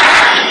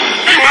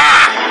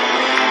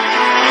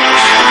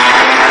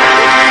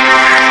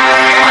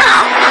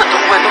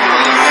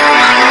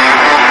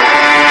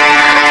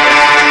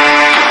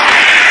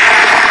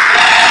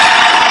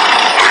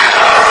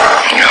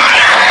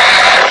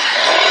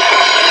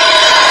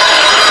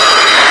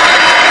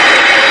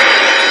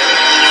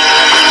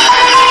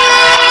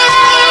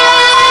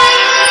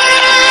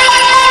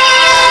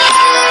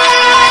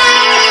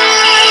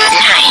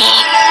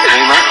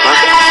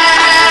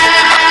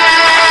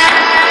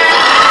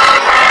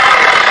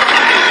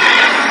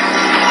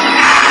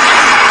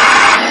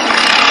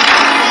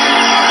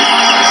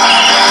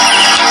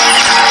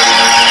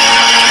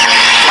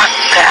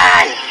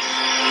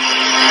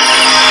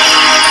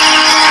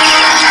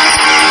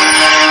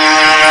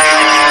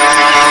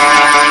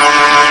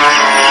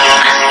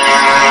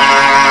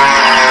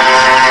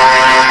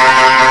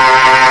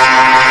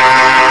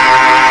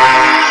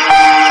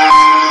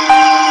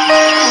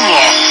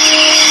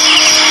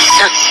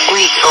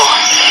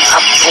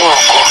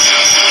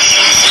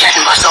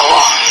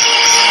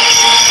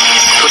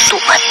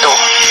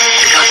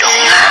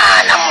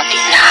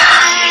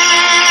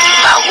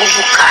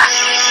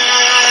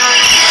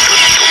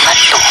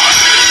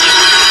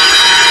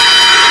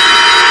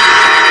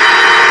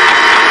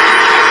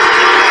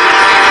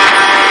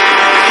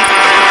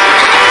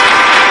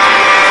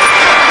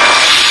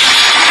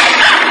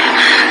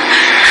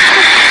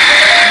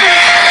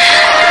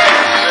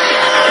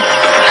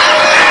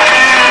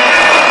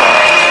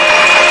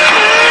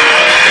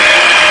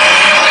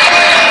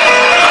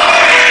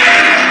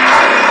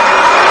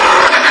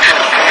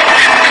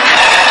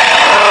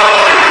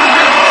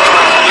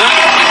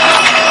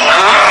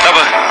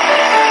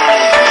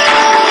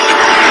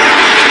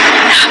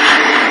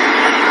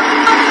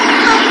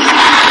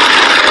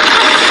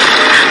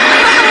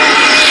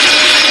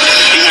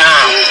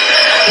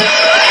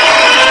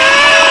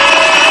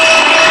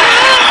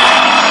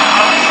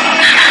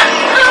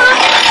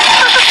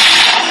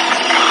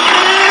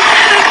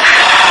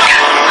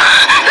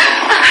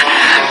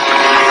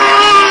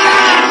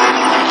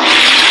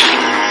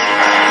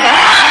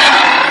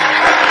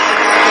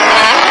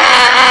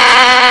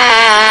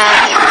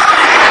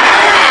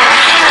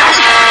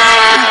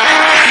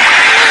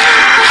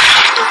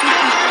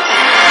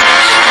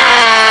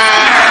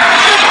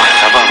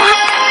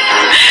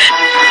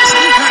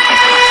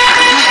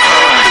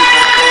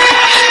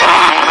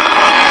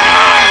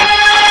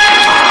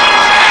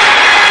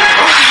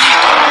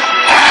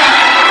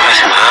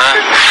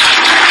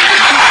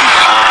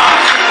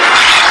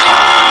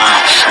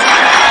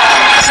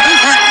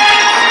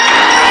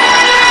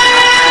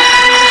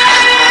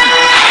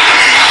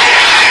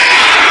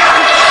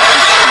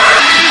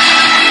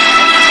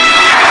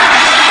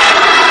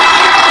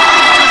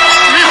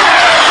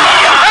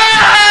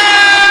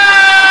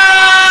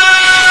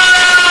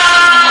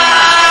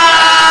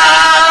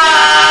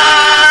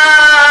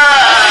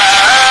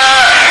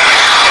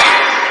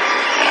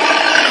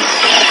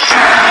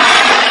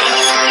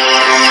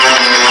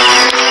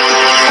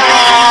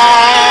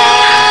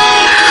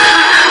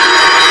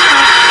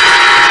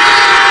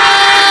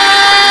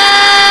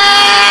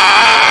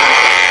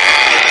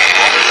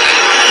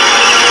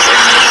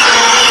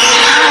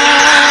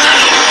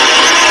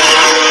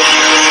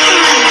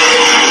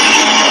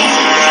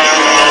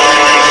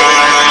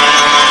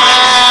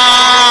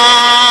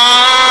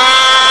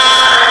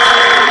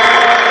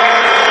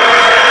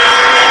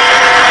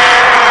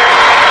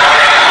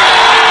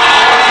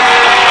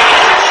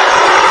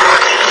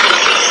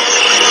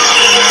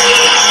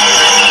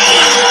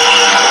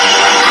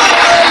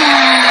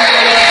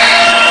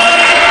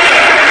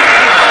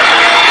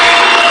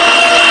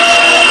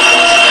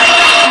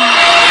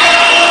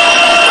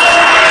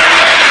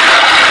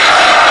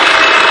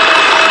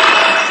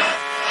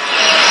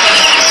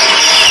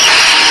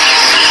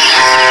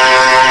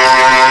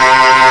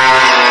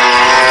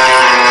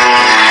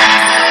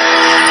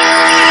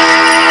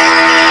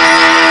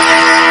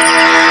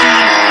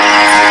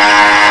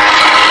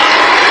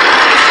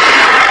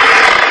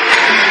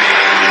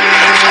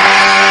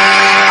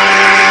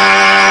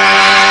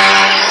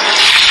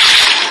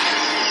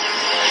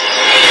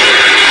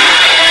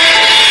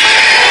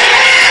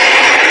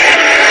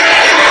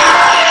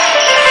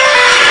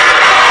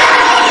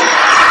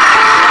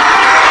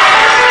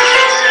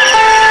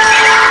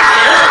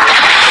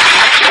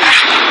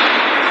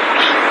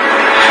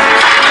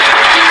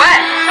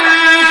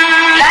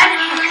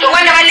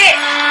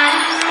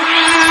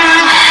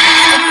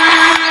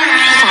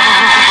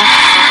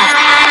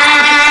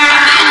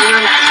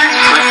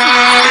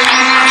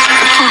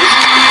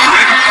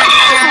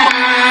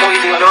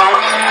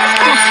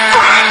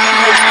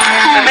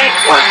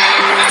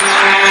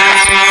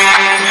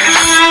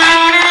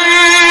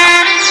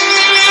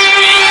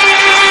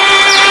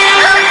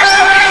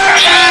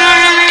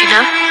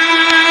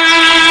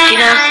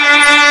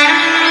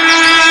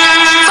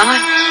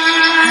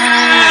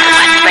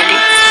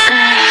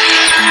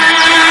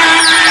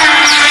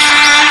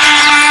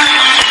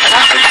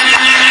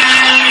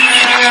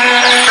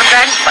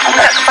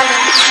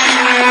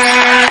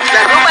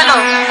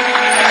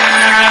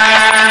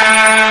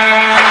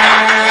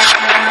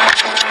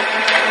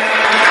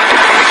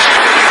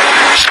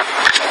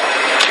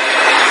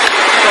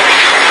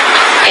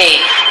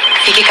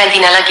 lepaskan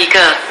Tina lagi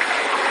ke?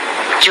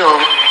 Jom,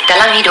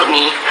 dalam hidup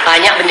ni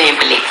banyak benda yang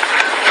pelik.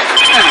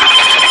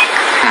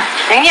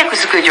 Yang ni aku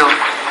suka, jom.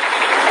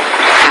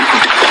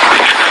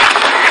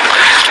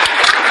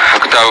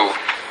 Aku tahu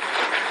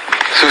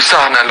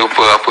susah nak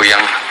lupa apa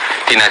yang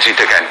Tina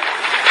ceritakan.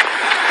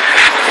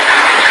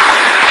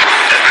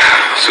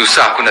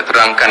 Susah aku nak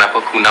terangkan apa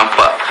aku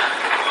nampak,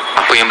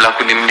 apa yang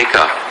berlaku di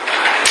mereka.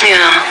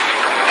 Ya,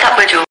 tak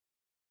apa, jom.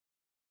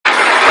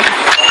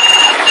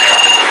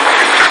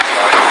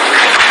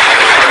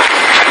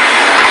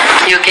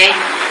 You okay?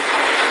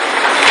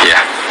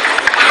 Ya.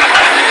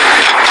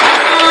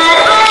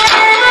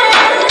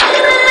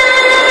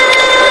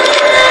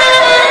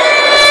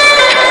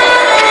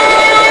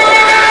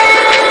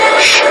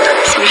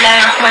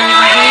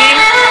 Bismillahirrahmanirrahim.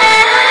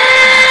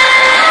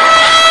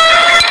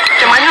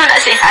 Macam mana nak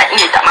sihat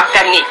ni tak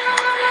makan ni?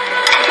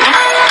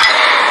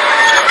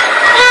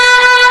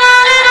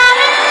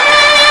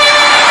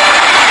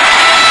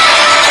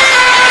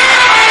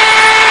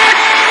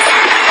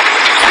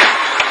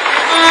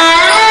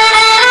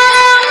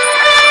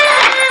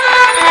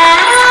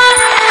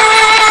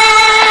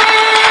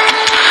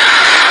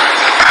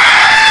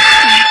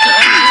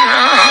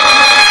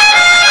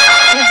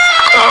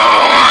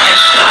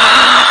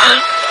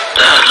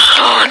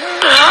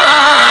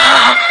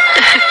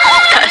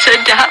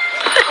 Sedap.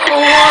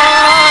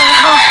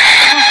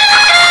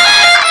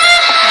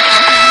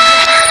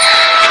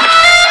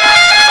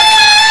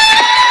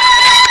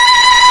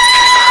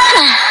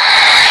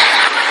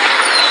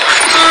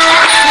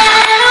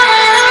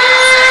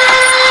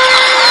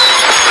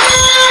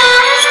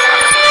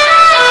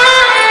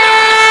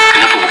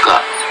 Kenapa buka?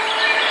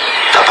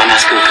 Tak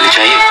panas ke kena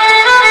cahaya?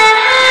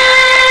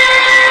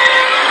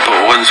 Pak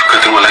Wan suka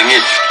tengok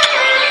langit.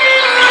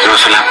 Dia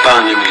rasa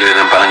lapang je bila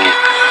nampak langit.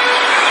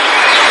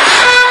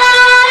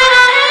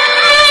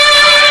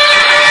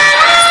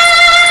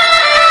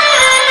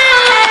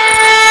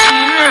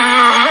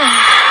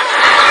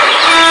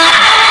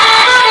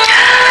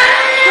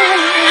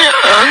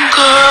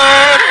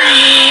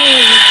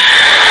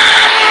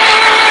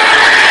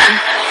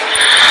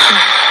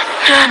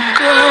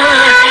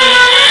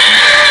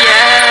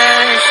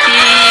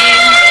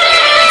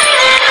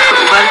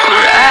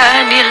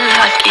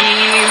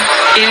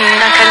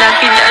 Innaka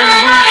laminal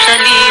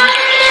mursalin.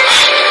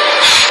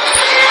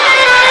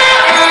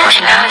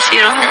 Ila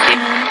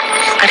siratin.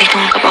 Tarik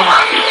turun ke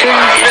bawah.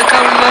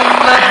 Tunjukkan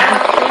mama.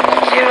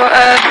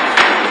 Sirat.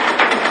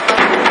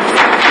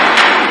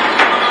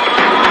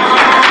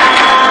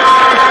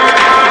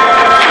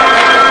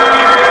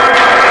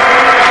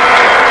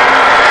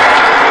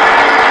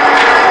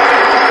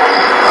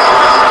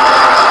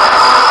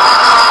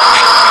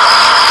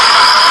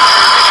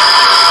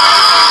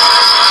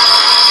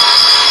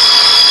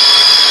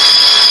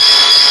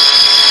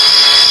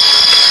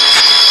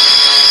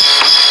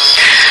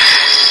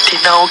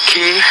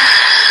 Okey.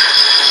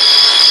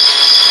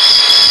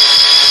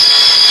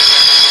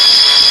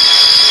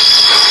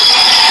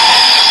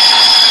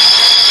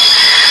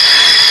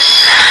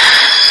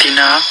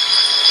 Tina.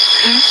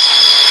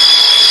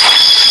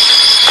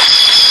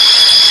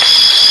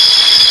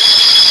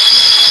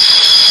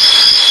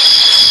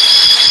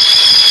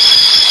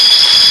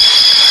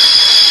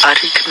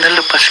 Ari kena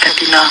lepaskan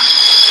Tina.